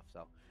all this stuff.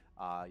 So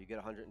you get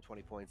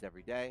 120 points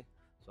every day.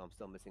 So I'm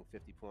still missing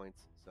 50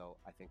 points. So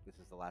I think this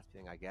is the last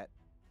thing I get,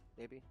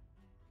 maybe?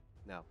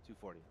 No,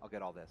 240. I'll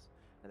get all this.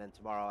 And then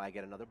tomorrow I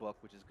get another book,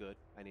 which is good.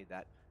 I need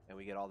that. And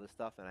we get all this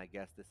stuff. And I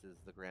guess this is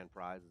the grand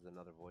prize is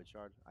another void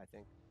shard, I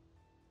think.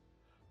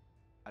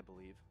 I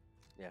believe.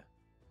 Yeah.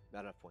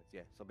 Not enough points.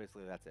 Yeah. So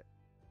basically that's it.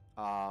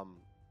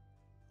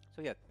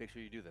 So yeah, make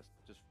sure you do this.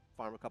 Just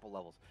farm a couple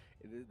levels.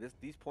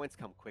 These points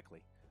come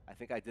quickly. I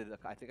think I did.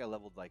 I think I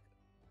leveled like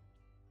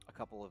a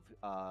couple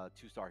of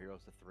 2-star heroes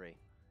to 3,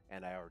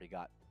 and I already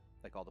got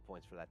like all the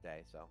points for that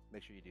day. So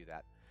make sure you do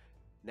that.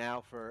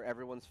 Now for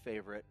everyone's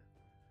favorite.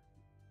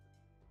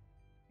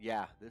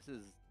 Yeah, this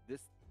is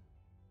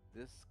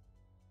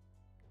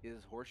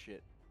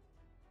horseshit.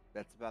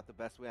 That's about the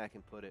best way I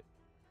can put it.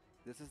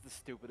 This is the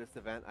stupidest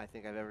event I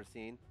think I've ever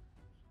seen.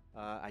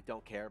 I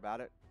don't care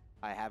about it.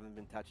 I haven't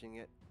been touching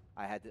it.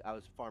 I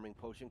was farming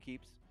potion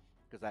keeps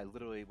because I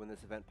literally, when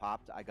this event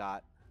popped, I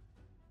got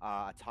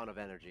a ton of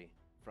energy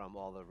from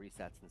all the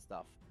resets and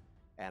stuff,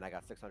 and I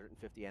got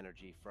 650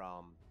 energy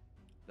from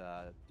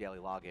the daily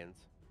logins.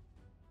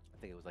 I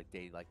think it was like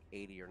day like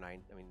 80 or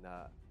 90. I mean,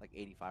 like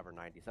 85 or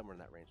 90, somewhere in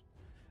that range.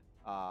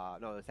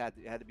 No, it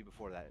had to be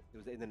before that. It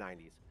was in the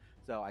 90s.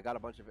 So I got a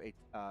bunch of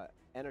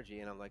energy,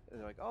 and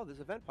they're like, oh, this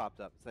event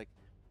popped up. It's like,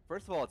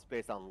 first of all, it's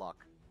based on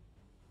luck,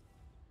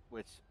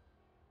 which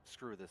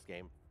screw this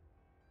game.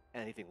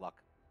 Anything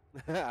luck.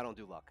 I don't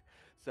do luck.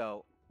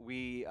 So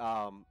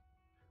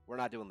we're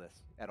not doing this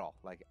at all.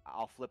 Like,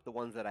 I'll flip the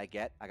ones that I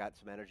get. I got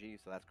some energy,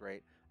 so that's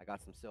great. I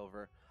got some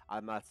silver.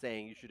 I'm not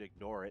saying you should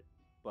ignore it,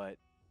 but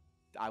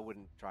I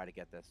wouldn't try to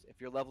get this. If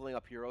you're leveling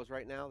up heroes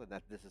right now,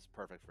 then this is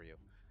perfect for you.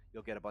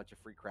 You'll get a bunch of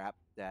free crap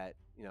that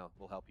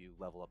will help you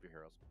level up your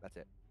heroes. That's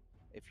it.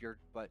 If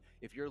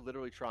you're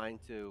literally trying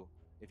to,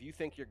 if you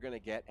think you're gonna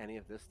get any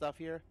of this stuff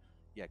here,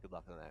 yeah, good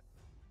luck on that.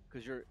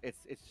 Because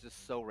it's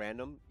just so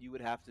random. You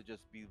would have to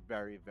just be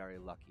very, very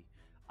lucky.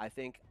 I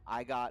think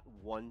I got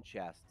one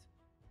chest,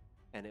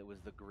 and it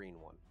was the green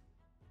one.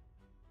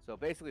 So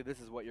basically, this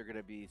is what you're going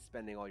to be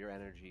spending all your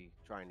energy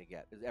trying to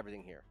get. Is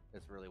everything here?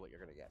 Is really what you're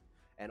going to get,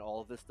 and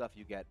all of this stuff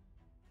you get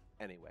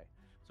anyway.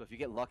 So if you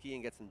get lucky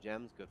and get some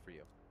gems, good for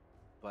you.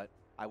 But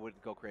I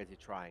wouldn't go crazy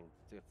trying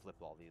to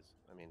flip all these.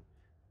 I mean,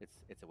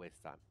 it's a waste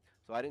of time.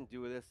 So I didn't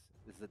do this.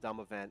 This is a dumb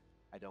event.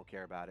 I don't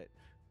care about it.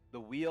 The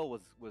wheel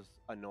was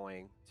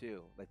annoying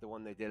too. Like the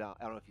one they did. I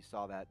don't know if you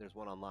saw that. There's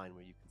one online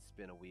where you can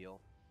spin a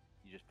wheel.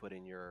 You just put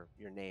in your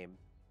name,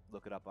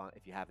 look it up on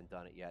if you haven't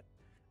done it yet,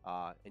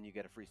 and you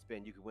get a free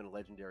spin. You can win a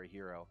legendary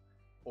hero,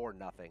 or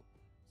nothing.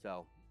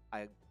 So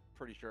I'm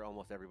pretty sure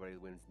almost everybody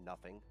wins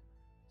nothing.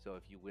 So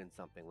if you win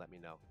something, let me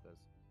know, because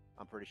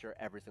I'm pretty sure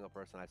every single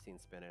person I've seen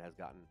spin it has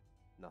gotten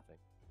nothing.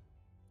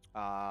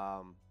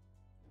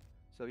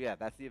 So yeah,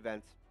 that's the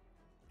event.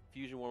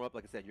 Fusion warm up,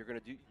 like I said, you're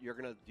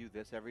gonna do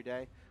this every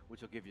day,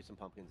 which will give you some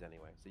pumpkins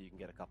anyway, so you can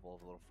get a couple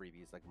of little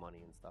freebies like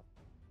money and stuff.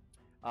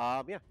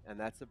 Yeah, and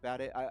that's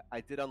about it.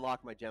 I did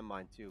unlock my gem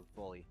mine too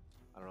fully.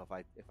 I don't know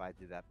if I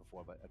did that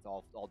before, but it's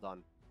all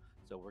done.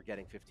 So we're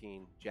getting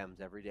 15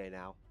 gems every day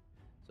now,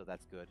 so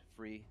that's good.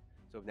 Free.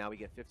 So now we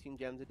get 15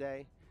 gems a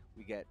day.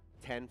 We get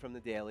 10 from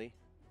the daily,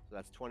 so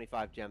that's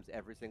 25 gems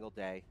every single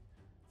day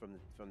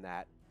from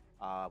that.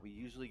 We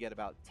usually get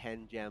about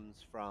 10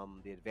 gems from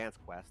the advanced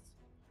quests,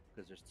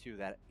 because there's 2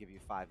 that give you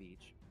 5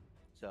 each.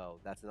 So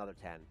that's another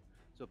 10.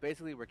 So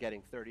basically we're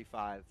getting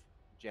 35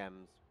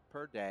 gems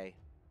per day,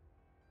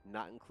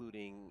 not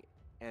including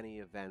any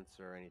events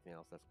or anything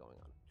else that's going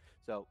on.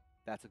 So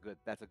that's a good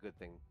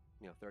thing.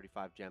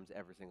 35 gems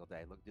every single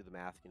day. Look, do the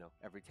math.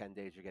 Every 10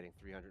 days you're getting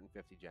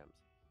 350 gems.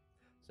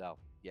 So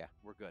yeah,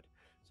 we're good.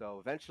 So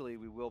eventually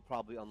we will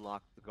probably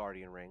unlock the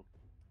Guardian Ring.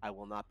 I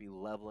will not be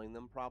leveling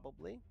them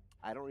probably.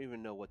 I don't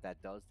even know what that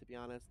does, to be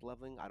honest.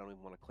 Leveling, I don't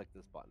even want to click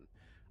this button.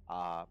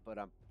 But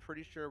I'm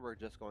pretty sure we're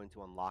just going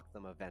to unlock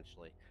them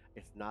eventually.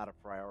 It's not a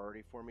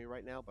priority for me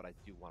right now, but I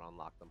do want to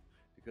unlock them,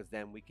 because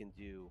then we can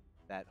do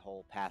that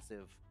whole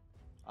passive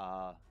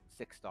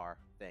 6-star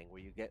thing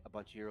where you get a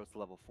bunch of heroes to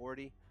level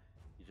 40.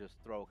 You just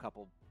throw a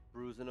couple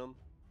brews in them,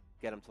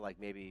 get them to like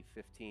maybe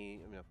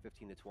 15,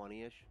 15 to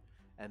 20-ish,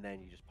 and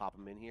then you just pop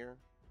them in here,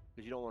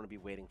 because you don't want to be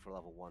waiting for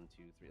level 1,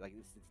 2, 3. Like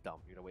it's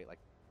dumb. You're gonna wait like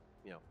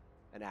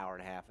an hour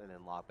and a half and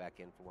then log back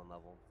in for one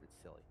level. It's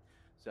silly.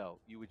 So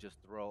you would just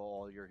throw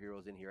all your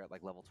heroes in here at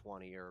like level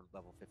 20 or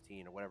level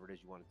 15 or whatever it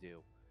is you want to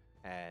do,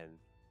 and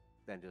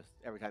then just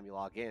every time you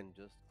log in,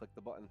 just click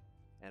the button,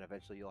 and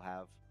eventually you'll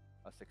have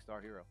a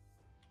 6-star hero.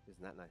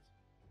 Isn't that nice?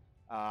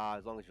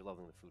 As long as you're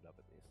leveling the food up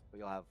at least. But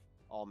you'll have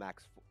all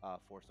max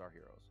 4-star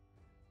heroes.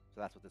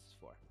 So that's what this is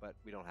for. But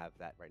we don't have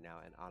that right now,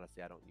 and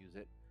honestly, I don't use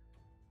it.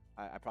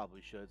 I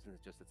probably should, since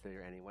it's just a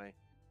there anyway.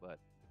 But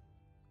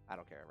I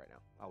don't care right now.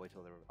 I'll wait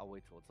till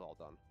it's all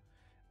done.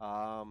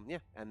 Yeah,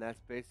 and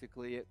that's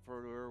basically it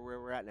for where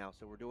we're at now.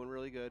 So we're doing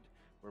really good.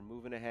 We're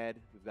moving ahead.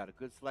 We've got a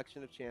good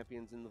selection of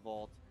champions in the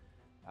vault.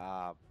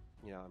 I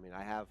mean,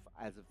 I have,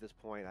 as of this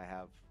point, I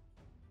have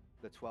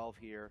the 12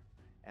 here,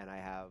 and I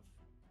have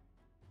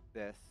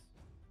this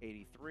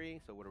 83.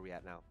 So what are we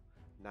at now?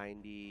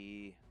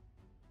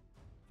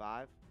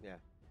 95? Yeah.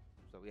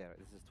 So yeah,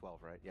 this is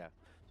 12, right? Yeah.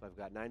 So I've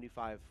got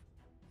 95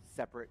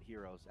 separate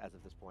heroes as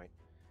of this point,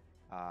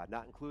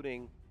 not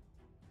including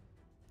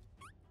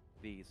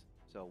these.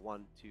 So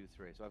 1, 2,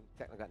 3. So I've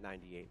technically got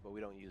 98, but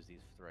we don't use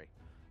these 3.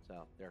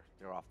 So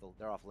they're off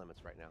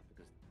limits right now,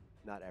 because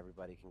not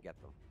everybody can get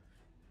them.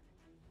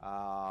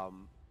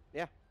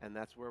 Yeah, and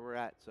that's where we're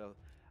at. So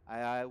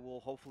I will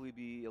hopefully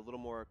be a little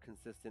more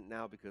consistent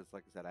now, because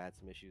like I said, I had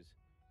some issues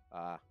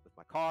with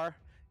my car,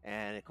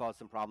 and it caused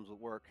some problems with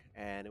work,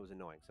 and it was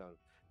annoying. So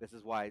this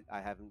is why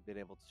I haven't been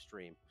able to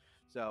stream.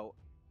 So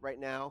right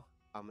now,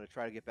 I'm going to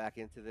try to get back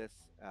into this,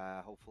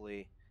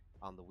 hopefully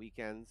on the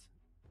weekends,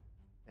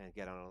 and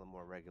get on a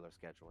more regular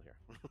schedule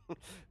here.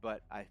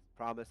 But I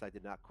promise I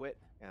did not quit,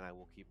 and I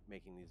will keep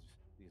making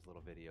these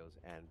little videos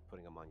and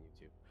putting them on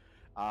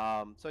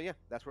YouTube. So yeah,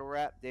 that's where we're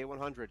at. Day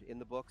 100 in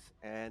the books,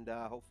 and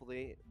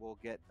hopefully we'll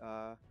get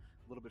a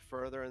little bit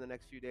further in the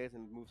next few days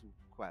and move some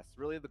quests.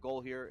 Really, the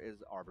goal here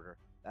is Arbiter.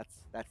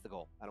 That's the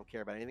goal. I don't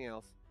care about anything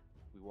else.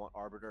 We want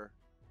Arbiter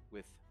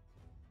with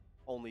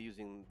only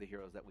using the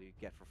heroes that we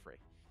get for free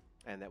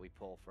and that we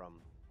pull from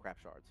crap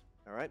shards.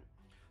 All right.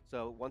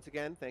 So once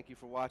again, thank you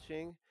for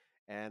watching,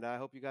 and I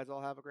hope you guys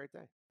all have a great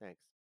day. Thanks.